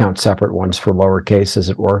don't count separate ones for lowercase, as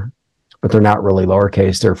it were. But they're not really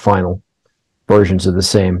lowercase. They're final versions of the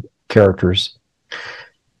same characters.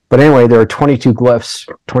 But anyway, there are 22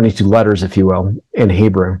 glyphs, 22 letters, if you will, in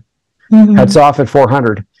Hebrew. Cuts off at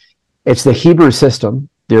 400. It's the Hebrew system,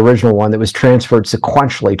 the original one, that was transferred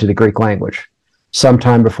sequentially to the Greek language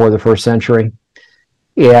sometime before the 1st century.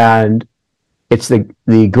 And it's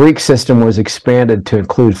the Greek system was expanded to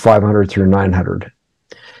include 500 through 900.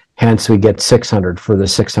 Hence, we get 600 for the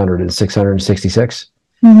 600 and 666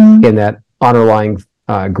 in that underlying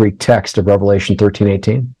Greek text of Revelation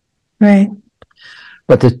 13:18. Right.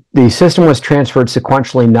 But the system was transferred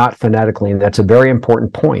sequentially, not phonetically, and that's a very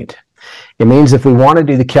important point. It means if we want to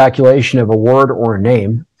do the calculation of a word or a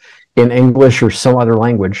name in English or some other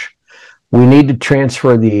language, we need to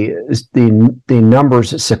transfer the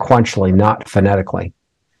numbers sequentially, not phonetically.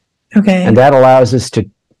 Okay. And that allows us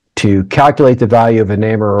to calculate the value of a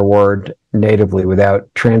name or a word natively without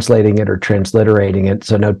translating it or transliterating it,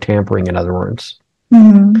 so no tampering, in other words.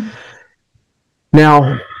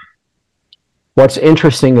 Now, What's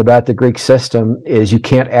interesting about the Greek system is you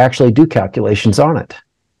can't actually do calculations on it.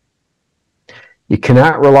 You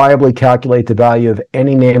cannot reliably calculate the value of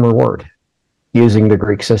any name or word using the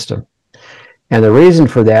Greek system. And the reason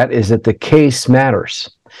for that is that the case matters.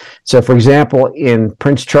 So, for example, in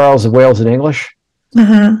Prince Charles of Wales in English, a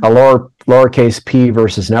lowercase p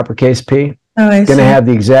versus an uppercase p is going to have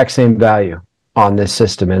the exact same value on this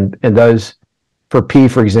system. And those, for p,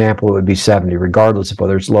 for example, it would be 70, regardless of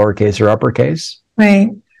whether it's lowercase or uppercase. Right.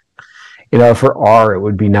 For R, it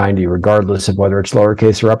would be 90, regardless of whether it's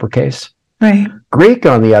lowercase or uppercase. Right. Greek,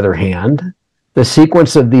 on the other hand, the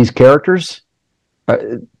sequence of these characters,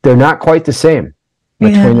 they're not quite the same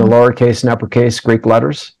between the lowercase and uppercase Greek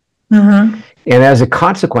letters. And as a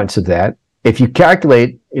consequence of that, if you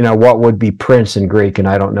calculate, what would be prince in Greek, and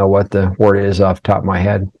I don't know what the word is off the top of my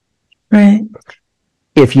head. Right.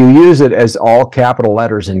 If you use it as all capital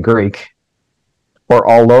letters in Greek or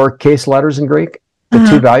all lowercase letters in Greek, the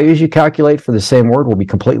two values you calculate for the same word will be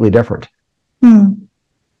completely different.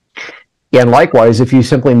 And likewise, if you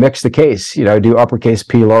simply mix the case, do uppercase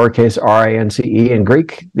P, lowercase R-I-N-C-E in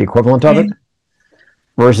Greek, the equivalent of it,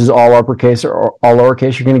 versus all uppercase or all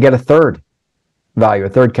lowercase, you're going to get a third value, a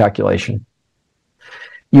third calculation.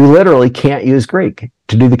 You literally can't use Greek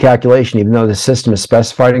to do the calculation, even though the system is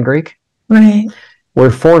specified in Greek. Right.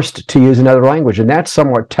 We're forced to use another language, and that's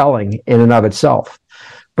somewhat telling in and of itself.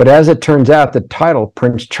 But as it turns out, the title,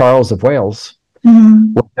 Prince Charles of Wales,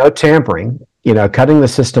 with no tampering, cutting the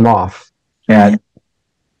system off at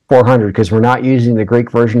 400, because we're not using the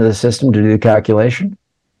Greek version of the system to do the calculation.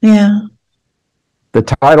 Yeah. The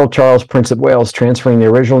title, Charles, Prince of Wales, transferring the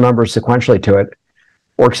original numbers sequentially to it,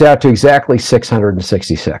 works out to exactly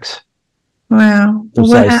 666. Wow.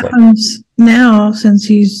 Precisely. What happens now since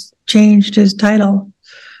he's changed his title?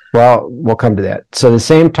 Well, we'll come to that. So the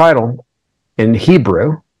same title in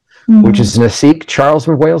Hebrew, which is Nasik, Charles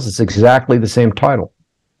of Wales, it's exactly the same title.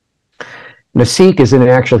 Nasik is an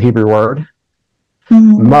actual Hebrew word.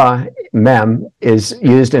 Mem, is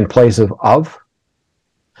used in place of.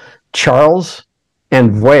 Charles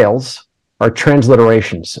and Wales are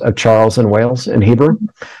transliterations of Charles and Wales in Hebrew.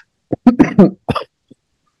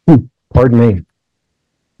 Pardon me.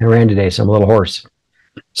 I ran today, so I'm a little hoarse.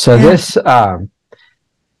 So this,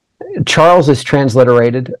 Charles is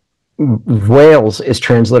transliterated. Wales is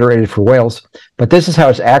transliterated for Wales, but this is how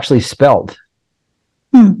it's actually spelled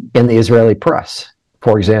in the Israeli press,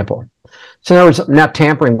 for example. So in other words, I'm not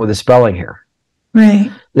tampering with the spelling here.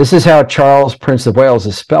 Right. This is how Charles, Prince of Wales,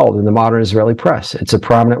 is spelled in the modern Israeli press. It's a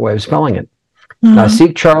prominent way of spelling it. Now,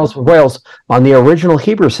 seek Charles of Wales on the original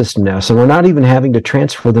Hebrew system now, so we're not even having to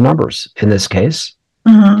transfer the numbers in this case.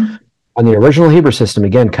 On the original Hebrew system,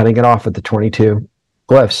 again, cutting it off at the 22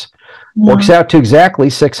 glyphs, works out to exactly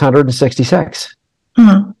 666.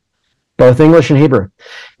 Both English and Hebrew.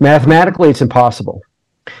 Mathematically, it's impossible.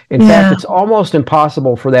 In fact, it's almost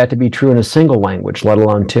impossible for that to be true in a single language, let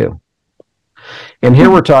alone two. And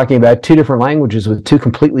here we're talking about two different languages with two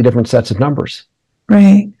completely different sets of numbers.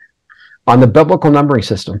 Right. On the biblical numbering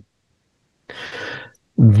system.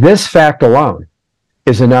 This fact alone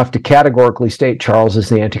is enough to categorically state Charles is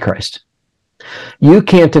the Antichrist. You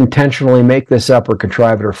can't intentionally make this up or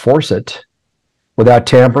contrive it or force it without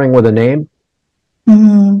tampering with a name,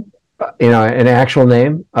 an actual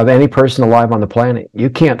name of any person alive on the planet.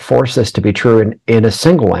 You can't force this to be true in a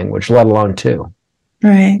single language, let alone two.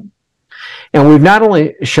 Right. And we've not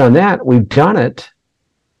only shown that, we've done it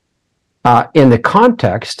in the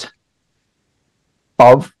context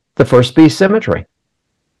of the first beast imagery.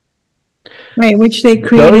 Right, which they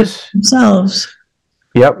created themselves.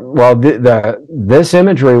 Yep. Well, this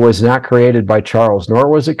imagery was not created by Charles, nor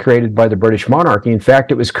was it created by the British monarchy. In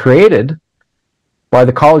fact, it was created by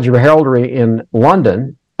the College of Heraldry in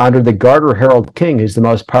London under the Garter Herald King, who's the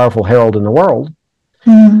most powerful herald in the world,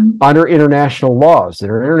 under international laws.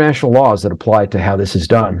 There are international laws that apply to how this is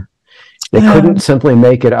done. They couldn't simply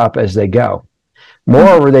make it up as they go.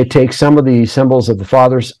 Moreover, they take some of the symbols of the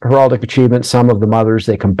father's heraldic achievement, some of the mother's,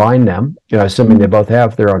 they combine them, assuming they both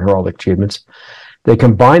have their own heraldic achievements. They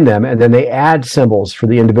combine them, and then they add symbols for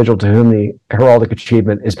the individual to whom the heraldic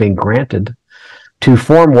achievement is being granted to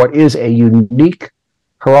form what is a unique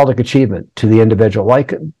heraldic achievement to the individual,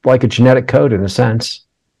 like a genetic code in a sense,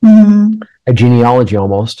 a genealogy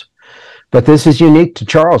almost. But this is unique to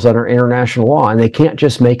Charles under international law, and they can't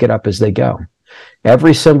just make it up as they go.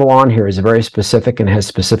 Every symbol on here is very specific and has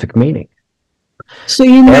specific meaning. So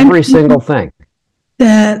you every single thing.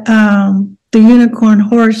 That the unicorn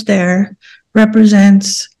horse there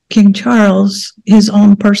represents King Charles, his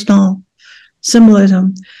own personal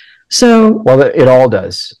symbolism. So, well, it all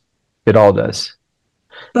does. It all does.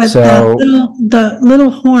 But So, the little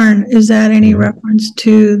horn, is that any reference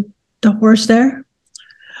to the horse there?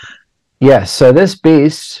 yes. So this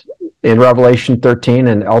beast in Revelation 13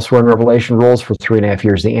 and elsewhere in Revelation rules for 3.5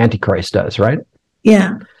 years. The Antichrist does, right?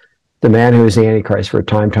 Yeah. The man who is the Antichrist for a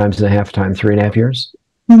time, times and a half, time, 3.5 years.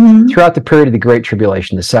 Mm-hmm. Throughout the period of the Great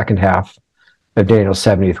Tribulation, the second half of Daniel's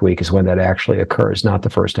 70th week is when that actually occurs, not the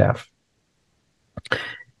first half.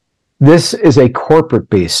 This is a corporate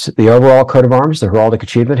beast. The overall coat of arms, the heraldic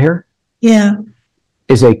achievement here,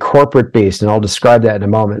 is a corporate beast, and I'll describe that in a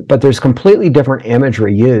moment. But there's completely different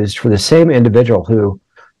imagery used for the same individual who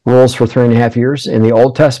rules for 3.5 years in the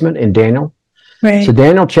Old Testament in Daniel. Right. So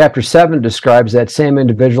Daniel chapter 7 describes that same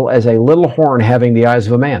individual as a little horn having the eyes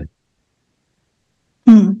of a man.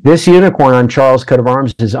 This unicorn on Charles' coat of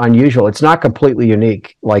arms is unusual. It's not completely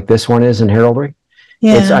unique like this one is in heraldry.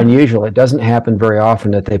 Yeah. It's unusual. It doesn't happen very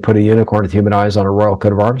often that they put a unicorn with human eyes on a royal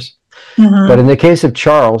coat of arms. But in the case of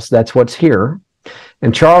Charles, that's what's here.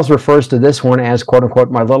 And Charles refers to this one as, quote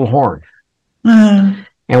unquote, my little horn. And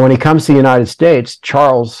when he comes to the United States,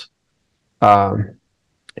 Charles, the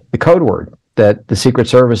code word that the Secret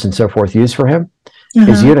Service and so forth use for him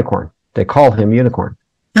is unicorn. They call him unicorn.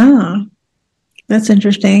 Oh, that's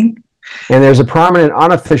interesting. And there's a prominent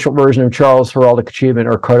unofficial version of Charles' heraldic achievement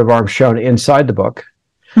or coat of arms shown inside the book,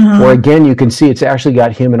 where again you can see it's actually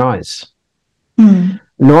got human eyes.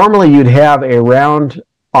 Normally you'd have a round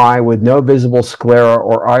eye with no visible sclera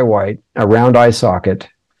or eye white, a round eye socket,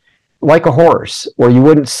 like a horse, where you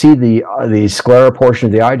wouldn't see the sclera portion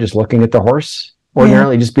of the eye just looking at the horse.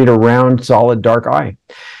 Ordinarily just be a round, solid, dark eye.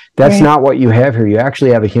 That's not what you have here. You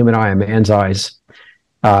actually have a human eye, a man's eyes,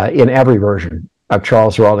 in every version of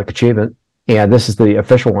Charles' heraldic achievement, and this is the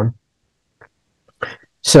official one.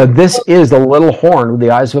 So this is the little horn with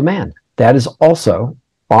the eyes of a man. That is also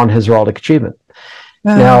on his heraldic achievement.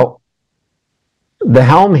 Now, the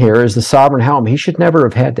helm here is the sovereign helm. He should never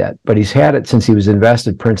have had that, but he's had it since he was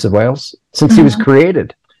invested Prince of Wales, since he was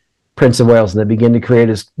created Prince of Wales, and they began to create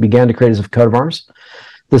his coat of arms.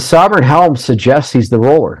 The sovereign helm suggests he's the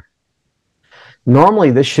ruler. Normally,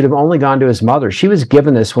 this should have only gone to his mother. She was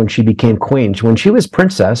given this when she became queen. When she was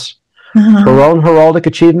princess, her own heraldic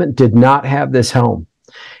achievement did not have this helm.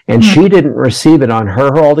 And she didn't receive it on her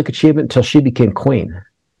heraldic achievement until she became queen.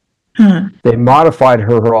 They modified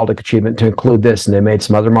her heraldic achievement to include this, and they made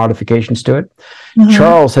some other modifications to it.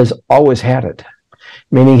 Charles has always had it,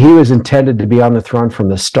 meaning he was intended to be on the throne from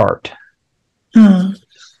the start.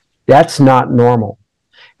 That's not normal.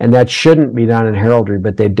 And that shouldn't be done in heraldry,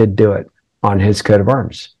 but they did do it on his coat of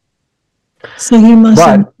arms. So he must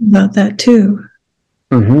have known about that too.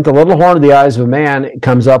 The little horn of the eyes of a man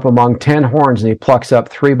comes up among 10 horns, and he plucks up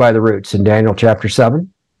 3 by the roots in Daniel chapter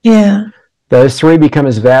 7. Yeah. Those 3 become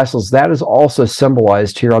his vassals. That is also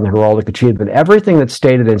symbolized here on the heraldic achievement. Everything that's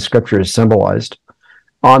stated in Scripture is symbolized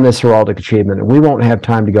on this heraldic achievement. And we won't have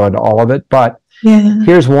time to go into all of it, but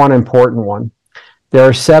here's one important one. There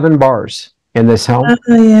are 7 bars in this helm.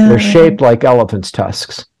 They're shaped like elephant's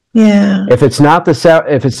tusks. If it's not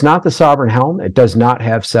the sovereign helm, it does not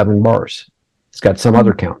have 7 bars. It's got some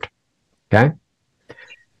other count. Okay?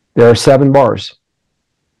 There are 7 bars.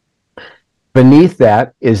 Beneath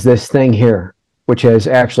that is this thing here, which has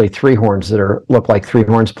actually 3 horns that look like 3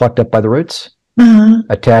 horns plucked up by the roots.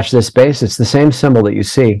 Attached to this base. It's the same symbol that you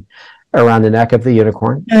see around the neck of the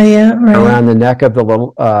unicorn. Around the neck of the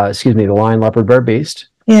the lion, leopard, bear, beast.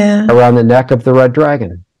 Around the neck of the red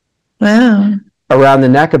dragon. Wow. Around the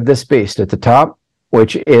neck of this beast at the top,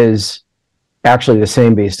 which is actually the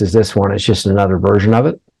same beast as this one. It's just another version of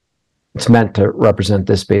it. It's meant to represent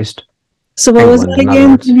this beast. So what was that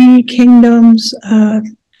again? 3 kingdoms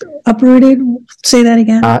uprooted? Say that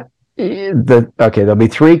again. There'll be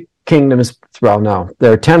 3 kingdoms. Well, no.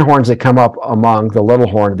 There are 10 horns that come up among the little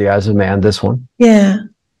horn of the eyes of man, this one.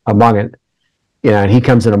 Among it. And he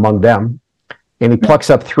comes in among them. And he plucks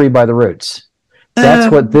up 3 by the roots.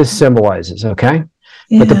 That's what this symbolizes, okay?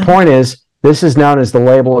 But the point is, this is known as the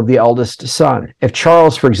label of the eldest son. If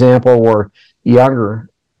Charles, for example, were younger,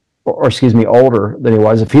 older than he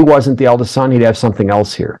was, if he wasn't the eldest son, he'd have something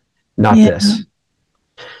else here, not this.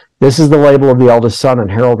 This is the label of the eldest son in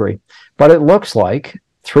heraldry. But it looks like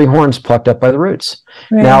 3 horns plucked up by the roots.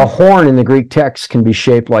 Now, a horn in the Greek text can be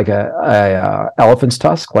shaped like a elephant's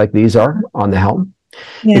tusk, like these are on the helm.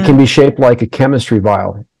 It can be shaped like a chemistry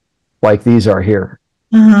vial, like these are here.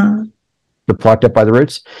 The plucked up by the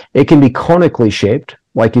roots. It can be conically shaped,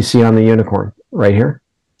 like you see on the unicorn right here.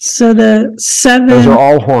 So the 7... Those are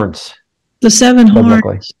all horns. The 7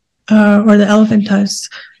 horns, or the elephant tusks,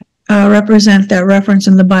 represent that reference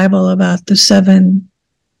in the Bible about the 7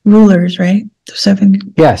 rulers, right? The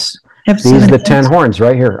 7... Yes. Have These are seven the 10 heads. horns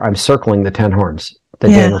right here. I'm circling the 10 horns that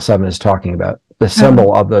Yeah. Daniel 7 is talking about. The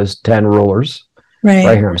symbol of those 10 rulers. Right.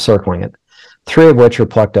 Right here, I'm circling it. 3 of which are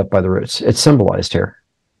plucked up by the roots. It's symbolized here.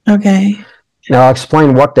 Okay. Now, I'll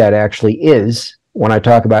explain what that actually is when I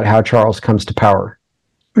talk about how Charles comes to power.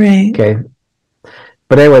 Right. Okay.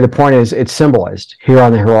 But anyway, the point is it's symbolized here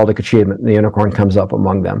on the heraldic achievement, and the unicorn comes up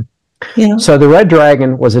among them. Yeah. So the red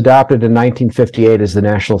dragon was adopted in 1958 as the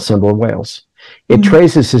national symbol of Wales. It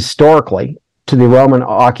traces historically to the Roman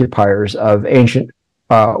occupiers of ancient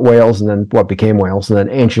Wales, and then what became Wales, and then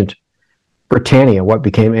ancient Britannia, what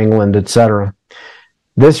became England, etc.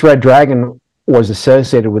 This red dragon was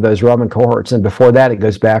associated with those Roman cohorts, and before that, it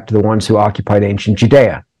goes back to the ones who occupied ancient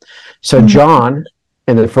Judea. So John,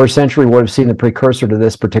 in the first century, would have seen the precursor to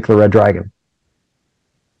this particular red dragon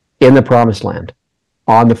in the Promised Land,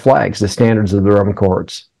 on the flags, the standards of the Roman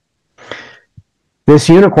cohorts. This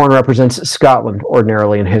unicorn represents Scotland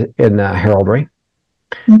ordinarily in heraldry.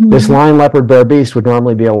 This lion, leopard, bear, beast would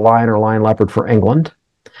normally be a lion or lion leopard for England.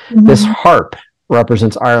 This harp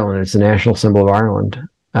represents Ireland. It's the national symbol of Ireland.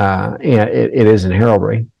 And it is in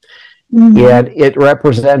heraldry. And it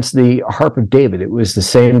represents the harp of David. It was the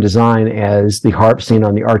same design as the harp seen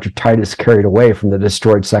on the Arch of Titus carried away from the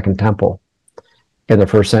destroyed Second Temple in the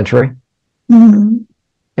first century.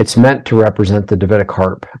 It's meant to represent the Davidic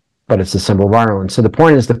harp, but it's the symbol of Ireland. So the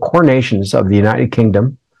point is the coronations of the United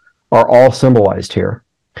Kingdom are all symbolized here.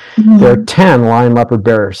 There are 10 lion, leopard,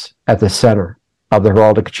 bears at the center of the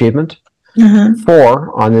heraldic achievement.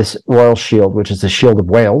 4 on this royal shield, which is the shield of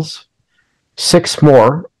Wales. 6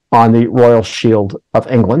 more on the royal shield of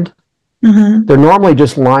England. They're normally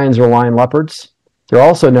just lions or lion leopards. They're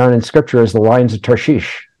also known in scripture as the lions of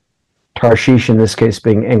Tarshish. Tarshish in this case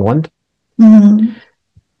being England.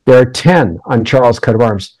 There are 10 on Charles' coat of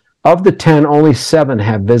arms. Of the 10, only 7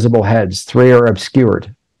 have visible heads. 3 are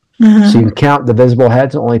obscured. So you can count the visible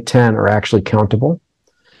heads, only 10 are actually countable.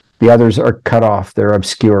 The others are cut off. They're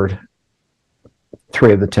obscured.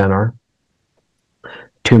 3 of the 10 are.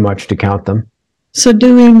 Too much to count them. So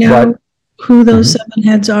do we know who those 7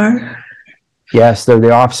 heads are? Yes, they're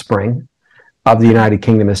the offspring of the United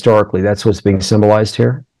Kingdom historically. That's what's being symbolized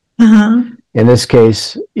here. In this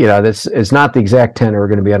case, this is not the exact 10 who are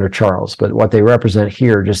going to be under Charles, but what they represent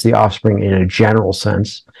here, just the offspring in a general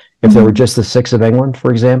sense. If there were just the 6 of England,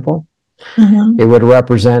 for example, it would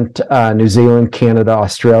represent New Zealand, Canada,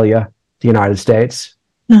 Australia, the United States.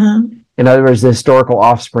 In other words, the historical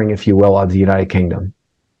offspring, if you will, of the United Kingdom.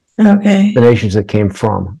 Okay. The nations that came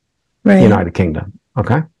from the United Kingdom.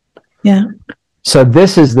 Okay? Yeah. So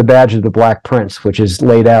this is the badge of the Black Prince, which is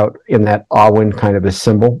laid out in that Awen kind of a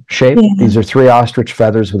symbol shape. These are 3 ostrich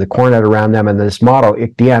feathers with a coronet around them, and this motto,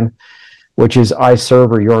 Ich Dien, which is I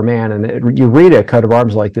serve or your man. And you read a coat of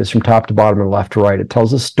arms like this from top to bottom and left to right. It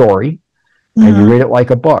tells a story, and you read it like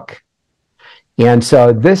a book. And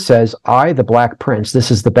so this says, I, the Black Prince, this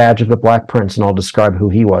is the badge of the Black Prince, and I'll describe who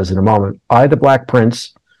he was in a moment. I, the Black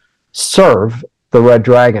Prince, serve the red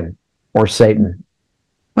dragon, or Satan.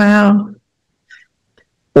 Wow.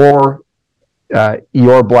 Or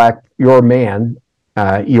your man,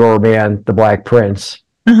 the Black Prince.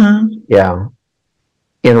 Yeah.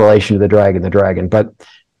 In relation to the dragon. But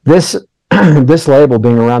this this label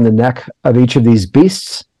being around the neck of each of these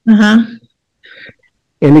beasts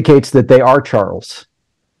indicates that they are Charles.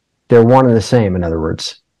 They're one and the same, in other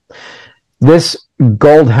words. This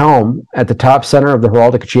gold helm at the top center of the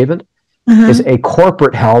heraldic achievement is a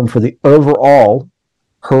corporate helm for the overall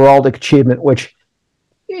heraldic achievement, which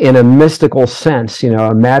in a mystical sense,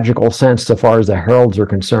 a magical sense so far as the heralds are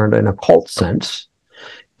concerned, an occult sense,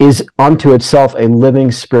 is unto itself a living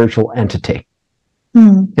spiritual entity.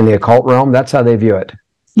 In the occult realm, that's how they view it.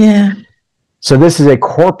 Yeah. So this is a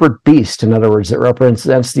corporate beast, in other words, that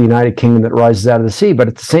represents the United Kingdom that rises out of the sea. But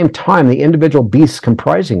at the same time, the individual beasts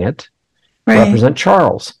comprising it represent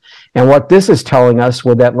Charles. And what this is telling us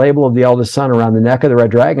with that label of the eldest son around the neck of the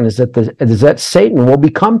red dragon is that Satan will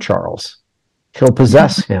become Charles. He'll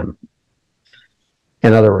possess him.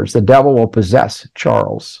 In other words, the devil will possess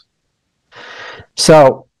Charles.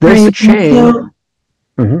 So this chain...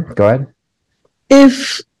 Go ahead.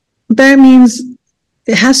 If that means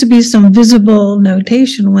it has to be some visible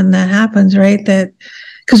notation when that happens, right? That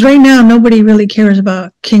because right now nobody really cares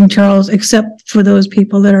about King Charles except for those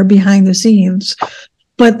people that are behind the scenes.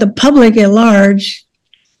 But the public at large,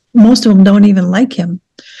 most of them don't even like him.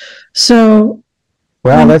 So...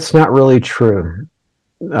 Well, that's not really true.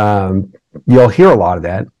 You'll hear a lot of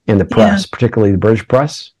that in the press, particularly the British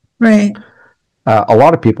press. Right. A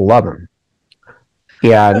lot of people love him.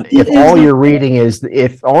 And if all you're reading is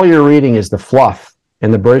the fluff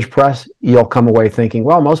in the British press, you'll come away thinking,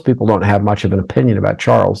 well, most people don't have much of an opinion about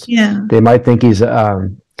Charles. Yeah. They might think he's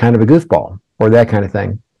kind of a goofball or that kind of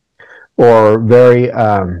thing, or very,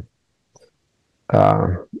 I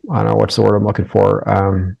don't know what's the word I'm looking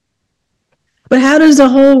for. But how does the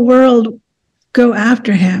whole world go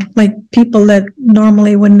after him? Like people that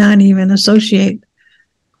normally would not even associate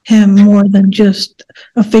him more than just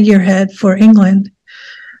a figurehead for England.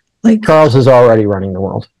 Like Charles is already running the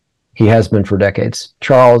world. He has been for decades.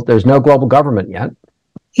 Charles, there's no global government yet.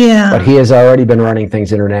 Yeah. But he has already been running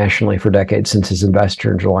things internationally for decades since his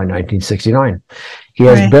investiture in July 1969. He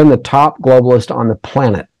has been the top globalist on the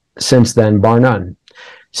planet since then, bar none.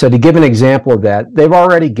 So to give an example of that, they've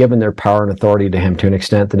already given their power and authority to him to an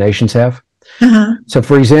extent, the nations have. Uh-huh. So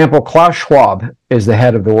for example, Klaus Schwab is the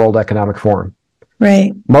head of the World Economic Forum.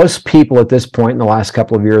 Right. Most people at this point in the last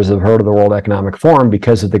couple of years have heard of the World Economic Forum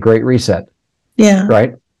because of the Great Reset. Yeah.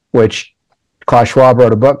 Right? Which Klaus Schwab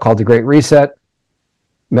wrote a book called The Great Reset,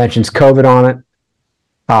 mentions COVID on it.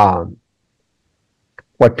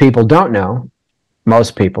 What people don't know,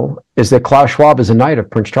 most people, is that Klaus Schwab is a knight of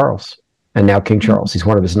Prince Charles and now King Charles. He's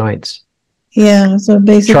one of his knights. Yeah, so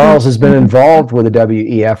basically Charles has been involved with the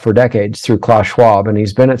WEF for decades through Klaus Schwab, and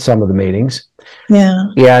he's been at some of the meetings. Yeah.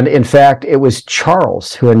 And in fact, it was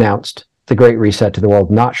Charles who announced the Great Reset to the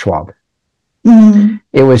world, not Schwab. Mm-hmm.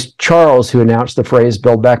 It was Charles who announced the phrase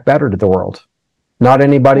 "Build Back Better" to the world, not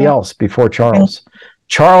anybody else before Charles.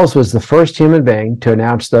 Charles was the first human being to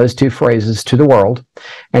announce those two phrases to the world,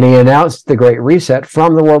 and he announced the Great Reset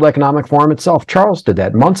from the World Economic Forum itself. Charles did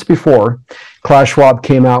that months before Klaus Schwab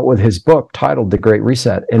came out with his book titled The Great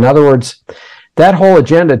Reset. In other words, that whole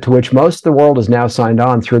agenda to which most of the world is now signed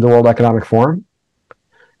on through the World Economic Forum,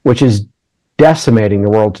 which is decimating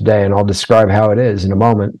the world today, and I'll describe how it is in a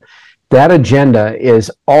moment, that agenda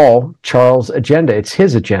is all Charles' agenda. It's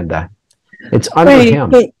his agenda. It's under him.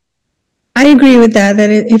 But I agree with that,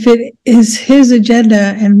 if it is his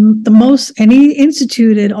agenda and he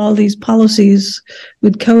instituted all these policies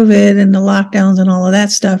with COVID and the lockdowns and all of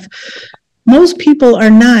that stuff, most people are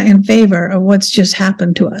not in favor of what's just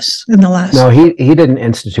happened to us in the last. No, he didn't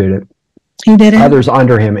institute it. He didn't? Others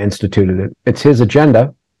under him instituted it. It's his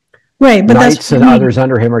agenda. Right, but Knights and others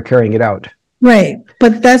under him are carrying it out. Right,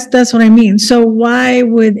 but that's what I mean. So why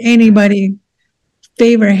would anybody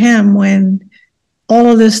favor him when all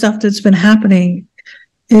of this stuff that's been happening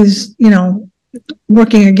is,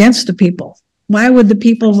 working against the people? Why would the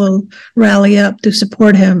people will rally up to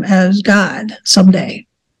support him as God someday?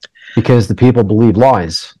 Because the people believe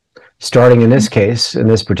lies, starting in this case, in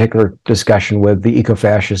this particular discussion with the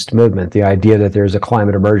eco-fascist movement, the idea that there's a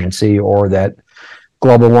climate emergency or that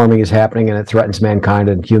global warming is happening and it threatens mankind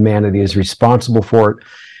and humanity is responsible for it,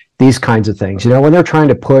 these kinds of things. When they're trying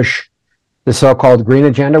to push the so-called green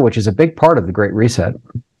agenda, which is a big part of the Great Reset.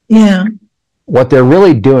 Yeah. What they're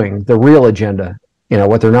really doing, the real agenda,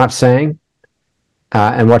 what they're not saying,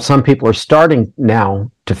 and what some people are starting now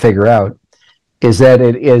to figure out, is that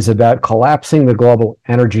it is about collapsing the global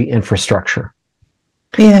energy infrastructure.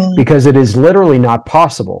 Yeah. Because it is literally not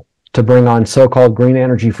possible to bring on so-called green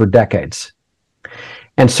energy for decades.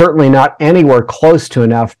 And certainly not anywhere close to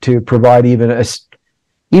enough to provide even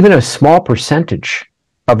a small percentage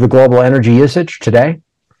of the global energy usage today.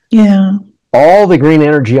 Yeah. All the green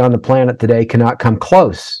energy on the planet today cannot come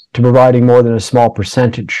close to providing more than a small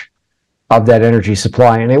percentage of that energy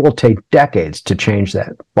supply. And it will take decades to change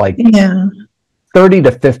that, 30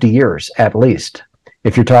 to 50 years at least,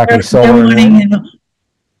 if you're talking solar.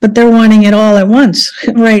 But they're wanting it all at once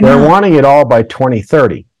right now. They're wanting it all by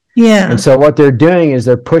 2030. Yeah. And so what they're doing is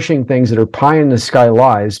they're pushing things that are pie in the sky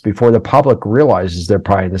lies before the public realizes they're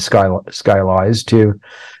pie in the sky lies, to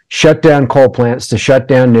shut down coal plants, to shut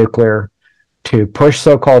down nuclear, to push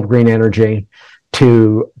so-called green energy,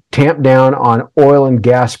 to tamp down on oil and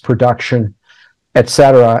gas production,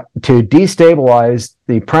 etc., to destabilize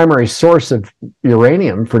the primary source of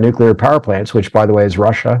uranium for nuclear power plants, which, by the way, is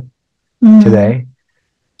Russia today,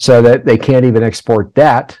 so that they can't even export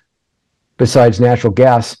that. Besides natural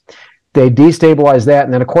gas, they destabilize that,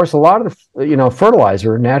 and then of course a lot of the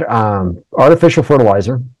fertilizer, artificial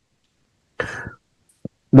fertilizer,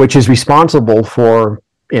 which is responsible for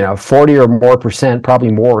 40 or more percent,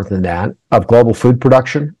 probably more than that, of global food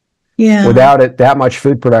production. Yeah. Without it, that much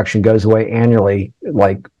food production goes away annually,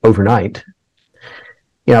 like overnight.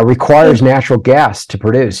 Requires natural gas to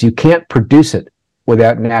produce. You can't produce it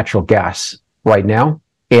without natural gas right now,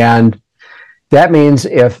 and that means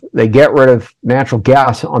if they get rid of natural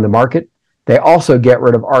gas on the market, they also get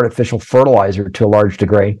rid of artificial fertilizer to a large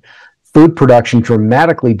degree. Food production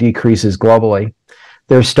dramatically decreases globally.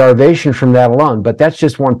 there's starvation from that alone, but that's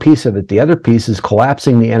just one piece of it. The other piece is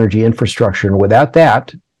collapsing the energy infrastructure, and without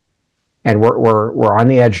that, and we're on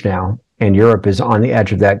the edge now, and Europe is on the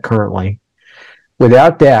edge of that currently.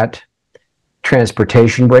 Without that,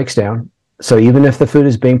 transportation breaks down. So even if the food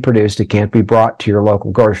is being produced, it can't be brought to your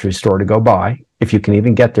local grocery store to go buy, if you can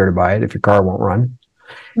even get there to buy it, if your car won't run.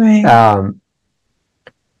 Right.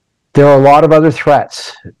 There are a lot of other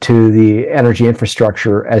threats to the energy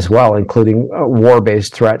infrastructure as well, including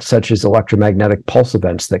war-based threats such as electromagnetic pulse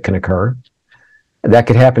events that can occur. That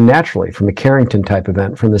could happen naturally from a Carrington-type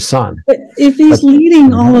event from the sun. But if he's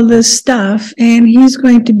leading all of this stuff and he's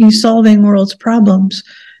going to be solving world's problems,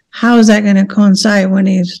 how is that going to coincide when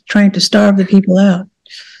he's trying to starve the people out?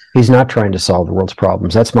 He's not trying to solve the world's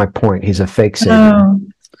problems. That's my point. He's a fake savior. Oh.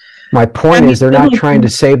 My point is they're not trying to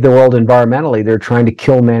save the world environmentally. They're trying to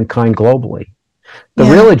kill mankind globally. The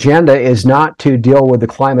real agenda is not to deal with the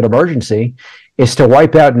climate emergency. It's to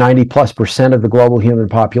wipe out 90+% of the global human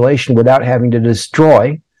population without having to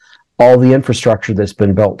destroy all the infrastructure that's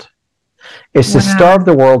been built. It's to starve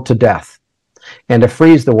the world to death and to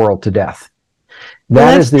freeze the world to death.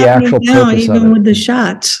 That is the actual purpose of it. Even with the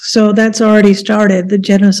shots. So that's already started, the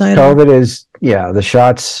genocide. COVID is, the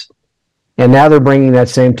shots. And now they're bringing that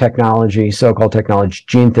same technology, so-called technology,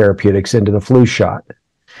 gene therapeutics, into the flu shot.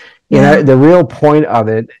 You know, the real point of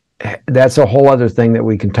it, that's a whole other thing that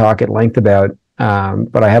we can talk at length about.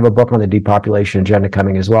 But I have a book on the depopulation agenda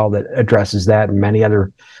coming as well that addresses that and many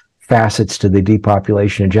other facets to the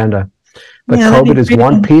depopulation agenda. But COVID is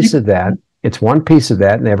one piece of that. It's one piece of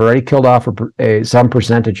that, and they've already killed off some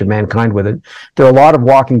percentage of mankind with it. There are a lot of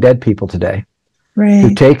Walking Dead people today who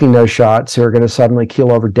are taking those shots who are going to suddenly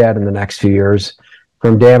keel over dead in the next few years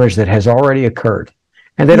from damage that has already occurred.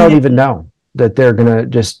 And they don't even know that they're going to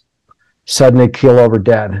just suddenly keel over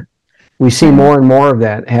dead. We see more and more of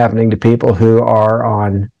that happening to people who are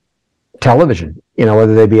on television,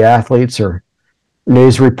 whether they be athletes or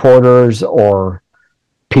news reporters or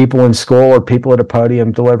people in school or people at a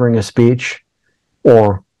podium delivering a speech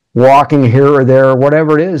or walking here or there or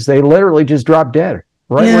whatever it is. They literally just drop dead.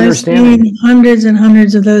 Right, I've seen hundreds and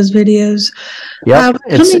hundreds of those videos.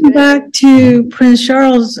 Coming back to Prince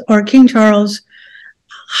Charles or King Charles,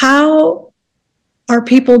 how are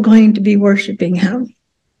people going to be worshiping him?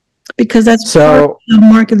 Because that's part of the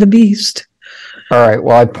mark of the beast. All right.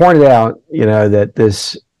 Well, I pointed out, that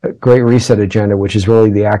this Great Reset agenda, which is really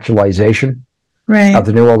the actualization of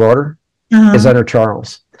the New World Order, is under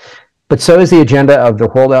Charles. But so is the agenda of the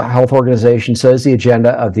World Health Organization, so is the agenda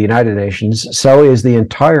of the United Nations, so is the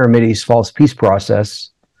entire Mideast false peace process,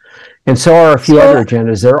 and so are a few other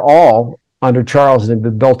agendas. They're all under Charles and have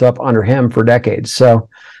been built up under him for decades. So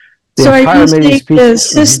the entire Mideast peace... the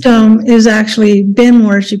system is actually been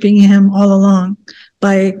worshiping him all along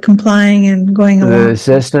by complying and going along. The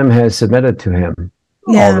system has submitted to him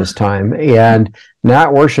all this time and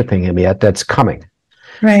not worshiping him yet. That's coming.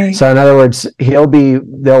 Right. So in other words, there'll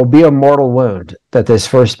be a mortal wound that this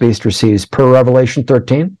first beast receives per Revelation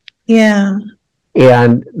 13. Yeah.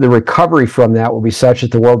 And the recovery from that will be such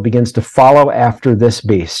that the world begins to follow after this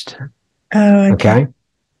beast. Oh, okay.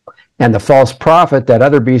 And the false prophet, that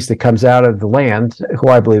other beast that comes out of the land, who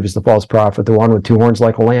I believe is the false prophet, the one with two horns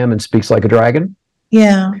like a lamb and speaks like a dragon.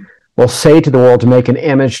 Yeah. Will say to the world to make an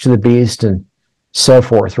image to the beast and so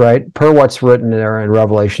forth, right? Per what's written there in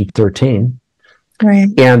Revelation 13. Right.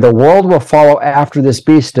 And the world will follow after this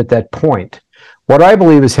beast at that point. What I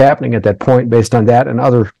believe is happening at that point, based on that and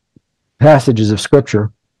other passages of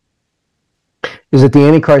Scripture, is that the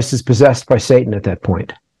Antichrist is possessed by Satan at that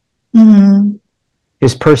point. Mm-hmm.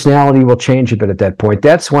 His personality will change a bit at that point.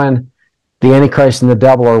 That's when the Antichrist and the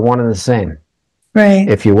devil are one and the same, right?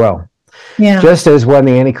 If you will. Yeah. Just as when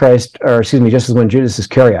just as when Judas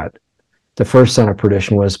Iscariot, the first son of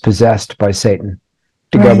perdition, was possessed by Satan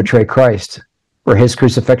to go betray Christ for his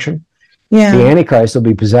crucifixion. Yeah. The Antichrist will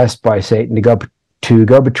be possessed by Satan to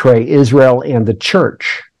go betray Israel and the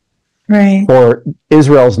church for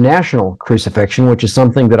Israel's national crucifixion, which is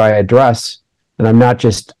something that I address, and I'm not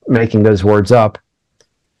just making those words up,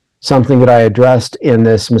 something that I addressed in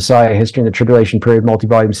this Messiah History in the Tribulation Period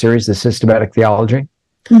multi-volume series, The Systematic Theology.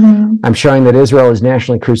 Mm-hmm. I'm showing that Israel is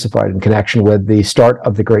nationally crucified in connection with the start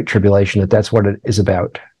of the Great Tribulation, that's what it is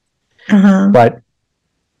about. But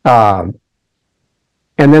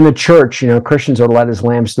and then the church, Christians are led as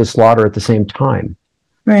lambs to the slaughter at the same time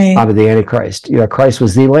out of the Antichrist. Christ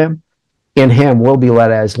was the lamb. In him will be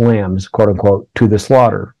led as lambs, quote unquote, to the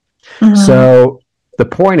slaughter. So the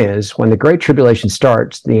point is, when the Great Tribulation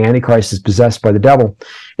starts, the Antichrist is possessed by the devil.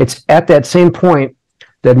 It's at that same point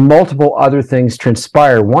that multiple other things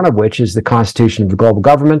transpire, one of which is the constitution of the global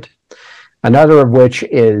government, Another of which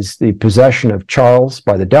is the possession of Charles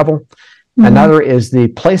by the devil. Mm-hmm. Another is the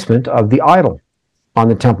placement of the idol on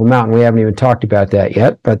the Temple Mount. We haven't even talked about that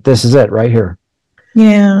yet, but this is it right here.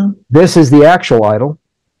 Yeah. This is the actual idol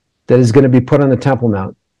that is going to be put on the Temple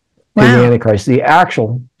Mount. Wow. In the Antichrist, the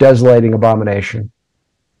actual desolating abomination.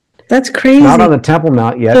 That's crazy. Not on the Temple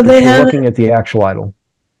Mount yet, so but we're looking at the actual idol.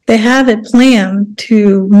 They have it planned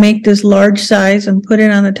to make this large size and put it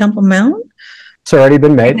on the Temple Mount? It's already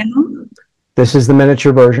been made. This is the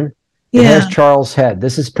miniature version. It has Charles' head.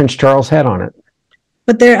 This is Prince Charles' head on it.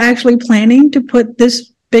 But they're actually planning to put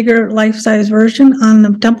this bigger life-size version on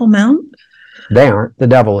the Temple Mount? They aren't. The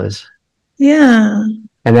devil is. Yeah.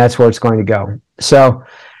 And that's where it's going to go. So,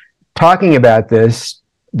 talking about this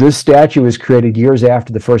statue was created years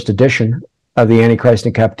after the first edition of the Antichrist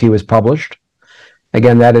in Captivity was published.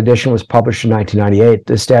 Again, that edition was published in 1998.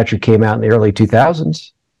 This statue came out in the early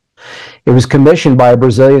 2000s. It was commissioned by a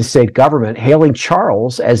Brazilian state government, hailing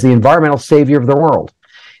Charles as the environmental savior of the world.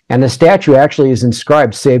 And the statue actually is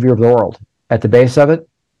inscribed Savior of the World at the base of it,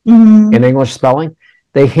 in English spelling.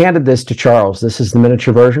 They handed this to Charles. This is the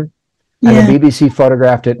miniature version. And the BBC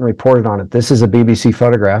photographed it and reported on it. This is a BBC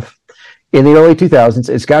photograph. In the early 2000s,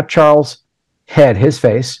 it's got Charles' head, his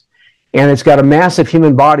face, and it's got a mass of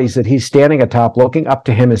human bodies that he's standing atop, looking up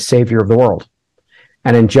to him as Savior of the world.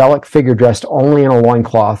 An angelic figure dressed only in a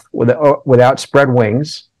loincloth with outspread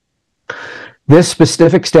wings. This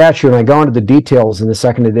specific statue, and I go into the details in the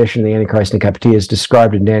second edition of the Antichrist in Captivity, is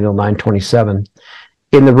described in Daniel 9:27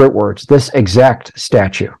 in the root words. This exact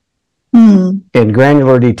statue, in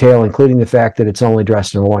granular detail, including the fact that it's only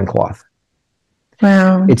dressed in a loincloth.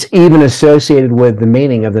 Wow. It's even associated with the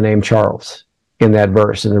meaning of the name Charles in that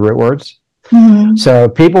verse, in the root words. So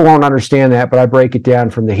people won't understand that, but I break it down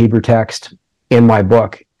from the Hebrew text in my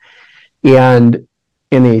book. And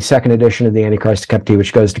in the second edition of the Antichrist Captivity,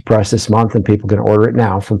 which goes to press this month, and people can order it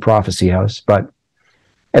now from Prophecy House. But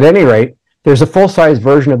at any rate, there's a full-size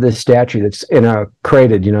version of this statue that's in a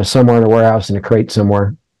crated, somewhere in a warehouse in a crate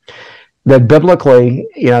somewhere. That biblically,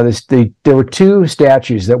 there were two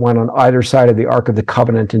statues that went on either side of the Ark of the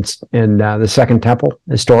Covenant in the Second Temple,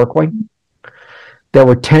 historically. There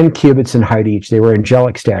were 10 cubits in height each. They were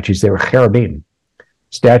angelic statues. They were cherubim,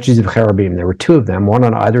 statues of cherubim. There were two of them, one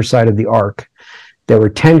on either side of the Ark. There were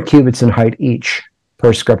 10 cubits in height each,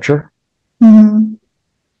 per scripture.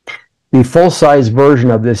 The full-size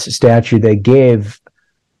version of this statue, they gave,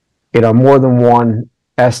 more than one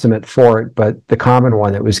estimate for it, but the common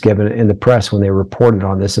one that was given in the press when they reported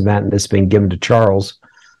on this event and this being given to Charles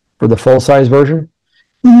for the full-size version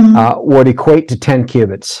would equate to 10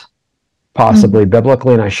 cubits, possibly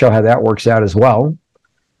biblically, and I show how that works out as well.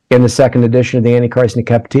 In the second edition of the Antichrist in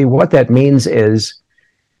Captivity, what that means is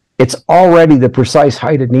it's already the precise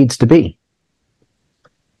height it needs to be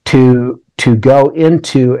to go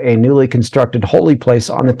into a newly constructed holy place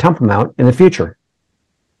on the Temple Mount in the future.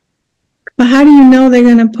 But how do you know they're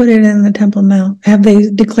going to put it in the Temple Mount? Have they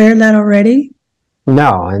declared that already?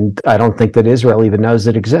 No, and I don't think that Israel even knows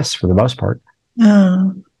it exists for the most part.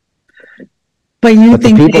 Oh. But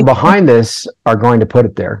the people behind this are going to put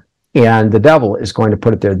it there, and the devil is going to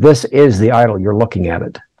put it there. This is the idol. You're looking at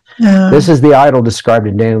it. This is the idol described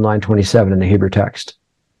in Daniel 9:27 in the Hebrew text.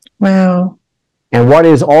 Wow. And what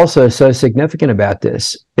is also so significant about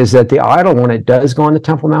this is that the idol, when it does go on the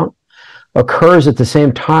Temple Mount, occurs at the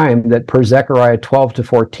same time that per Zechariah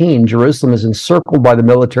 12-14, Jerusalem is encircled by the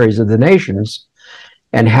militaries of the nations,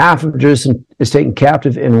 and half of Jerusalem is taken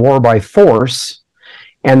captive in war by force,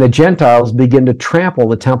 and the Gentiles begin to trample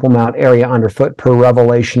the Temple Mount area underfoot per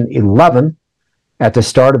Revelation 11 at the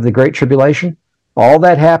start of the Great Tribulation. All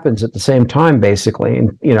that happens at the same time, basically,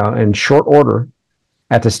 in short order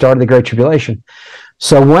at the start of the Great Tribulation.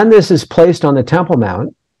 So when this is placed on the Temple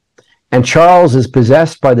Mount and Charles is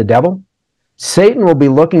possessed by the devil, Satan will be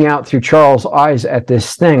looking out through Charles' eyes at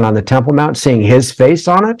this thing on the Temple Mount, seeing his face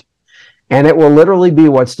on it, and it will literally be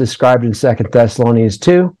what's described in 2 Thessalonians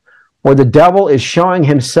 2, where the devil is showing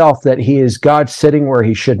himself that he is God sitting where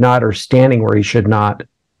he should not or standing where he should not,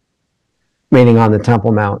 meaning on the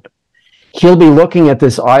Temple Mount. He'll be looking at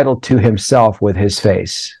this idol to himself with his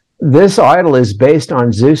face. This idol is based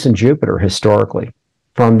on Zeus and Jupiter historically,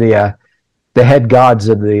 from the head gods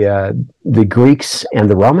of the Greeks and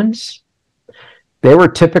the Romans. They were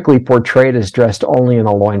typically portrayed as dressed only in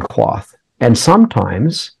a loincloth, and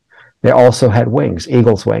sometimes they also had wings,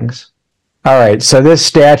 eagle's wings. All right, so this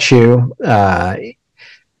statue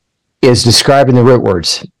is described in the root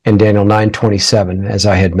words in Daniel 9:27, as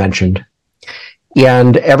I had mentioned.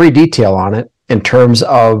 And every detail on it, in terms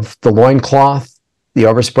of the loincloth, the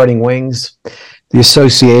overspreading wings, the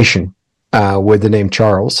association with the name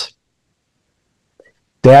Charles,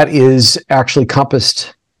 That is actually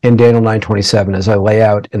compassed in Daniel 9:27, as I lay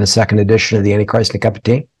out in the second edition of the Antichrist and a Cup of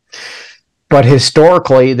Tea. But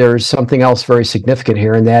historically, there's something else very significant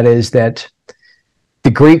here, and that is that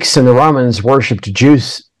the Greeks and the Romans worshipped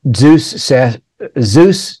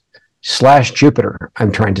Zeus/Jupiter,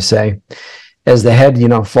 I'm trying to say, as the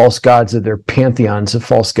head, false gods of their pantheons of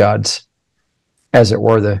false gods, as it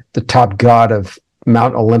were, the top god of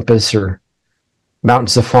Mount Olympus or Mount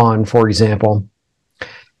Zaphon, for example.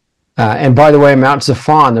 And by the way, Mount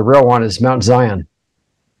Zaphon, the real one, is Mount Zion.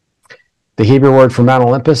 The Hebrew word for Mount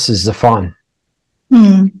Olympus is Zaphon.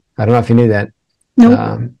 I don't know if you knew that.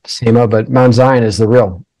 Nope. But Mount Zion is the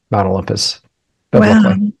real Mount Olympus,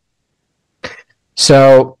 biblically. Wow.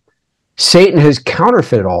 So Satan has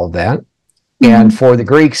counterfeited all of that. And for the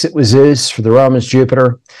Greeks, it was Zeus. For the Romans,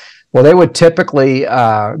 Jupiter. Well, they would typically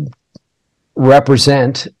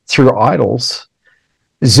represent through idols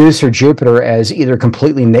Zeus or Jupiter as either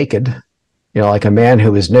completely naked, like a man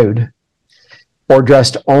who is nude, or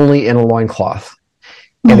dressed only in a loincloth.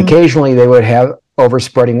 And occasionally they would have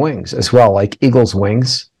overspreading wings as well, like eagle's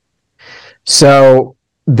wings. So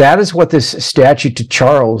that is what this statue to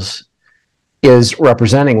Charles is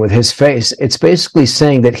representing with his face. It's basically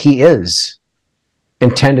saying that he is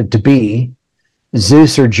intended to be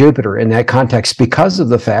Zeus or Jupiter in that context because of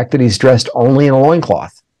the fact that he's dressed only in a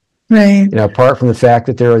loincloth. Right. Apart from the fact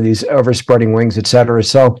that there are these overspreading wings, etc.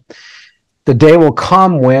 So the day will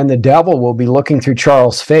come when the devil will be looking through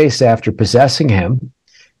Charles' face after possessing him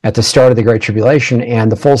at the start of the Great Tribulation,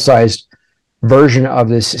 and the full-sized version of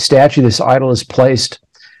this statue, this idol, is placed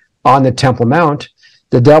on the Temple Mount.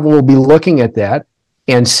 The devil will be looking at that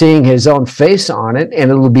and seeing his own face on it, and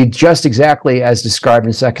it will be just exactly as described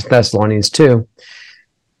in 2 Thessalonians 2,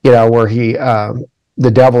 where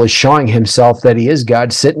the devil is showing himself that he is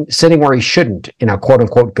God, sitting where he shouldn't, quote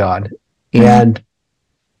unquote God. And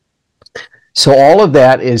so all of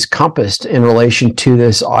that is compassed in relation to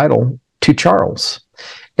this idol to Charles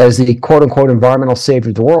as the quote unquote environmental savior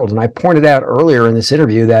of the world. And I pointed out earlier in this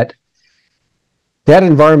interview that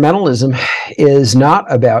environmentalism is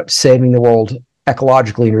not about saving the world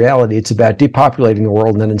ecologically in reality. It's about depopulating the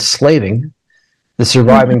world and then enslaving the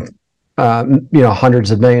surviving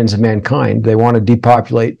hundreds of millions of mankind. They want to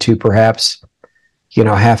depopulate to perhaps,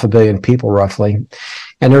 500 million people roughly.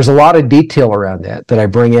 And there's a lot of detail around that I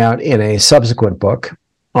bring out in a subsequent book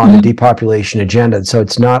on the depopulation agenda. So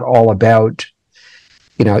it's not all about,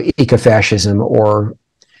 ecofascism or,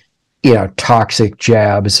 toxic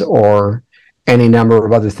jabs or any number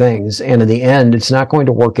of other things. And in the end, it's not going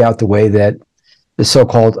to work out the way that the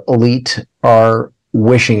so-called elite are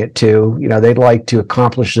wishing it to. They'd like to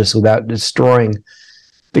accomplish this without destroying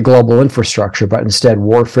the global infrastructure, but instead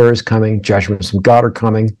warfare is coming, judgments from God are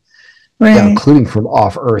coming, including from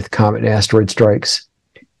off-Earth comet and asteroid strikes.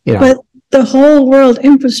 But the whole world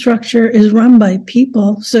infrastructure is run by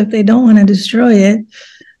people, so if they don't want to destroy it,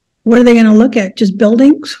 what are they going to look at? Just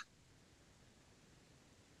buildings?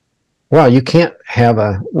 Well, you can't have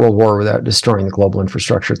a world war without destroying the global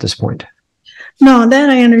infrastructure at this point. No, that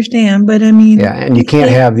I understand, but I mean... Yeah, and you can't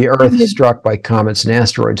have the Earth struck by comets and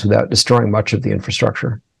asteroids without destroying much of the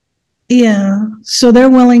infrastructure. Yeah, so they're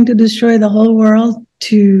willing to destroy the whole world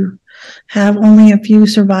to have only a few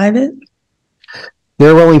survive it?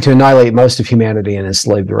 They're willing to annihilate most of humanity and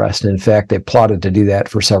enslave the rest. And in fact, they plotted to do that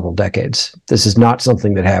for several decades. This is not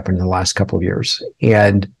something that happened in the last couple of years.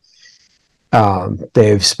 And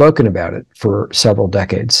they've spoken about it for several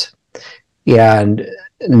decades. And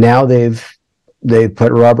now they've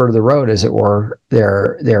put rubber to the road, as it were.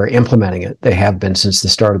 They're implementing it. They have been since the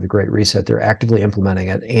start of the Great Reset. They're actively implementing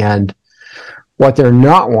it. And what they're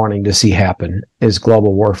not wanting to see happen is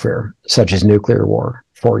global warfare, such as nuclear war,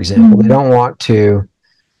 for example. They don't want to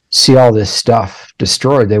see all this stuff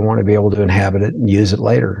destroyed. They want to be able to inhabit it and use it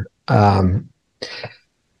later. With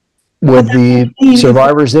the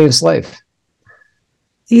survivors they enslave.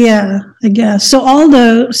 Yeah, I guess. So all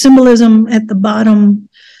the symbolism at the bottom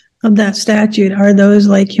of that statue, are those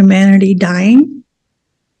like humanity dying?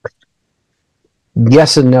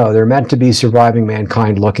 Yes and no. They're meant to be surviving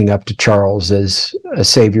mankind looking up to Charles as a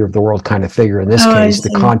savior of the world kind of figure. In this case, the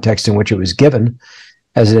context in which it was given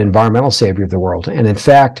as an environmental savior of the world. And in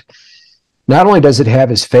fact, not only does it have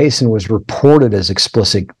his face and was reported as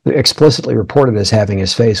explicitly reported as having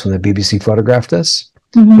his face when the BBC photographed this,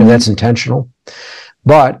 and that's intentional,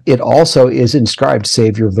 but it also is inscribed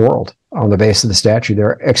savior of the world on the base of the statue.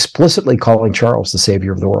 They're explicitly calling Charles the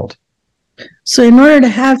savior of the world. So in order to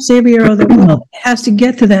have savior of the world, it has to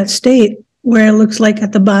get to that state where it looks like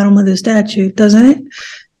at the bottom of the statue, doesn't it?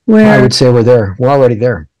 Where I would say we're there. We're already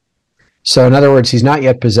there. So in other words, he's not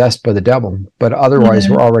yet possessed by the devil, but otherwise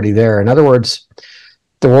we're already there. In other words,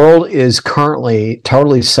 the world is currently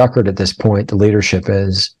totally suckered at this point, the leadership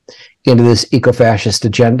is, into this eco-fascist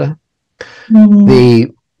agenda.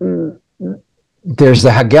 Mm-hmm. There's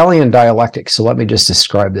the Hegelian dialectic, so let me just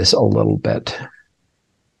describe this a little bit.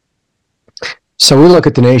 So we look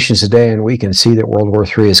at the nations today and we can see that World War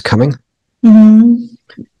III is coming.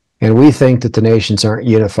 Mm-hmm. And we think that the nations aren't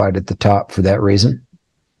unified at the top for that reason,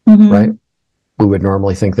 right? We would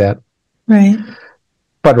normally think that. Right.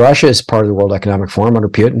 But Russia is part of the World Economic Forum under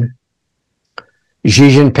Putin. Xi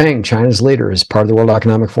Jinping, China's leader, is part of the World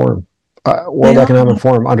Economic Forum. Economic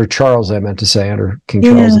Forum under Charles, I meant to say, under King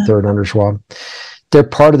Charles III, under Schwab. They're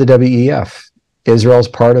part of the WEF. Israel's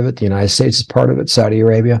part of it. The United States is part of it. Saudi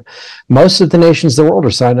Arabia. Most of the nations of the world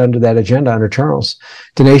are signed under that agenda under Charles.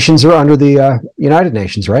 The nations are under the United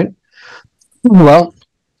Nations, right? Well,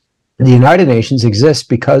 the United Nations exists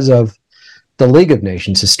because of the League of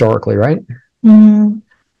Nations historically, right? Mm-hmm.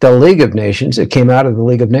 The League of Nations, it came out of the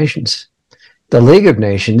League of Nations. The League of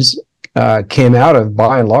Nations came out of,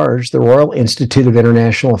 by and large, the Royal Institute of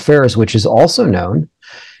International Affairs, which is also known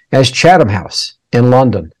as Chatham House in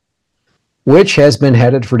London, which has been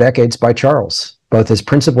headed for decades by Charles, both as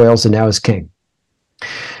Prince of Wales and now as King.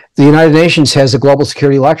 The United Nations has a global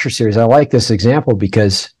security lecture series. I like this example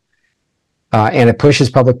because, and it pushes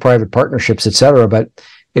public-private partnerships, et cetera, but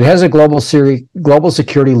it has a global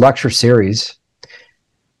security lecture series,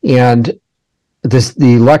 and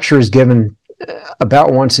the lecture is given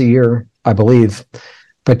about once a year, I believe.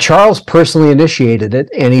 But Charles personally initiated it,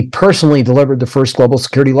 and he personally delivered the first global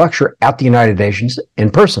security lecture at the United Nations in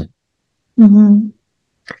person. Mm-hmm.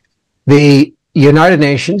 The United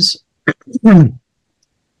Nations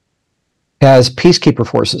has peacekeeper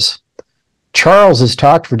forces. Charles has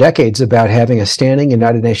talked for decades about having a standing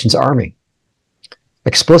United Nations army,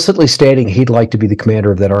 explicitly stating he'd like to be the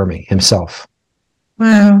commander of that army himself.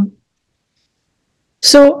 Wow.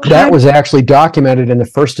 So that was actually documented in the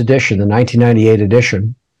first edition, the 1998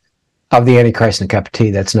 edition of the Antichrist and a Cup of Tea.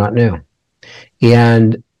 That's not new.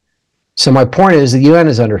 And so my point is the UN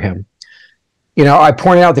is under him. You know, I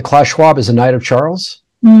pointed out that Klaus Schwab is a knight of Charles.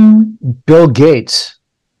 Mm. Bill Gates,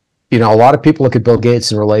 you know, a lot of people look at Bill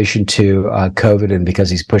Gates in relation to COVID and because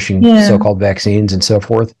he's pushing so-called vaccines and so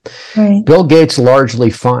forth. Right. Bill Gates largely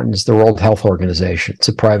funds the World Health Organization. It's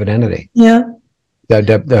a private entity. Yeah.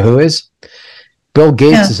 The WHO is? Bill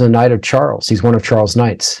Gates is a knight of Charles. He's one of Charles'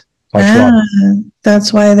 knights.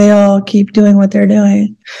 That's why they all keep doing what they're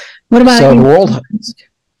doing. What about the World?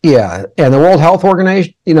 Yeah, and the World Health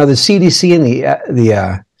Organization, you know, the CDC and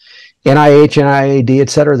the NIH, NIAID, et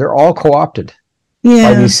cetera, they're all co-opted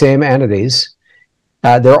by these same entities.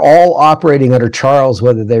 They're all operating under Charles,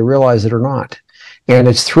 whether they realize it or not. And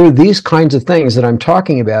it's through these kinds of things that I'm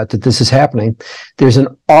talking about that this is happening. There's an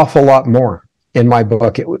awful lot more in my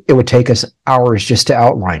book. It would take us hours just to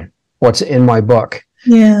outline what's in my book.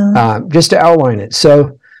 Just to outline it.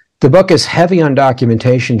 So the book is heavy on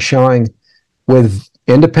documentation, showing with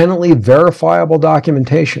independently verifiable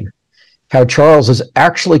documentation how Charles is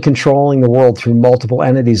actually controlling the world through multiple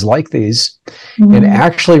entities like these and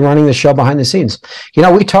actually running the show behind the scenes. You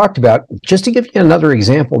know, we talked about, just to give you another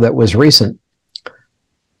example that was recent,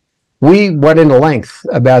 we went into length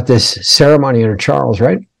about this ceremony under Charles,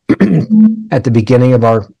 right? At the beginning of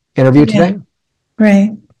our interview today.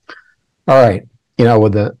 Right. All right. You know,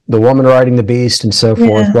 with the woman riding the beast and so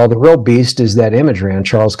forth. Well, the real beast is that imagery on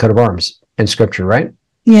Charles' coat of arms in Scripture, right?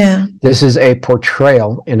 Yeah. This is a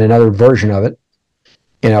portrayal in another version of it,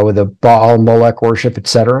 you know, with the Baal, Molech worship,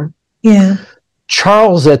 etc. Yeah.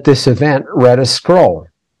 Charles at this event read a scroll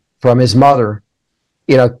from his mother,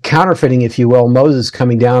 you know, counterfeiting, if you will, Moses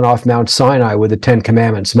coming down off Mount Sinai with the 10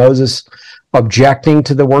 Commandments. Moses objecting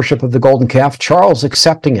to the worship of the golden calf, Charles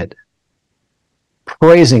accepting it,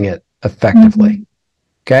 praising it effectively.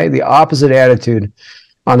 Okay, the opposite attitude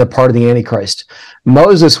on the part of the Antichrist.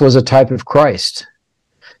 Moses was a type of Christ.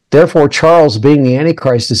 Therefore, Charles, being the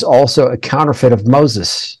Antichrist, is also a counterfeit of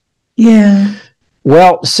Moses. Yeah.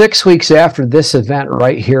 Well, 6 weeks after this event,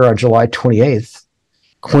 right here on July 28th,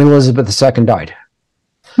 Queen Elizabeth II died.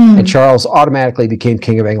 And Charles automatically became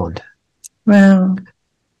King of England. Wow.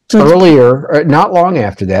 Earlier, not long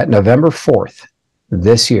after that, November 4th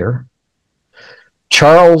this year,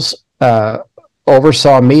 Charles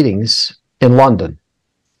oversaw meetings in London.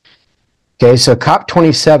 Okay, so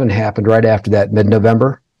COP27 happened right after that,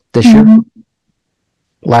 mid-November this year,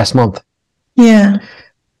 last month. Yeah.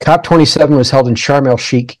 COP27 was held in Sharm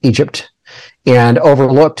el-Sheikh, Egypt, and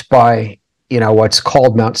overlooked by, you know, what's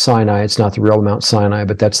called Mount Sinai. It's not the real Mount Sinai,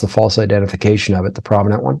 but that's the false identification of it, the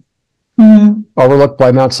prominent one. Overlooked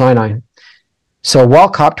by Mount Sinai. So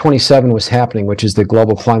while COP27 was happening, which is the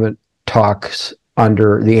global climate talks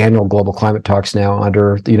under the annual global climate talks now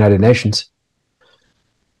under the United Nations,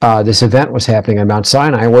 this event was happening on Mount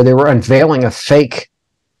Sinai where they were unveiling a fake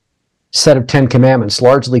set of 10 commandments,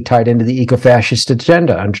 largely tied into the eco-fascist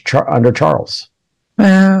agenda under Charles.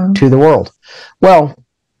 Wow. To the world. Well,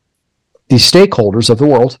 the stakeholders of the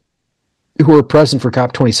world who were present for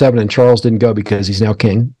COP27, and Charles didn't go because he's now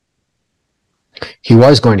king. He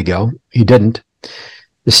was going to go. He didn't.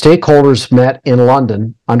 The stakeholders met in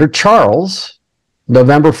London under Charles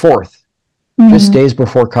November 4th, just days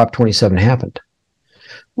before COP27 happened,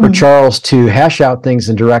 for Charles to hash out things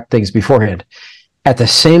and direct things beforehand. At the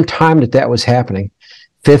same time that that was happening,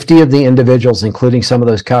 50 of the individuals, including some of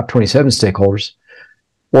those COP27 stakeholders,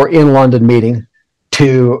 were in London meeting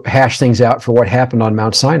to hash things out for what happened on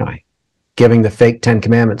Mount Sinai, giving the fake 10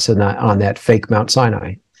 commandments on that fake Mount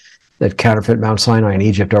Sinai, that counterfeit Mount Sinai in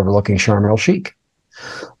Egypt overlooking Sharm el-Sheikh.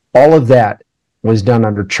 All of that was done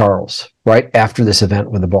under Charles, right after this event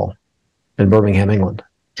with the bull in Birmingham, England.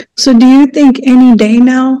 So do you think any day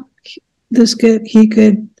now he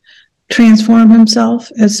could transform himself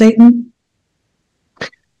as Satan?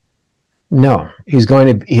 No,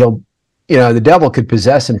 the devil could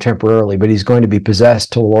possess him temporarily, but he's going to be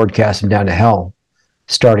possessed till the Lord casts him down to hell,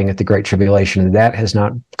 starting at the Great Tribulation, and that has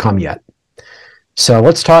not come yet. So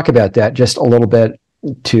let's talk about that just a little bit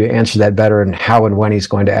to answer that better, and how and when he's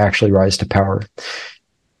going to actually rise to power.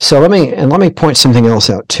 So let me point something else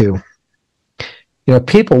out too.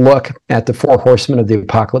 People look at the four horsemen of the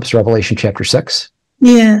apocalypse, Revelation chapter 6.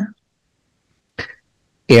 Yeah.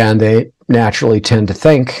 And they naturally tend to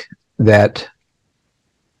think that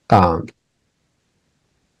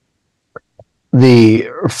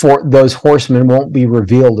those horsemen won't be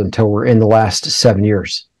revealed until we're in the last 7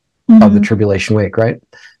 years of the tribulation week, right?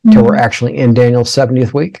 Until we're actually in Daniel's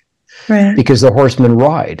 70th week. Right. Because the horsemen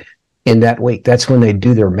ride in that week. That's when they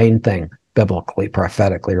do their main thing, biblically,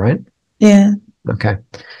 prophetically, right? Yeah. Okay.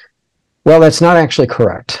 Well, that's not actually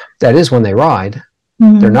correct. That is when they ride.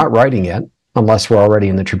 They're not riding yet, unless we're already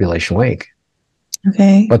in the tribulation week.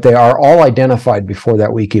 Okay. But they are all identified before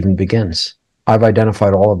that week even begins. I've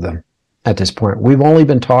identified all of them at this point. We've only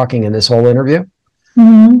been talking in this whole interview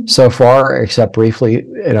so far, except briefly,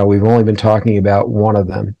 we've only been talking about one of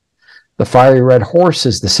them. The fiery red horse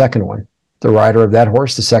is the second one. The rider of that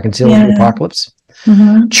horse, the second seal of the apocalypse.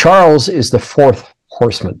 Charles is the fourth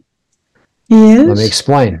horseman. He is? Let me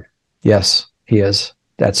explain. Yes, he is.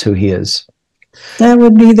 That's who he is. That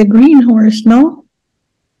would be the green horse, no?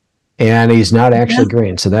 And he's not actually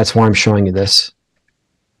green, so that's why I'm showing you this.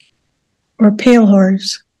 Or pale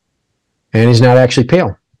horse. And he's not actually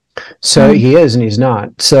pale. So he is and he's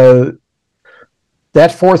not. So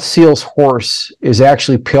that fourth seal's horse is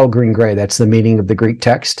actually pale green gray. That's the meaning of the Greek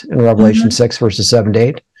text in Revelation 6, verses 7 to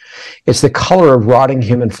 8. It's the color of rotting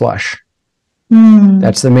human flesh.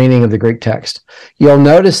 That's the meaning of the Greek text. You'll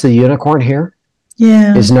notice the unicorn here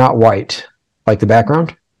is not white, like the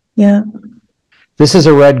background. Yeah. This is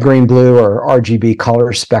a red, green, blue, or RGB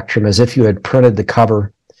color spectrum, as if you had printed the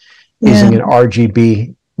cover using an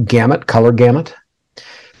RGB color gamut.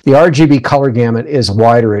 The RGB color gamut is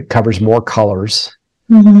wider. It covers more colors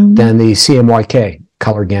than the CMYK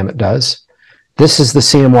color gamut does. This is the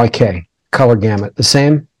CMYK color gamut, the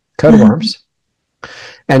same coat of arms.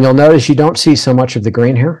 And you'll notice you don't see so much of the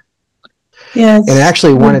green here. Yes. And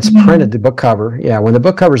actually, when it's printed, the book cover, when the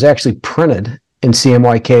book cover is actually printed in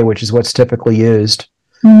CMYK, which is what's typically used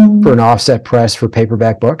for an offset press for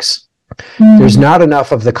paperback books, there's not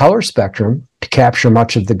enough of the color spectrum to capture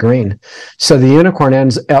much of the green. So the unicorn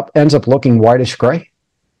ends up looking whitish gray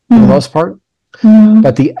for the most part.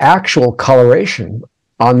 But the actual coloration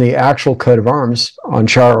on the actual coat of arms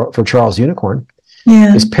for Charles Unicorn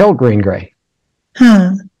is pale green gray.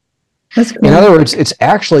 That's cool. In other words, it's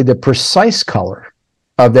actually the precise color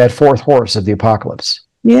of that fourth horse of the apocalypse.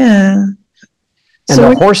 Yeah. And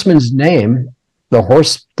the horseman's name,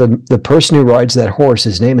 the person who rides that horse,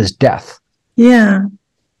 his name is Death. Yeah.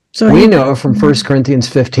 So we know from 1 Corinthians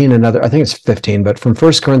 15 and I think it's 15, but from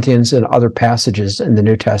 1 Corinthians and other passages in the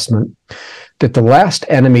New Testament, that the last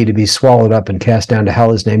enemy to be swallowed up and cast down to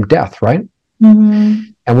hell is named Death, right?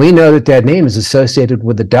 And we know that name is associated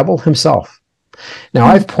with the devil himself. Now,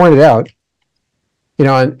 I've pointed out,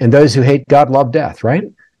 and those who hate God love death, right?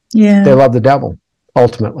 Yeah. They love the devil,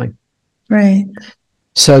 ultimately. Right.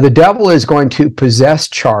 So the devil is going to possess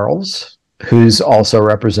Charles, who's also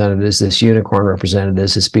represented as this unicorn, represented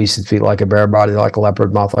as his beast with feet like a bear, body like a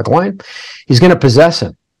leopard, mouth like a lion. He's going to possess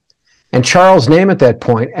him. And Charles' name at that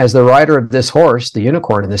point, as the rider of this horse, the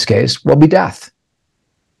unicorn in this case, will be Death.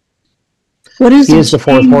 What does He the is the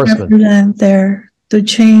fourth chain horseman. represent there? The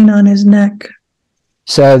chain on his neck.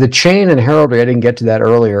 So the chain in heraldry, I didn't get to that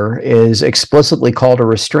earlier, is explicitly called a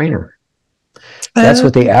restrainer. That's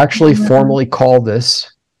what they actually formally call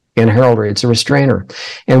this in heraldry. It's a restrainer.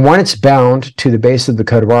 And when it's bound to the base of the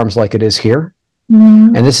coat of arms like it is here,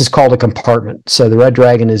 and this is called a compartment. So the red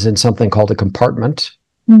dragon is in something called a compartment.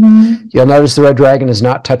 You'll notice the red dragon is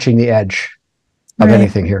not touching the edge of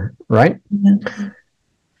anything here, right?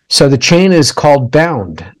 So the chain is called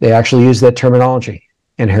bound. They actually use that terminology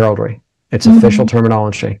in heraldry. It's official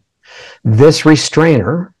terminology. This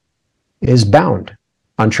restrainer is bound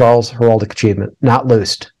on Charles' heraldic achievement, not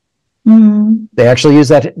loosed. They actually use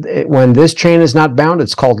that. When this chain is not bound,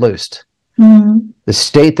 it's called loosed. The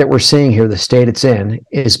state that we're seeing here, the state it's in,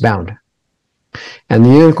 is bound. And the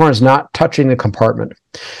unicorn is not touching the compartment.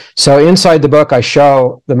 So inside the book, I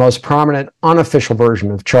show the most prominent unofficial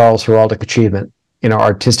version of Charles' heraldic achievement,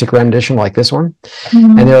 artistic rendition like this one.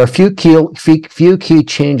 And there are a few key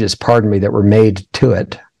changes, that were made to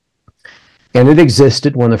it. And it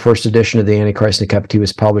existed when the first edition of the Antichrist and the Cup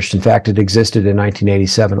was published. In fact, it existed in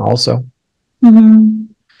 1987 also.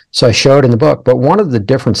 So I show it in the book. But one of the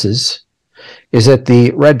differences is that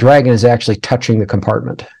the red dragon is actually touching the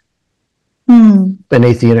compartment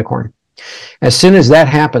beneath the unicorn. As soon as that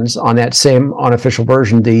happens on that same unofficial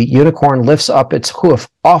version, the unicorn lifts up its hoof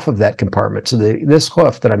off of that compartment. So this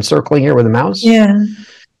hoof that I'm circling here with a mouse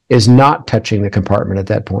is not touching the compartment at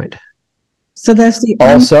that point. So that's the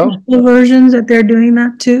also versions that they're doing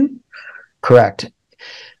that too? Correct.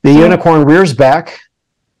 The unicorn rears back,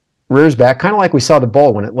 kind of like we saw the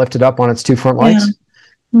bull when it lifted up on its two front legs.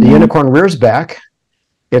 The unicorn rears back,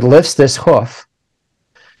 it lifts this hoof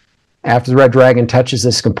after the red dragon touches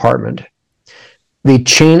this compartment. The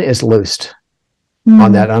chain is loosed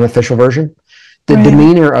on that unofficial version. The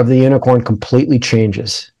demeanor of the unicorn completely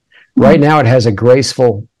changes. Right now it has a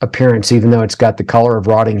graceful appearance, even though it's got the color of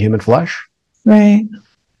rotting human flesh.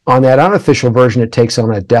 On that unofficial version, it takes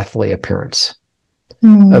on a deathly appearance,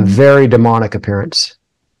 a very demonic appearance.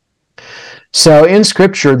 So in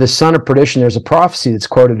Scripture, the son of perdition, there's a prophecy that's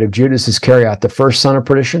quoted of Judas Iscariot, the first son of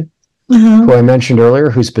perdition, who I mentioned earlier,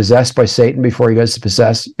 who's possessed by Satan before he goes to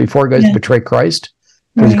betray Christ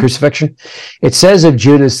through the crucifixion. It says of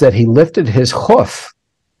Judas that he lifted his hoof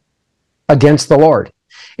against the Lord.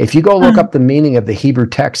 If you go look up the meaning of the Hebrew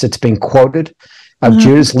text that's being quoted of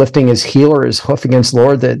Judas lifting his heel or his hoof against the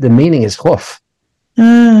Lord, the meaning is hoof.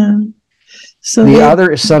 So the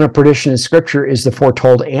other son of perdition in Scripture is the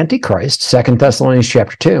foretold Antichrist, 2 Thessalonians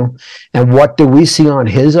chapter 2. And what do we see on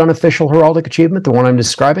his unofficial heraldic achievement, the one I'm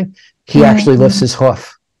describing? He actually lifts his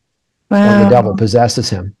hoof when the devil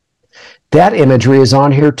possesses him. That imagery is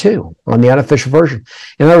on here too, on the unofficial version.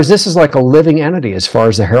 In other words, this is like a living entity as far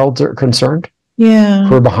as the heralds are concerned.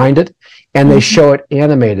 Who are behind it. And they show it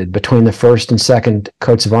animated between the first and second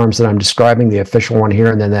coats of arms that I'm describing, the official one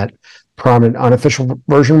here, and then that prominent unofficial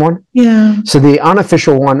version one. So the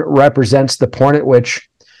unofficial one represents the point at which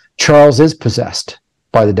Charles is possessed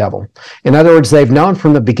by the devil. In other words, they've known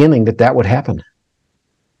from the beginning that that would happen.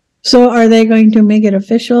 So are they going to make it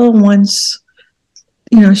official once,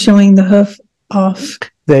 showing the hoof off?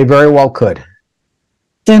 They very well could.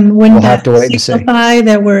 Then wouldn't that signify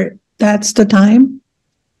that that's the time?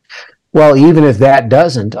 Well, even if that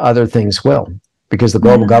doesn't, other things will, because the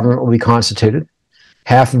global government will be constituted.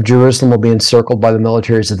 Half of Jerusalem will be encircled by the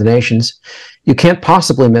militaries of the nations. You can't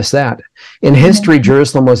possibly miss that. In history,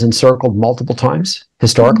 Jerusalem was encircled multiple times,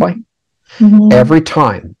 historically. Every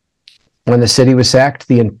time when the city was sacked,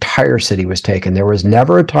 the entire city was taken. There was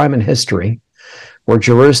never a time in history where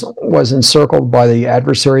Jerusalem was encircled by the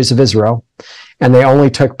adversaries of Israel, and they only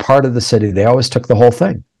took part of the city. They always took the whole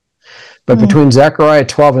thing. But between Zechariah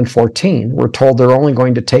 12 and 14, we're told they're only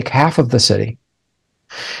going to take half of the city.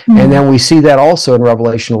 And then we see that also in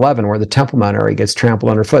Revelation 11, where the Temple Mount area gets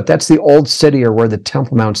trampled underfoot. That's the old city, or where the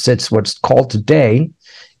Temple Mount sits, what's called today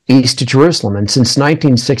east of Jerusalem. And since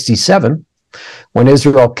 1967, when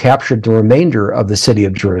Israel captured the remainder of the city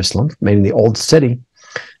of Jerusalem, meaning the old city,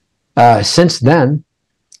 since then,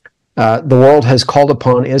 the world has called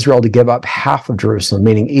upon Israel to give up half of Jerusalem,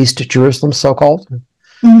 meaning East Jerusalem, so-called,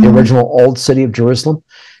 the original old city of Jerusalem,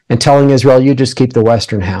 and telling Israel, you just keep the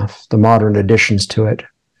western half, the modern additions to it.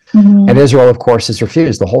 And Israel, of course, has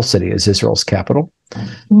refused. The whole city is Israel's capital.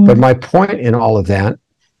 But my point in all of that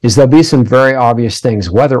is there'll be some very obvious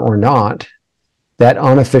things, whether or not that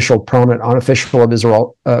prominent unofficial of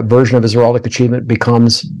Israel version of Israelic achievement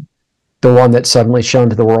becomes the one that's suddenly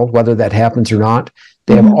shown to the world. Whether that happens or not,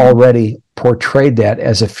 they have already portrayed that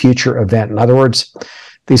as a future event. In other words,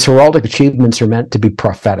 these heraldic achievements are meant to be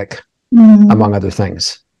prophetic, among other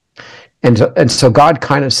things. And so God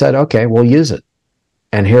kind of said, okay, we'll use it.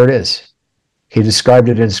 And here it is. He described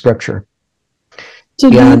it in Scripture. So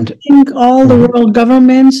do you think all the world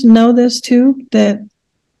governments know this too, that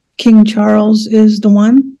King Charles is the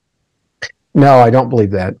one? No, I don't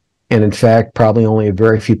believe that. And in fact, probably only a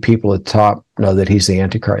very few people at the top know that he's the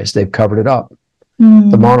Antichrist. They've covered it up.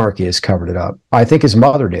 The monarchy has covered it up. I think his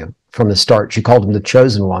mother knew from the start. She called him the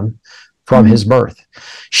chosen one from his birth.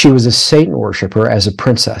 She was a Satan worshiper as a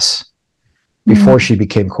princess before she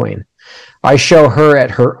became queen. I show her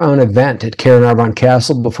at her own event at Caernarvon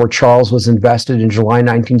Castle before Charles was invested in July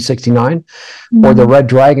 1969, where the red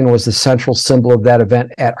dragon was the central symbol of that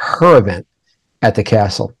event at her event at the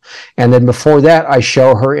castle. And then before that, I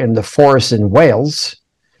show her in the forest in Wales,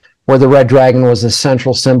 where the red dragon was the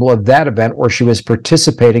central symbol of that event, where she was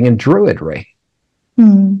participating in Druidry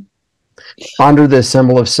under the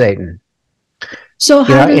symbol of Satan. So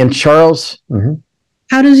how and Charles...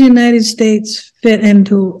 How does the United States fit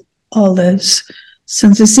into all this?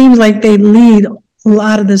 Since it seems like they lead a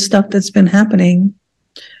lot of the stuff that's been happening.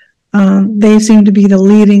 They seem to be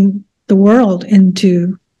leading the world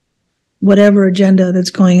into whatever agenda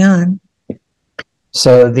that's going on.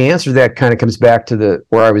 So the answer to that kind of comes back to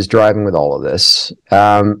where I was driving with all of this.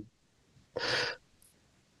 Let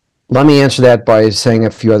me answer that by saying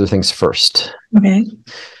a few other things first. Okay.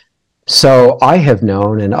 So I have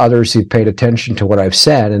known, and others who've paid attention to what I've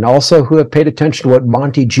said, and also who have paid attention to what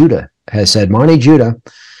Monty Judah has said. Monty Judah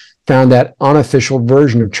found that unofficial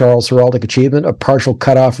version of Charles' heraldic achievement, a partial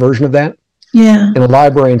cutoff version of that, in a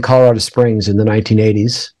library in Colorado Springs in the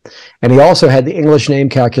 1980s. And he also had the English name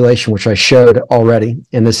calculation, which I showed already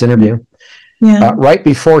in this interview. Right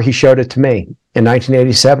before he showed it to me. In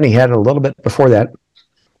 1987, he had it a little bit before that.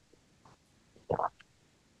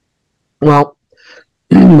 Well,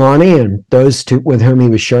 Monty and those two with whom he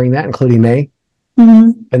was sharing that, including me,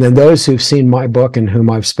 and then those who've seen my book and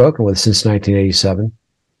whom I've spoken with since 1987,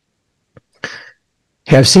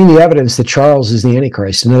 have seen the evidence that Charles is the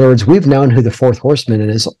Antichrist. In other words, we've known who the fourth horseman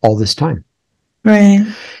is all this time. Right.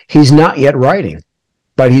 He's not yet riding,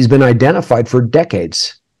 but he's been identified for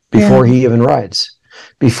decades before he even rides,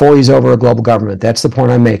 before he's over a global government. That's the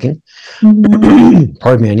point I'm making.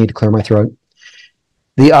 Pardon me, I need to clear my throat.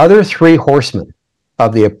 The other three horsemen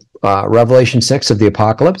of the Revelation 6 of the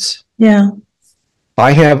Apocalypse,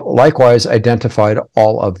 I have likewise identified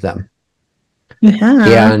all of them.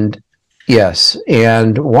 And yes,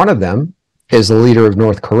 and one of them is the leader of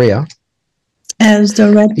North Korea. As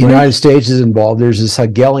the red The United States is involved. There's this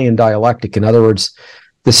Hegelian dialectic. In other words,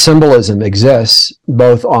 the symbolism exists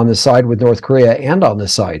both on the side with North Korea and on the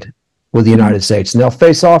side with the United States. And they'll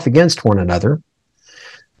face off against one another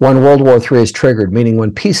when World War III is triggered, meaning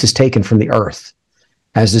when peace is taken from the earth,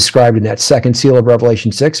 as described in that second seal of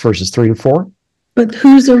Revelation 6, verses 3 to 4. But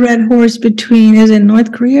who's the red horse between? Is it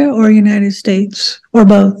North Korea or United States? Or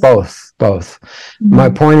both? Both. My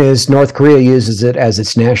point is, North Korea uses it as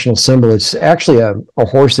its national symbol. It's actually a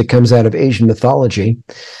horse that comes out of Asian mythology,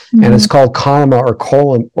 and it's called Kanama or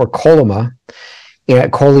Kolima,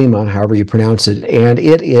 Kolima, however you pronounce it. And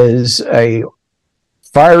it is a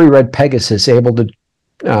fiery red Pegasus able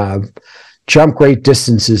to jump great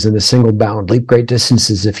distances in a single bound, leap great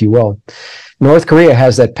distances, if you will. North Korea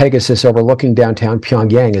has that Pegasus overlooking downtown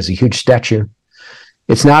Pyongyang as a huge statue.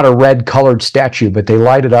 It's not a red-colored statue, but they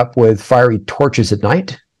light it up with fiery torches at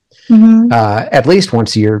night, at least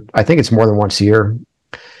once a year. I think it's more than once a year.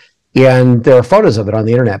 And there are photos of it on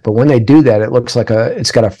the internet, but when they do that, it looks like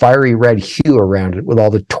it's got a fiery red hue around it with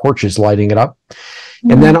all the torches lighting it up.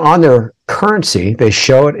 And then on their currency, they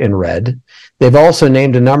show it in red. They've also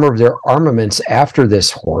named a number of their armaments after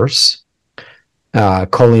this horse,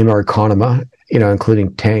 Kolima or Konima,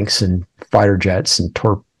 including tanks and fighter jets and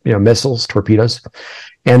missiles, torpedoes.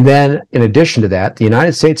 And then in addition to that, the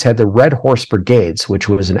United States had the Red Horse Brigades, which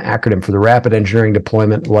was an acronym for the Rapid Engineering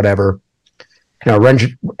Deployment,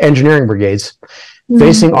 engineering brigades,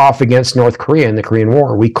 facing off against North Korea in the Korean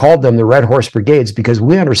War. We called them the Red Horse Brigades because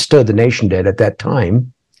we understood, the nation did at that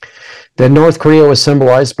time, that North Korea was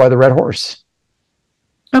symbolized by the red horse.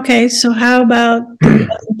 Okay, so how about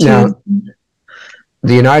now,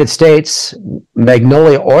 the United States,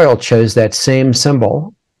 Magnolia Oil chose that same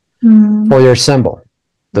symbol for their symbol,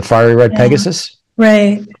 the fiery red Pegasus.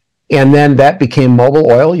 Right. And then that became Mobil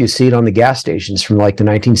Oil. You see it on the gas stations from like the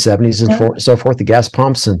 1970s and so forth, the gas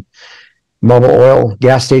pumps and Mobil Oil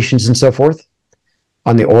gas stations and so forth,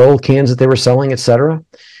 on the oil cans that they were selling, etc.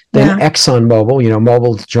 Then ExxonMobil,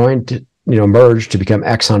 Mobil joined, merged to become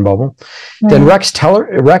ExxonMobil. Then Rex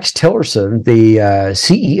Tillerson, the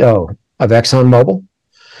CEO of ExxonMobil,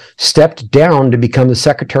 stepped down to become the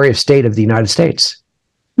Secretary of State of the United States.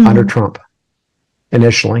 under Trump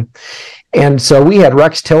initially. And so we had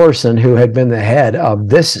Rex Tillerson, who had been the head of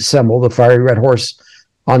this symbol, the fiery red horse,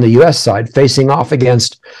 on the U.S. side, facing off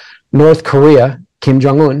against North Korea, Kim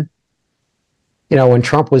Jong-un, when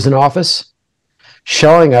Trump was in office,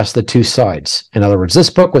 showing us the two sides. In other words, this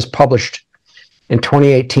book was published in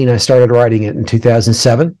 2018. I started writing it in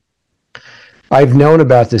 2007. I've known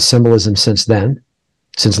about this symbolism since then,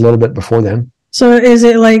 since a little bit before then. So is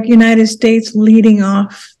it like United States leading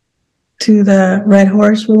off to the Red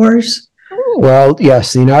Horse Wars? Well,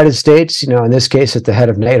 yes, the United States, in this case, at the head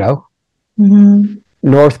of NATO. Mm-hmm.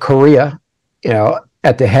 North Korea,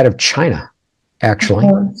 at the head of China, actually.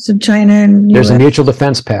 So China and US. There's a mutual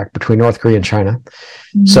defense pact between North Korea and China.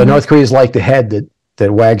 Mm-hmm. So North Korea is like the head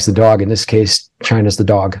that wags the dog. In this case, China's the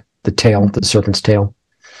dog, the tail, the serpent's tail.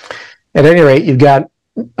 At any rate, you've got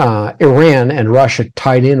Iran and Russia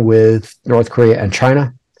tied in with North Korea and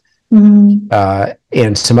China. Mm-hmm.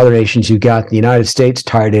 And some other nations. You've got the United States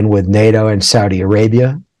tied in with NATO and Saudi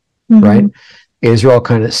Arabia, right? Israel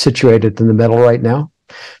kind of situated in the middle right now.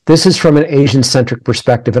 This is from an Asian-centric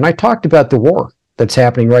perspective. And I talked about the war that's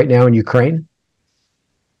happening right now in Ukraine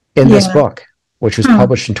in this book, which was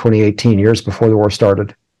published in 2018, years before the war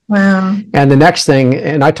started. Wow. And the next thing,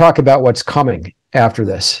 and I talk about what's coming after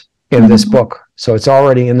this in this book. So it's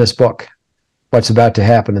already in this book, what's about to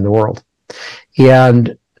happen in the world.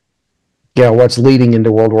 And what's leading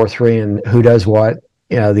into World War III and who does what,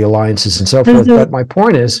 the alliances and so forth. But my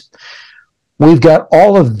point is, we've got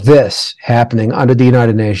all of this happening under the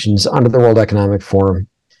United Nations, under the World Economic Forum,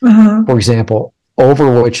 for example,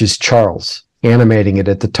 over which is Charles, animating it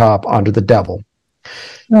at the top under the devil.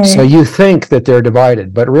 Right. So you think that they're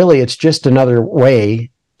divided, but really it's just another way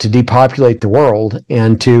to depopulate the world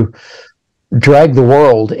and to drag the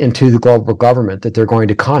world into the global government that they're going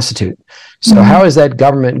to constitute. So how is that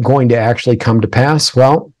government going to actually come to pass?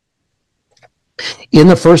 Well, in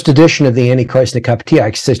the first edition of the Antichrist and the Cup of Tea,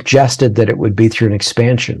 I suggested that it would be through an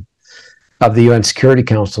expansion of the UN Security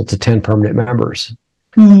Council to 10 permanent members.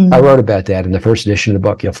 I wrote about that in the first edition of the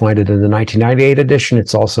book. You'll find it in the 1998 edition.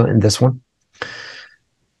 It's also in this one,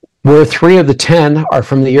 where 3 of the 10 are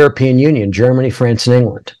from the European Union, Germany, France, and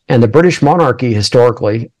England. And the British monarchy,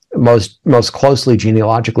 historically, most closely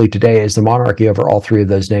genealogically today, is the monarchy over all 3 of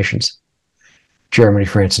those nations, Germany,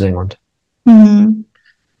 France, and England.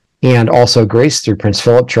 And also Greece through Prince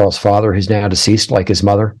Philip, Charles' father, who's now deceased, like his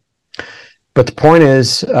mother. But the point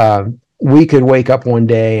is, we could wake up one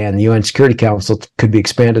day and the UN Security Council could be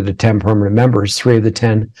expanded to 10 permanent members, 3 of the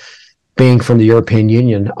 10 being from the European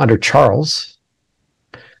Union under Charles,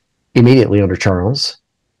 immediately under Charles,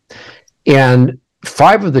 and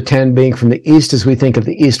 5 of the 10 being from the East, as we think of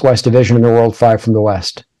the East-West division in the world, 5 from the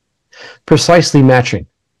West, precisely matching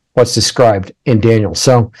what's described in Daniel.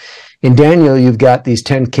 So in Daniel, you've got these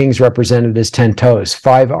 10 kings represented as 10 toes,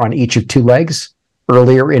 5 on each of 2 legs.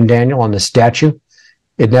 Earlier in Daniel, on the statue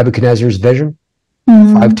in Nebuchadnezzar's vision,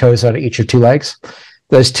 5 toes on each of 2 legs.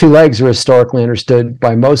 Those 2 legs are historically understood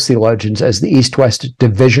by most theologians as the East-West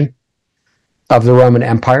division of the Roman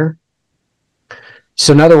Empire.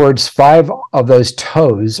 So in other words, 5 of those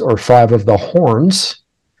toes, or 5 of the horns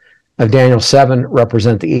of Daniel 7,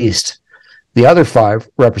 represent the East. The other 5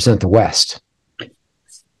 represent the West,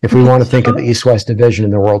 if we want to think of the East-West division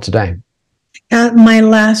in the world today. My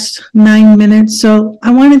last 9 minutes. So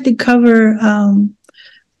I wanted to cover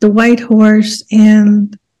the white horse,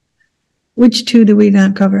 and which 2 do we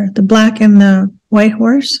not cover? The black and the white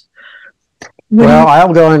horse? Well,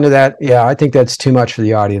 I'll go into that. Yeah, I think that's too much for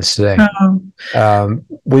the audience today.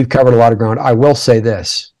 We've covered a lot of ground. I will say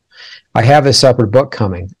this. I have a separate book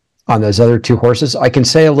coming on those other 2 horses. I can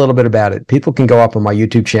say a little bit about it. People can go up on my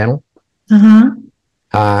YouTube channel.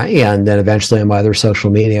 And then eventually on my other social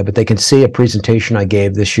media, but they can see a presentation I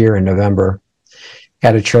gave this year in November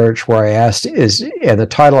at a church where I asked, and the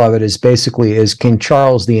title of it is basically, is King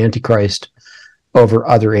Charles the Antichrist over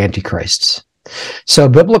other Antichrists? So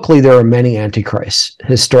biblically, there are many Antichrists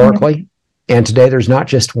historically, and today there's not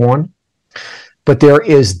just one, but there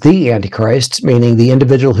is the Antichrist, meaning the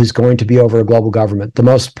individual who's going to be over a global government, the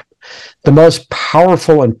most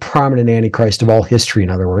powerful and prominent Antichrist of all history, in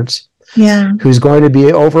other words. Who's going to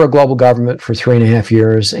be over a global government for 3.5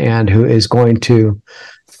 years, and who is going to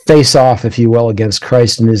face off, if you will, against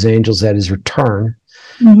Christ and his angels at his return,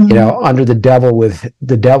 under the devil with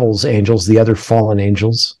the devil's angels, the other fallen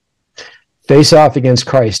angels, face off against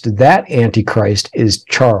Christ. That Antichrist is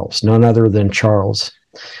Charles, none other than Charles.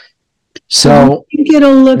 So I think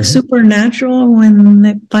it'll look supernatural when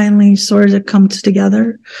it finally sort of comes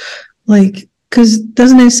together. Like, because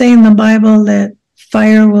doesn't it say in the Bible that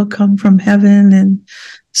fire will come from heaven and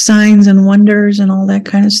signs and wonders and all that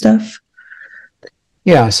kind of stuff.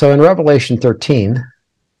 Yeah, so in Revelation 13,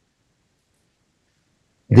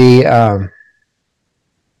 get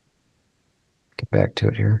back to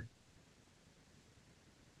it here.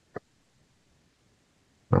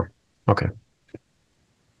 Oh, okay.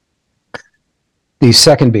 The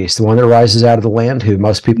second beast, the one that rises out of the land, who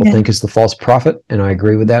most people think is the false prophet, and I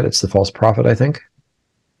agree with that. It's the false prophet, I think.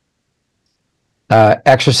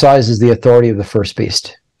 Exercises the authority of the first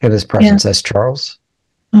beast in his presence. That's Charles.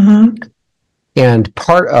 And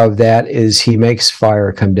part of that is he makes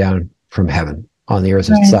fire come down from heaven on the earth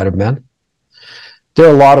side of men. There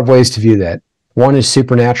are a lot of ways to view that. One is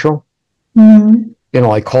supernatural,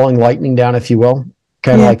 like calling lightning down, if you will,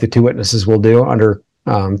 kind of like the two witnesses will do under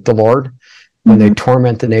the Lord when they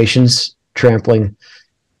torment the nations, trampling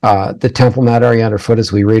the Temple Mount area underfoot,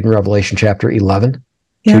 as we read in Revelation chapter 11,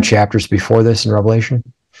 2 chapters before this in Revelation.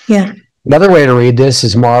 Another way to read this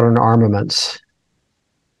is modern armaments.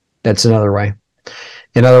 That's another way.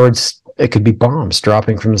 In other words, it could be bombs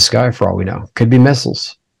dropping from the sky for all we know. Could be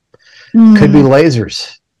missiles. Could be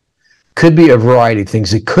lasers. Could be a variety of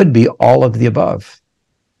things. It could be all of the above.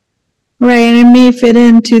 Right, and it may fit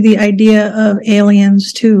into the idea of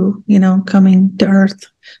aliens too, coming to Earth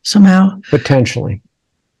somehow. Potentially.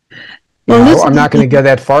 Well, I'm not going to go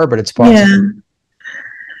that far, but it's possible.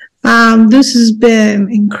 This has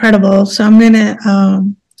been incredible. So I'm going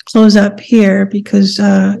to close up here because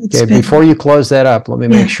it's been... Before you close that up, let me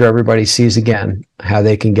make sure everybody sees again how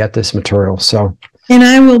they can get this material. And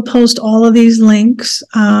I will post all of these links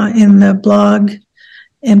in the blog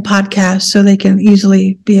and podcast so they can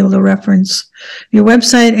easily be able to reference your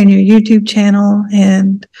website and your YouTube channel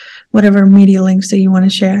and whatever media links that you want to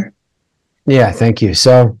share. Yeah, thank you.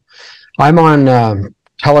 So I'm on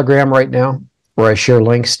Telegram right now, where I share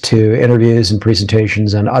links to interviews and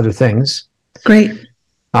presentations and other things. Great.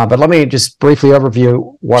 But let me just briefly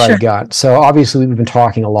overview what I've got. So obviously we've been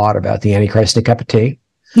talking a lot about the Antichrist and a Cup of Tea.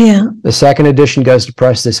 Yeah. The second edition goes to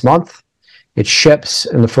press this month. It ships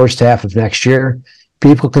in the first half of next year.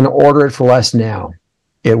 People can order it for less now.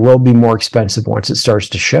 It will be more expensive once it starts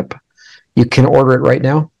to ship. You can order it right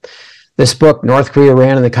now. This book, North Korea,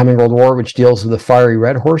 Iran, and the Coming World War, which deals with the fiery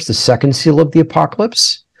red horse, the second seal of the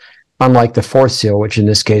apocalypse, unlike the fourth seal, which in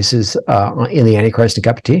this case is in the Antichrist and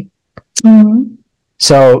Cup of Tea.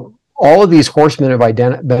 So all of these horsemen have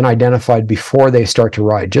been identified before they start to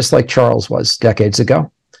ride, just like Charles was decades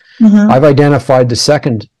ago. I've identified the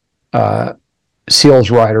second seal's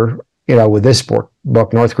rider, with this book,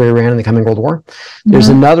 North Korea, Iran, and the Coming World War. There's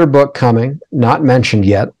another book coming, not mentioned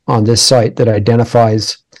yet on this site, that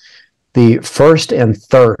identifies the first and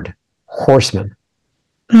third horsemen.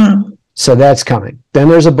 So that's coming. Then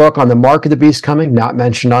there's a book on the Mark of the Beast coming, not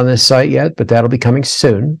mentioned on this site yet, but that'll be coming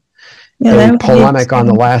soon. A polemic on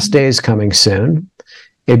the last days coming soon.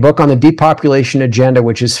 A book on the depopulation agenda,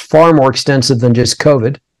 which is far more extensive than just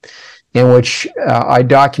COVID, in which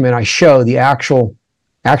I show the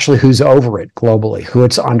actually who's over it globally, who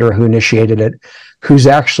it's under, who initiated it, who's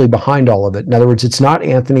actually behind all of it. In other words, it's not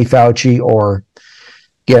Anthony Fauci or,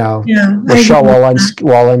 Michelle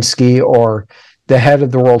Walensky or the head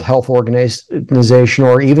of the World Health Organization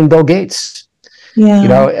or even Bill Gates.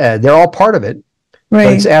 They're all part of it. Right.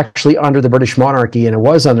 But it's actually under the British monarchy, and it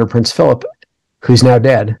was under Prince Philip, who's now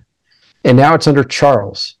dead. And now it's under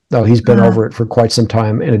Charles, though he's been over it for quite some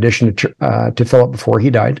time, in addition to Philip before he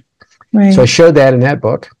died. Right. So I showed that in that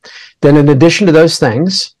book. Then in addition to those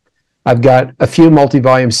things, I've got a few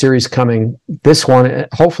multi-volume series coming. This one,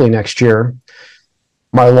 hopefully next year.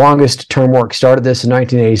 My longest term work started this in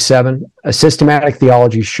 1987, a systematic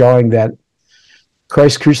theology showing that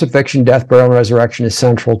Christ's crucifixion, death, burial, and resurrection is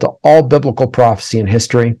central to all biblical prophecy and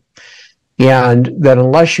history. And that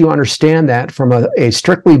unless you understand that from a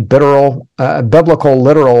strictly biblical,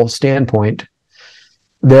 literal standpoint,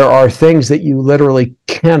 there are things that you literally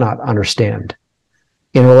cannot understand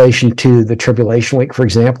in relation to the tribulation week, for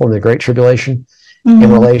example, and the Great Tribulation,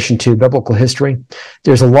 in relation to biblical history.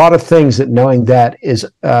 There's a lot of things that knowing that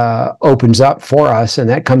opens up for us, and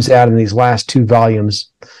that comes out in these last 2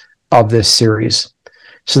 volumes of this series.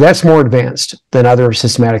 So that's more advanced than other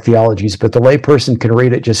systematic theologies, but the layperson can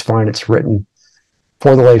read it just fine. It's written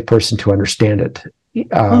for the layperson to understand it.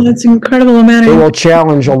 That's an incredible amount of... It will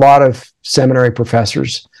challenge a lot of seminary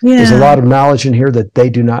professors. Yeah. There's a lot of knowledge in here that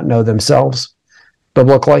they do not know themselves,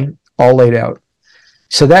 biblically, all laid out.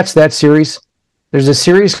 So that's that series. There's a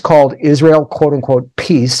series called Israel, quote-unquote,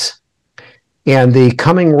 Peace, and the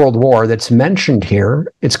Coming World War that's mentioned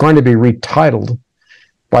here. It's going to be retitled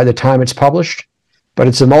by the time it's published, but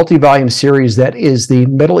it's a multi-volume series that is the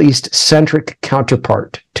Middle East-centric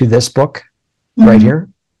counterpart to this book right here.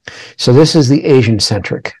 So this is the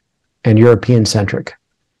Asian-centric and European-centric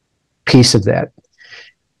piece of that.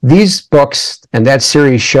 These books and that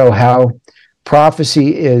series show how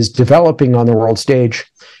prophecy is developing on the world stage.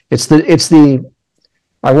 It's the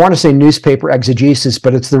I want to say newspaper exegesis,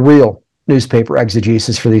 but it's the real newspaper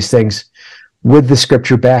exegesis for these things, with the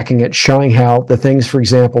scripture backing it, showing how the things, for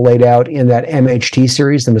example, laid out in that MHT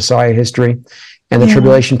series, the Messiah history, and the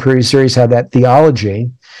Tribulation Period series, how that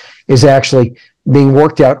theology is actually being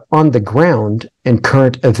worked out on the ground in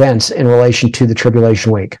current events in relation to the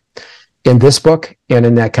Tribulation Week, in this book and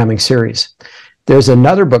in that coming series. There's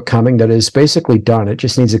another book coming that is basically done. It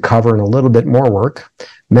just needs a cover and a little bit more work,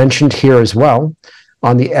 mentioned here as well,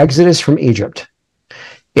 on the Exodus from Egypt.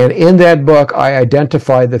 And in that book, I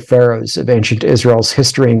identify the pharaohs of ancient Israel's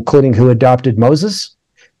history, including who adopted Moses,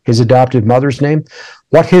 his adopted mother's name,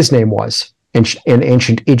 what his name was in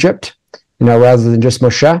ancient Egypt, rather than just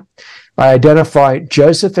Moshe. I identify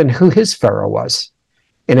Joseph and who his pharaoh was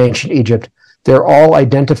in ancient Egypt. They're all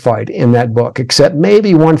identified in that book, except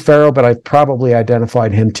maybe one pharaoh, but I probably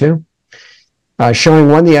identified him too, showing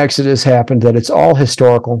when the Exodus happened, that it's all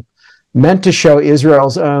historical, meant to show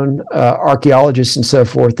Israel's own archaeologists and so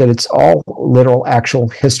forth that it's all literal, actual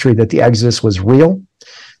history, that the Exodus was real,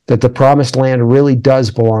 that the promised land really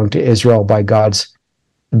does belong to Israel by God's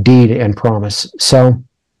deed and promise. So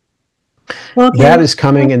that is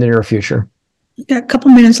coming in the near future. We've got a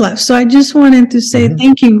couple minutes left. So I just wanted to say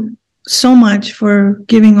thank you so much for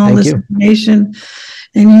giving all this information.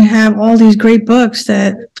 And you have all these great books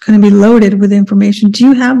that are going to be loaded with information. Do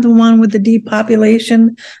you have the one with the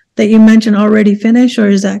depopulation that you mentioned already finished, or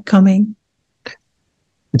is that coming?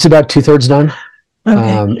 It's about 2/3 done.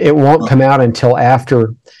 Okay. It won't come out until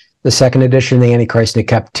after the second edition of the Antichrist and the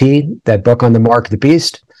Captivity, that book on the mark of the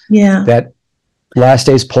beast. Yeah. That Last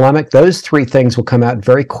Days polemic. Those three things will come out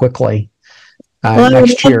very quickly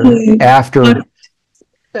next year after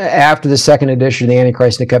the second edition of the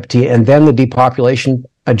Antichrist and the Captivity, and then the depopulation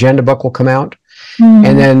agenda book will come out.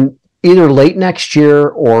 And then either late next year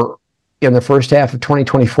or in the first half of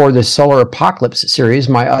 2024, the Solar Apocalypse series,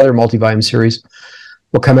 my other multi-volume series,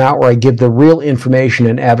 will come out, where I give the real information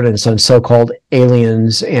and evidence on so-called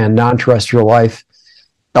aliens and non-terrestrial life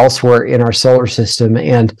elsewhere in our solar system.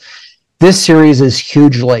 And this series is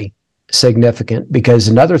hugely significant because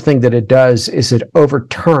another thing that it does is it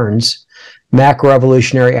overturns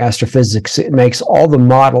macroevolutionary astrophysics. It makes all the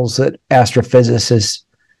models that astrophysicists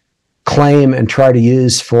claim and try to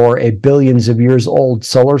use for a billions of years old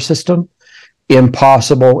solar system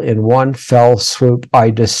impossible. In one fell swoop, I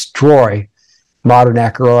destroy modern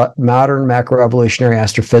macroevolutionary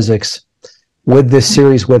astrophysics with this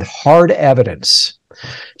series with hard evidence.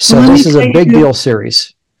 So this is a big deal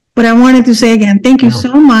series. But I wanted to say again, thank you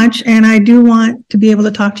so much. And I do want to be able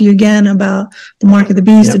to talk to you again about the mark of the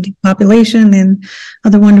beast, the depopulation, and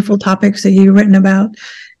other wonderful topics that you've written about.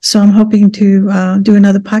 So I'm hoping to do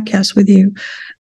another podcast with you.